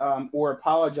protesters, or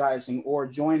apologizing or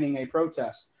joining a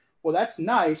protest. Well, that's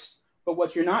nice. But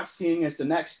what you're not seeing is the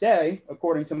next day,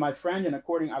 according to my friend, and I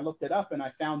looked it up and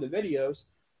I found the videos.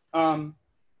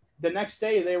 The next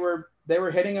day they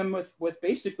were hitting them with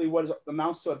basically what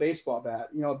amounts to a baseball bat,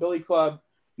 a billy club,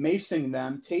 macing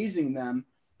them, tasing them,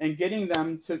 and getting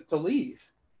them to leave.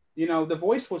 The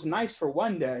voice was nice for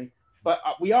one day, but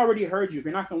we already heard you. If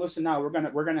you're not going to listen now,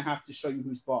 we're gonna have to show you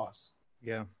who's boss.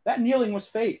 Yeah, that kneeling was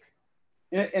fake,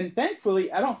 and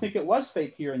thankfully, I don't think it was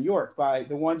fake here in York by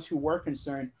the ones who were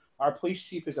concerned. Our police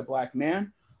chief is a black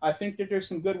man. I think that there's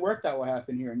some good work that will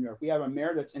happen here in York. We have a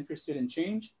mayor that's interested in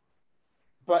change.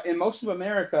 But in most of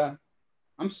America,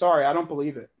 I'm sorry, I don't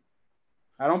believe it.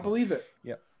 I don't believe it.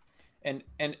 Yeah. And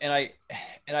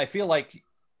I feel like,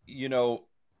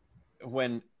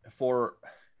 when for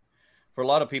a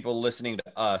lot of people listening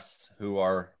to us who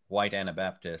are white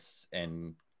Anabaptists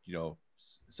and,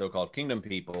 so-called kingdom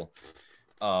people,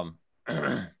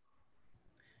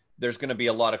 there's going to be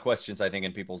a lot of questions, I think,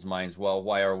 in people's minds. Well,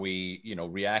 why are we,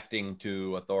 reacting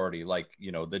to authority? Like,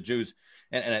 the Jews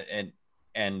and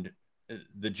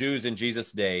the Jews in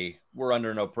Jesus' day were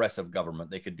under an oppressive government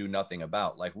they could do nothing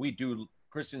about. Like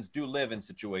Christians do live in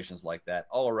situations like that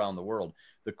all around the world.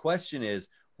 The question is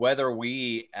whether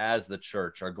we as the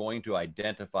church are going to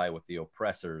identify with the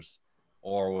oppressors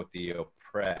or with the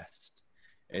oppressed.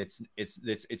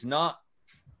 It's not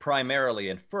primarily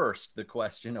and first the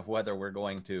question of whether what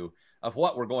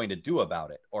we're going to do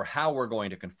about it, or how we're going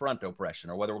to confront oppression,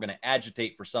 or whether we're going to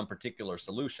agitate for some particular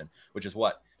solution, which is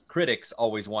what critics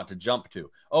always want to jump to.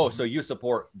 Oh, so you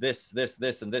support this,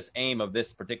 and this aim of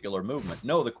this particular movement.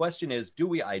 No, the question is, do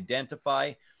we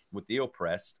identify with the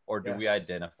oppressed, or do we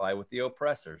identify with the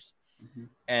oppressors?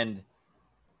 And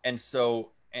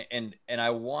I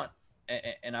want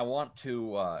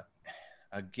to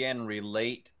again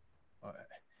relate,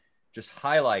 just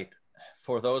highlight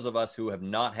for those of us who have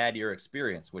not had your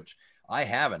experience, which I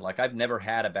haven't. Like, I've never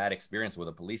had a bad experience with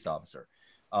a police officer.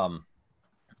 I'm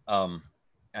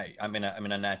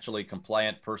a naturally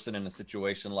compliant person in a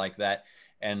situation like that.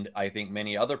 And I think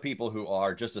many other people who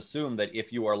are just assume that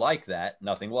if you are like that,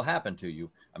 nothing will happen to you.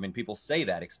 I mean, people say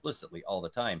that explicitly all the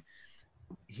time.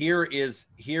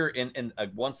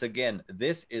 Once again,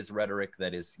 this is rhetoric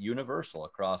that is universal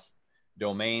across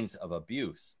domains of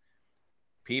abuse.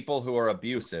 People who are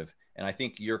abusive, and I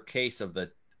think your case of the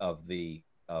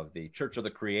Church of the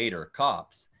Creator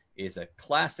cops is a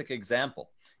classic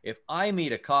example. If I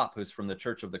meet a cop who's from the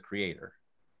Church of the Creator,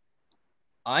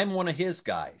 I'm one of his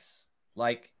guys.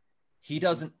 Like,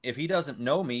 if he doesn't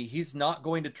know me, he's not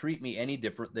going to treat me any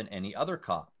different than any other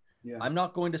cop. Yeah. I'm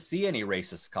not going to see any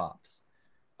racist cops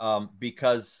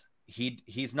because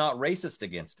he's not racist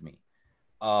against me.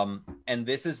 And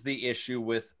this is the issue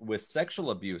with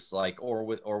sexual abuse, or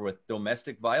with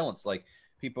domestic violence. Like,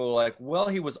 people are like, well,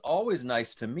 he was always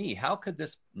nice to me. How could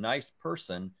this nice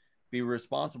person be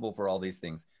responsible for all these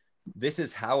things? This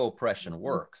is how oppression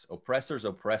works. Oppressors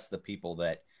oppress the people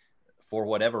that, for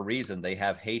whatever reason, they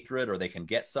have hatred or they can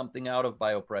get something out of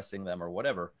by oppressing them or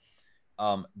whatever.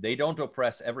 They don't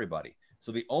oppress everybody.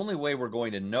 So the only way we're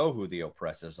going to know who the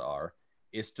oppressors are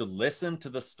is to listen to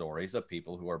the stories of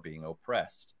people who are being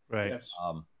oppressed. Right. Yes.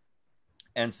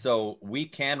 And so we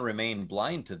can remain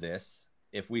blind to this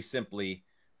if we simply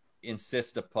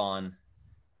insist upon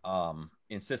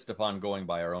going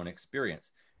by our own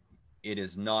experience. It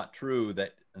is not true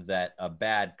that a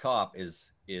bad cop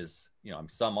is,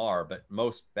 some are, but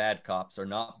most bad cops are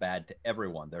not bad to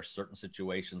everyone. There are certain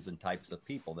situations and types of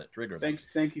people that trigger them.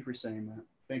 Thank you for saying that.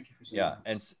 Thank you for saying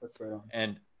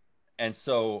that. And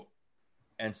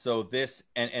so this,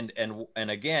 and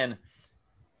again,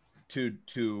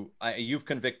 you've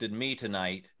convicted me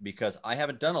tonight because I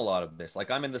haven't done a lot of this.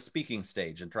 Like, I'm in the speaking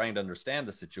stage and trying to understand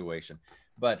the situation,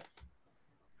 but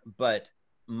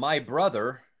my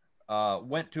brother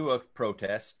went to a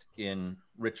protest in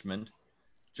Richmond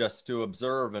just to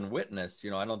observe and witness.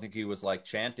 I don't think he was like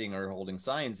chanting or holding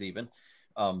signs even.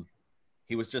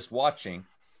 He was just watching,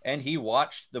 and he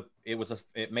watched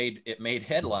it made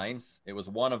headlines. It was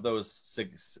one of those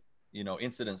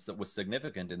incidents that was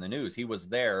significant in the news. He was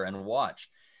there and watched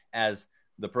as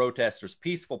the protesters,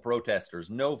 peaceful protesters,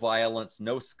 no violence,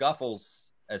 no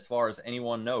scuffles as far as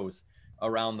anyone knows,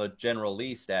 around the General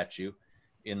Lee statue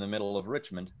in the middle of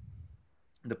Richmond.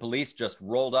 The police just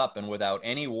rolled up, and without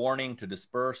any warning to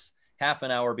disperse, half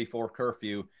an hour before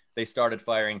curfew, they started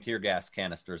firing tear gas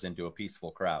canisters into a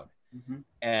peaceful crowd. Mm-hmm.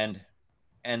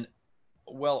 And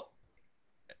well,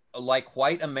 like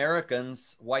white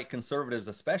Americans, white conservatives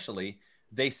especially,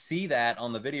 they see that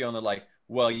on the video and they're like,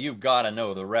 well, you've got to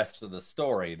know the rest of the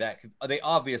story. That they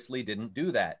obviously didn't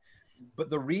do that. But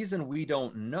the reason we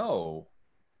don't know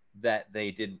that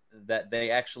they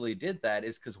actually did that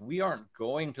is because we aren't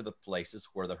going to the places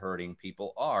where the hurting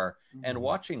people are and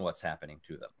watching what's happening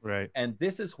to them. Right. And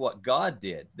this is what God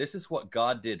did. This is what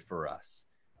God did for us.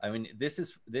 I mean, this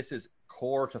is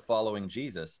core to following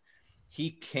Jesus.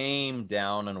 He came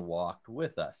down and walked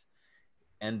with us.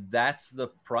 And that's the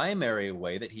primary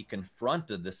way that he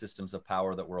confronted the systems of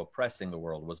power that were oppressing the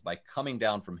world, was by coming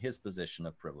down from his position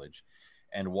of privilege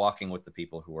and walking with the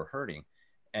people who were hurting.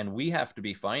 And we have to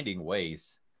be finding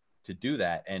ways to do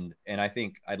that. And I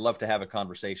think I'd love to have a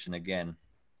conversation again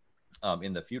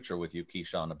in the future with you,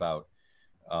 Keeshon, about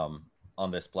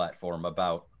on this platform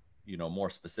about more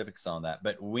specifics on that.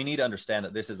 But we need to understand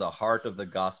that this is a heart of the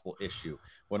gospel issue.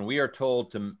 When we are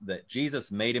told that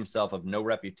Jesus made himself of no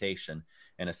reputation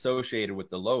and associated with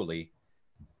the lowly,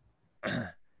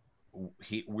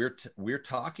 we're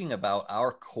talking about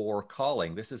our core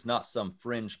calling. This is not some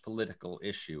fringe political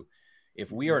issue. If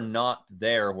we are not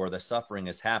there where the suffering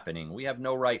is happening, we have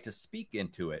no right to speak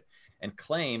into it and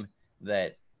claim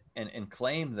that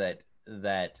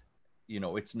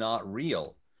it's not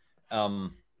real.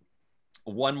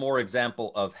 One more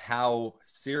example of how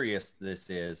serious this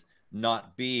is,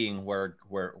 not being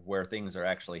where things are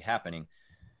actually happening.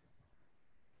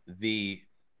 The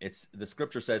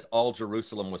scripture says all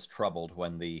Jerusalem was troubled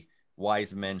when the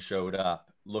wise men showed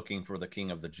up looking for the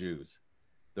King of the Jews.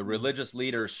 The religious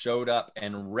leaders showed up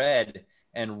and read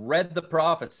the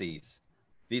prophecies.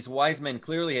 These wise men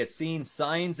clearly had seen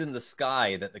signs in the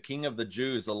sky that the King of the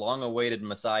Jews, the long-awaited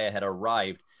Messiah, had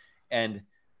arrived, and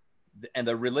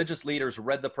the religious leaders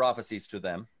read the prophecies to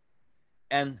them,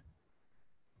 and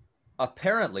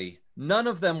apparently none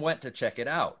of them went to check it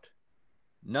out.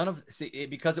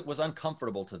 Because it was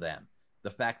uncomfortable to them,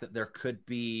 the fact that there could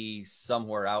be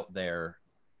somewhere out there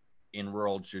in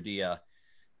rural Judea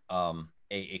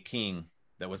a king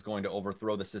that was going to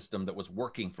overthrow the system that was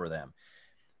working for them.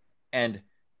 And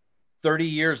 30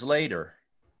 years later,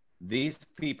 these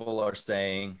people are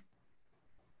saying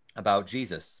about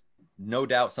Jesus. No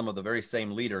doubt some of the very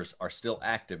same leaders are still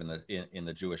active in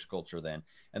the Jewish culture then.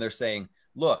 And they're saying,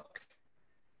 look,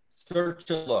 search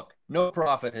and look. No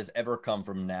prophet has ever come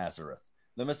from Nazareth.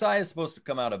 The Messiah is supposed to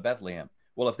come out of Bethlehem.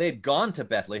 Well, if they'd gone to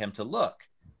Bethlehem to look,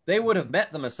 they would have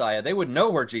met the Messiah. They would know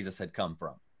where Jesus had come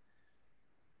from.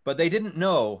 But they didn't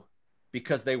know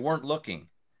because they weren't looking.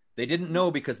 They didn't know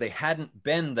because they hadn't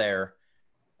been there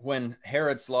when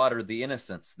Herod slaughtered the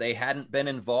innocents. They hadn't been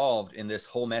involved in this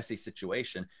whole messy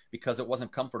situation because it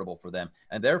wasn't comfortable for them.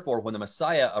 And therefore, when the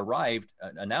Messiah arrived,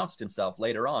 announced himself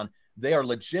later on, they are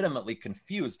legitimately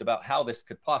confused about how this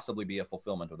could possibly be a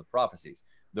fulfillment of the prophecies.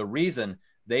 The reason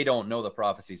they don't know the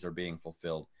prophecies are being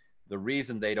fulfilled, the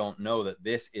reason they don't know that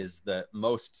this is the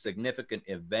most significant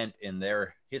event in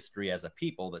their history as a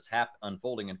people that's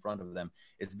unfolding in front of them,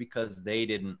 is because they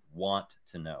didn't want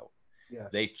to know. Yes.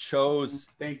 They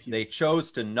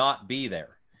chose to not be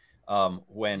there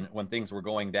when things were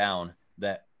going down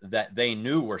that they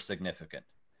knew were significant.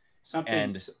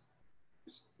 Something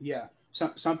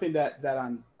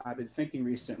that I've been thinking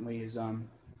recently is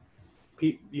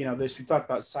we talked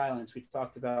about silence. We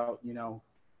talked about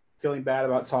feeling bad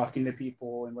about talking to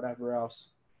people and whatever else.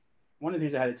 One of the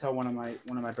things I had to tell one of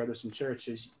my brothers from church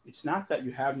is, it's not that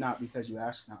you have not because you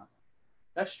ask not.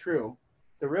 That's true.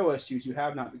 The real issue is you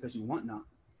have not because you want not.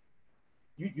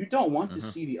 You don't want to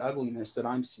see the ugliness that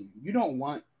I'm seeing. You don't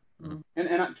want,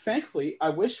 and thankfully, I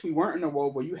wish we weren't in a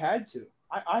world where you had to.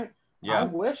 I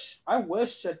wish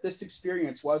that this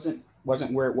experience wasn't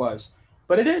where it was,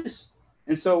 but it is.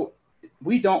 And so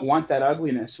we don't want that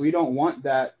ugliness. We don't want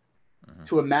that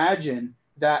to imagine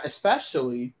that,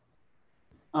 especially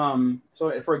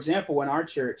So, for example, in our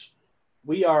church,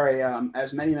 we are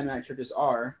as many Mennonite churches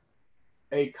are,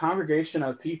 a congregation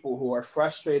of people who are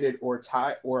frustrated or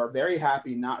tired or are very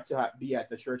happy not to be at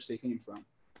the church they came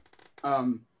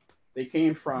from. They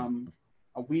came from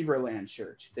a Weaverland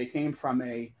church. They came from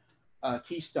a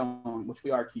Keystone, which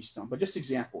we are Keystone, but just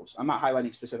examples. I'm not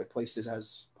highlighting specific places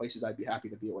as places I'd be happy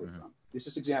to be away from. It's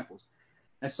just examples.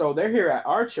 And so they're here at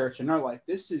our church and they're like,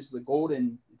 this is the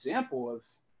golden example of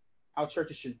how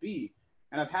churches should be.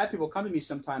 And I've had people come to me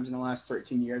sometimes in the last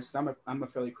 13 years. I'm a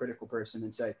fairly critical person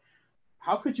and say,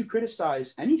 how could you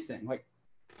criticize anything? Like,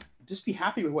 just be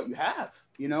happy with what you have,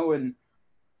 you know? And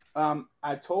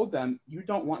I've told them, you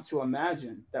don't want to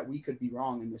imagine that we could be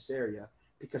wrong in this area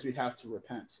because we'd have to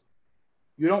repent.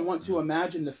 You don't want to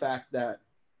imagine the fact that,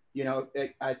 you know,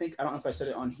 I don't know if I said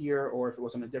it on here or if it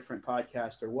was on a different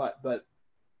podcast or what, but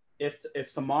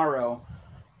if tomorrow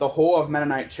the whole of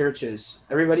Mennonite churches,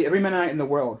 every Mennonite in the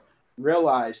world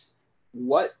realized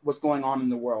what was going on in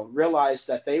the world, realized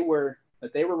that they were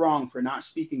wrong for not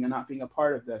speaking and not being a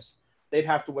part of this, they'd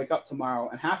have to wake up tomorrow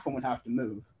and half of them would have to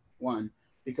move, one,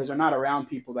 because they're not around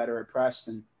people that are oppressed,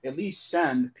 and at least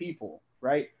send people,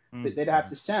 right? They'd have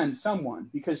to send someone,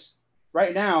 because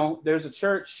right now there's a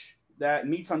church that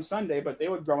meets on Sunday, but they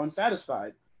would grow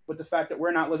unsatisfied with the fact that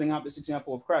we're not living out this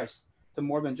example of Christ to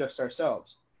more than just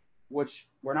ourselves, which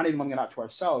we're not even living it out to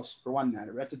ourselves for one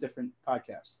matter. That's a different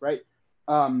podcast, right?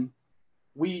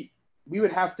 We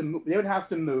would have to, they would have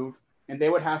to move and they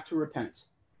would have to repent.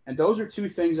 And those are two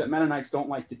things that Mennonites don't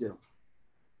like to do.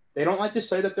 They don't like to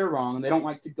say that they're wrong, and they don't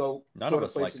like to go to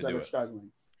places that are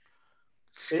struggling.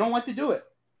 They don't like to do it.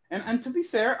 And to be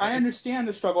fair, I understand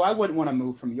the struggle. I wouldn't want to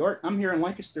move from York. I'm here in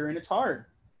Lancaster, and it's hard.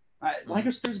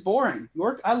 Lancaster's boring.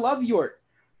 York, I love York.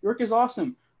 York is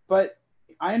awesome. But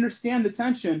I understand the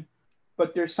tension,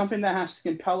 but there's something that has to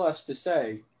compel us to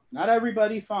say, not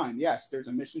everybody, fine. Yes, there's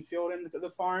a mission field in the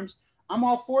farms. I'm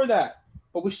all for that.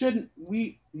 But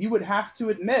you would have to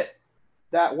admit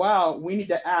that, wow, we need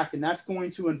to act. And that's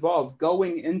going to involve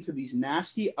going into these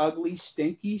nasty, ugly,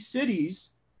 stinky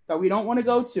cities that we don't want to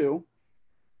go to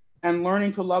and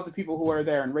learning to love the people who are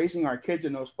there and raising our kids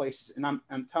in those places. And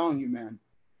I'm telling you, man,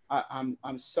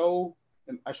 I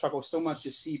struggle so much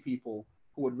to see people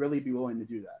who would really be willing to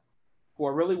do that, who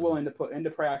are really willing to put into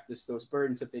practice those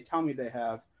burdens that they tell me they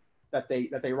have, that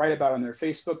they write about on their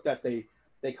Facebook, that they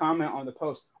comment on the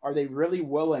post. Are they really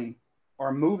willing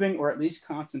or moving or at least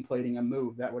contemplating a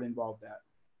move that would involve that?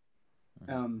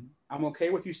 I'm okay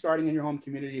with you starting in your home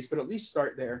communities, but at least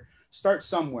start there, start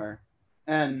somewhere.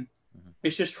 And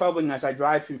it's just troubling as I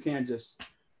drive through Kansas,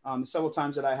 several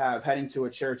times that I have heading to a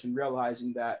church and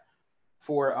realizing that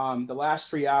for the last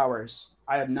 3 hours,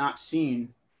 I have not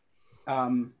seen,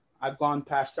 I've gone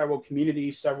past several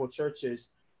communities, several churches,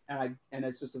 and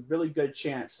it's just a really good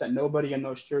chance that nobody in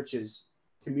those churches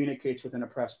communicates with an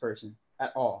oppressed person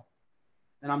at all.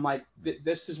 And I'm like,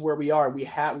 this is where we are. We'd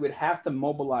have to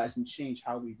mobilize and change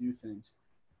how we do things.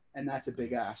 And that's a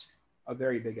big ask, a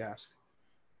very big ask.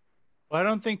 Well, I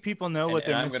don't think people know what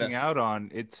they're missing out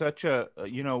on. It's such a,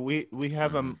 we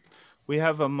have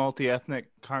a multi-ethnic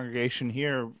congregation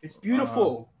here. It's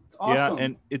beautiful. It's awesome. Yeah,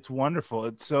 and it's wonderful.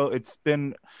 It's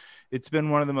been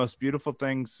one of the most beautiful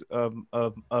things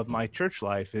of my church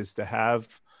life is to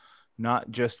have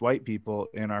not just white people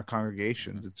in our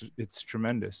congregations. It's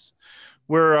tremendous.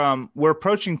 We're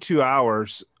approaching 2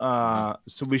 hours,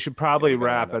 so we should probably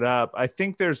wrap it up. I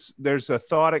think there's a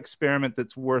thought experiment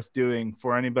that's worth doing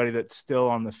for anybody that's still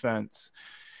on the fence.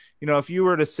 You know, if you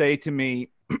were to say to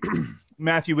me,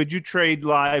 Matthew, would you trade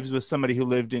lives with somebody who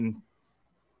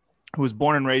was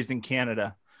born and raised in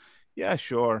Canada? Yeah,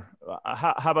 sure.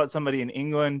 How about somebody in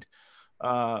England?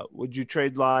 Would you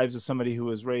trade lives with somebody who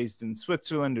was raised in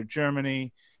Switzerland or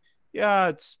Germany? Yeah,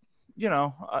 it's,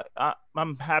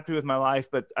 I'm happy with my life,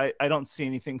 but I don't see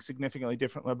anything significantly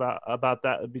different about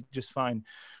that. It'd be just fine.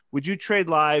 Would you trade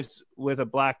lives with a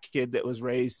black kid that was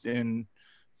raised in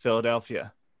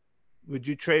Philadelphia? Would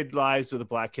you trade lives with a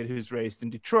black kid who's raised in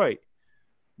Detroit?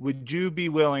 Would you be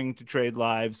willing to trade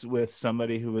lives with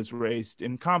somebody who was raised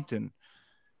in Compton?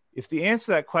 If the answer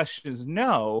to that question is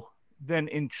no, then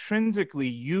intrinsically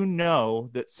you know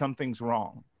that something's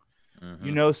wrong.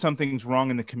 You know something's wrong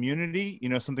in the community. You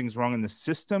know something's wrong in the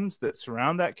systems that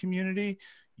surround that community.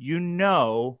 You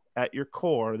know at your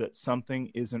core that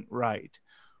something isn't right.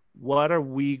 What are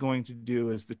we going to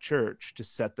do as the church to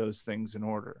set those things in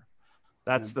order?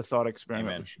 That's the thought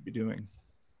experiment we should be doing.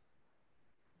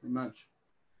 Very much.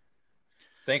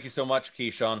 Thank you so much,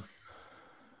 Keeshon.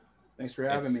 Thanks for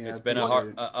having me. It's been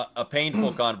a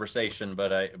painful conversation,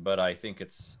 but I think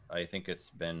it's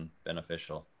been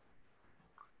beneficial.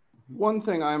 One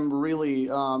thing I'm really,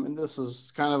 and this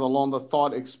is kind of along the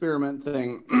thought experiment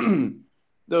thing.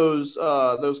 Those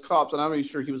cops, and I'm not even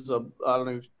sure he was I don't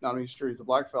know, not even sure he's a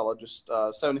black fella, just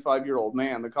 75-year-old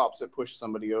man. The cops that pushed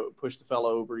the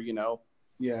fellow over,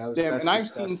 Yeah, Damn,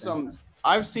 that's and disgusting.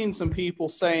 I've seen some people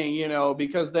saying,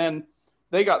 because then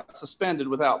they got suspended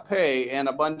without pay, and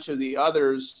a bunch of the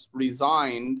others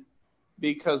resigned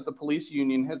because the police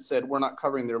union had said we're not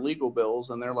covering their legal bills,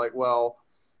 and they're like, well,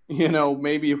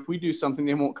 maybe if we do something,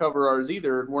 they won't cover ours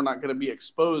either, and we're not going to be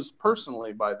exposed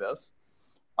personally by this,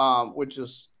 which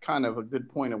is kind of a good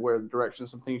point of where the direction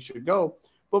some things should go.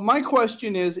 But my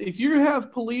question is, if you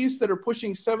have police that are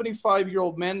pushing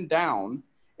 75-year-old men down,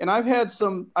 and I've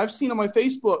seen on my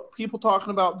Facebook people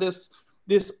talking about this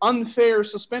unfair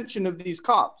suspension of these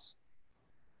cops.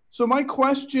 So my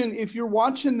question, if you're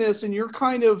watching this and you're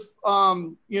kind of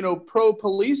pro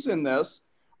police in this,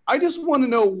 I just want to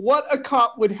know what a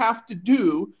cop would have to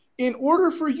do in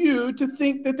order for you to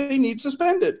think that they need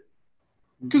suspended.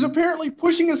 Because apparently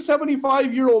pushing a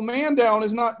 75-year-old man down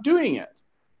is not doing it.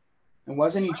 And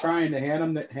wasn't he trying to hand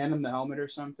him the helmet or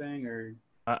something? Or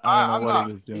I don't know what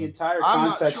he was the doing. entire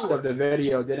context of the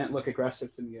video didn't look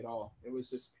aggressive to me at all. It was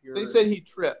just pure. They said he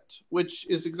tripped, which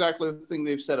is exactly the thing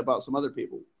they've said about some other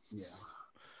people. Yeah.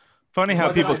 Funny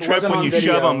how people trip when you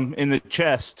shove them in the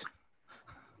chest.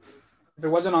 If it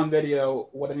wasn't on video,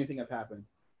 would anything have happened?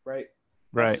 Right.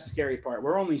 Right. That's the scary part.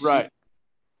 We're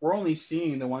only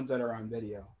seeing the ones that are on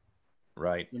video.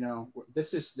 Right.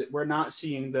 We're not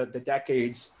seeing the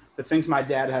decades, the things my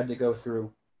dad had to go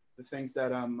through, the things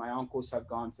that my uncles have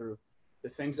gone through, the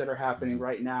things that are happening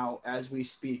right now as we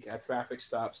speak at traffic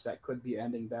stops that could be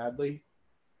ending badly.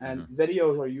 And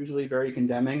videos are usually very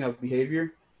condemning of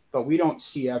behavior, but we don't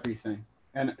see everything.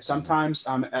 And sometimes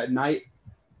at night,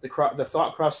 the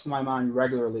thought crosses my mind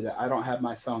regularly that I don't have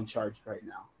my phone charged right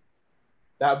now.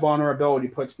 That vulnerability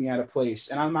puts me at a place,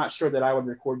 and I'm not sure that I would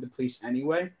record the police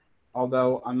anyway,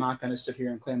 although I'm not going to sit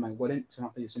here and claim I wouldn't. So I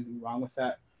don't think there's something wrong with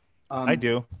that. I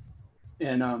do.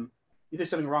 And you think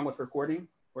something wrong with recording,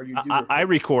 or you do? I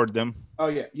record them. Oh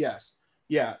yeah, yes,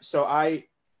 yeah. So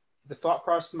the thought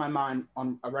crossed my mind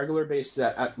on a regular basis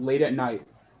at late at night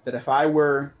that if I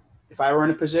were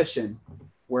in a position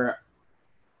where,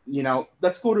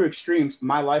 let's go to extremes,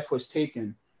 my life was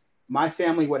taken, my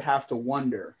family would have to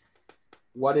wonder,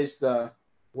 what is the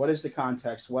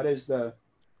context? What is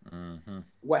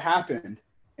what happened?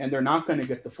 And they're not going to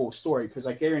get the full story, because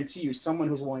I guarantee you, someone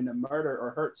who's willing to murder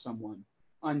or hurt someone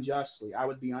unjustly, I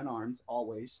would be unarmed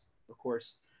always, of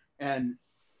course, and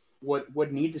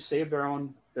would need to save their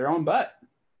own butt.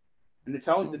 And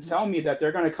to tell me that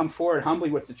they're going to come forward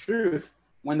humbly with the truth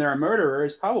when they're a murderer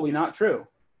is probably not true.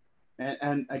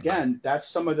 And again, that's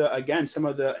some of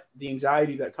the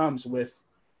anxiety that comes with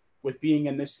being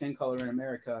in this skin color in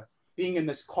America, being in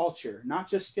this culture, not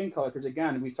just skin color, because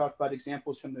again, we talked about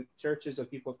examples from the churches of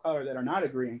people of color that are not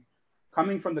agreeing,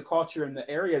 coming from the culture in the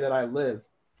area that I live,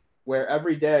 where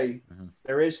every day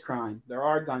there is crime, there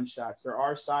are gunshots, there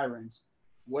are sirens.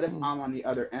 What if I'm on the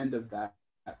other end of that?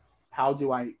 How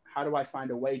do I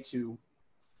find a way to,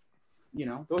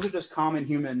 those are just common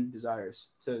human desires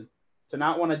to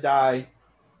not want to die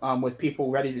with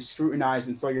people ready to scrutinize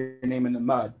and throw your name in the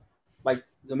mud, like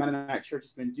the Mennonite Church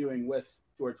has been doing with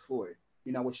George Floyd.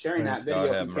 With sharing that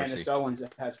video from Candace Owens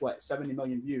that has 70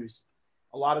 million views.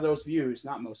 A lot of those views,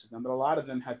 not most of them, but a lot of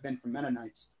them have been from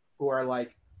Mennonites who are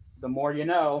like, the more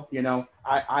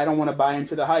I don't want to buy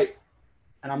into the hype.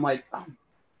 And I'm like,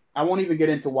 I won't even get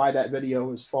into why that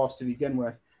video is false to begin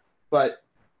with. But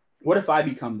what if I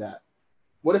become that?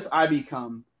 What if I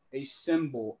become a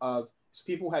symbol of,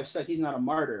 people have said he's not a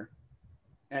martyr.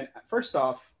 And first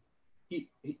off,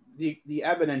 the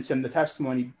evidence and the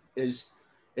testimony is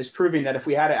proving that if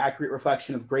we had an accurate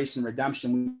reflection of grace and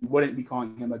redemption, we wouldn't be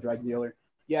calling him a drug dealer.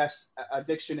 Yes,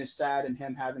 addiction is sad and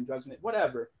him having drugs in it,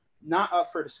 whatever. Not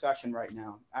up for discussion right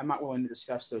now. I'm not willing to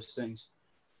discuss those things.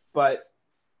 But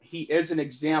he is an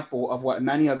example of what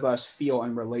many of us feel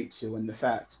and relate to, in the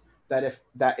fact that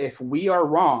if we are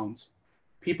wronged,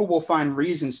 people will find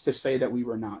reasons to say that we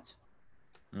were not.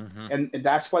 And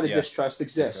that's why the distrust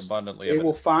exists. They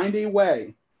will find a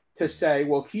way to say,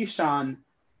 well, Keeshon,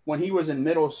 when he was in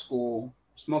middle school,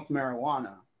 smoked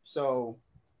marijuana. So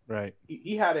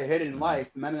he had a hidden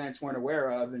life the Mennonites weren't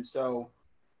aware of. And so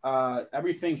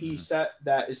everything he said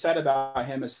that is said about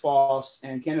him is false.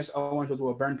 And Candace Owens will do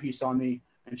a burn piece on me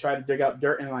and try to dig up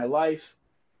dirt in my life.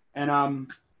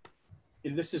 And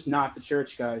this is not the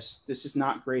church, guys. This is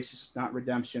not grace. This is not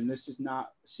redemption. This is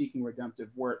not seeking redemptive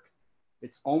work.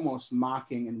 It's almost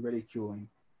mocking and ridiculing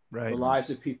the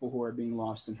lives of people who are being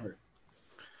lost and hurt.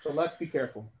 So let's be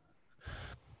careful.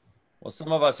 Well,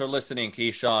 some of us are listening,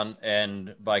 Keeshon,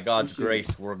 and by God's Appreciate it.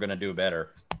 grace, we're going to do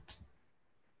better.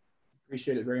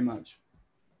 Appreciate it very much.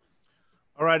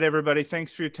 All right, everybody.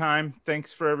 Thanks for your time.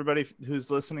 Thanks for everybody who's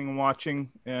listening and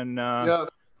watching. And Yes.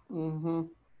 Mm-hmm.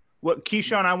 what,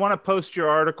 Keeshon, I want to post your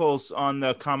articles on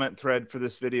the comment thread for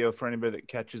this video for anybody that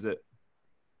catches it.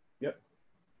 Yep.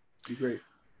 Be great.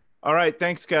 All right.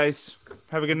 Thanks, guys.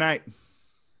 Have a good night.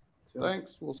 So-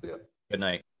 Thanks. We'll see you. Good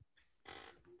night.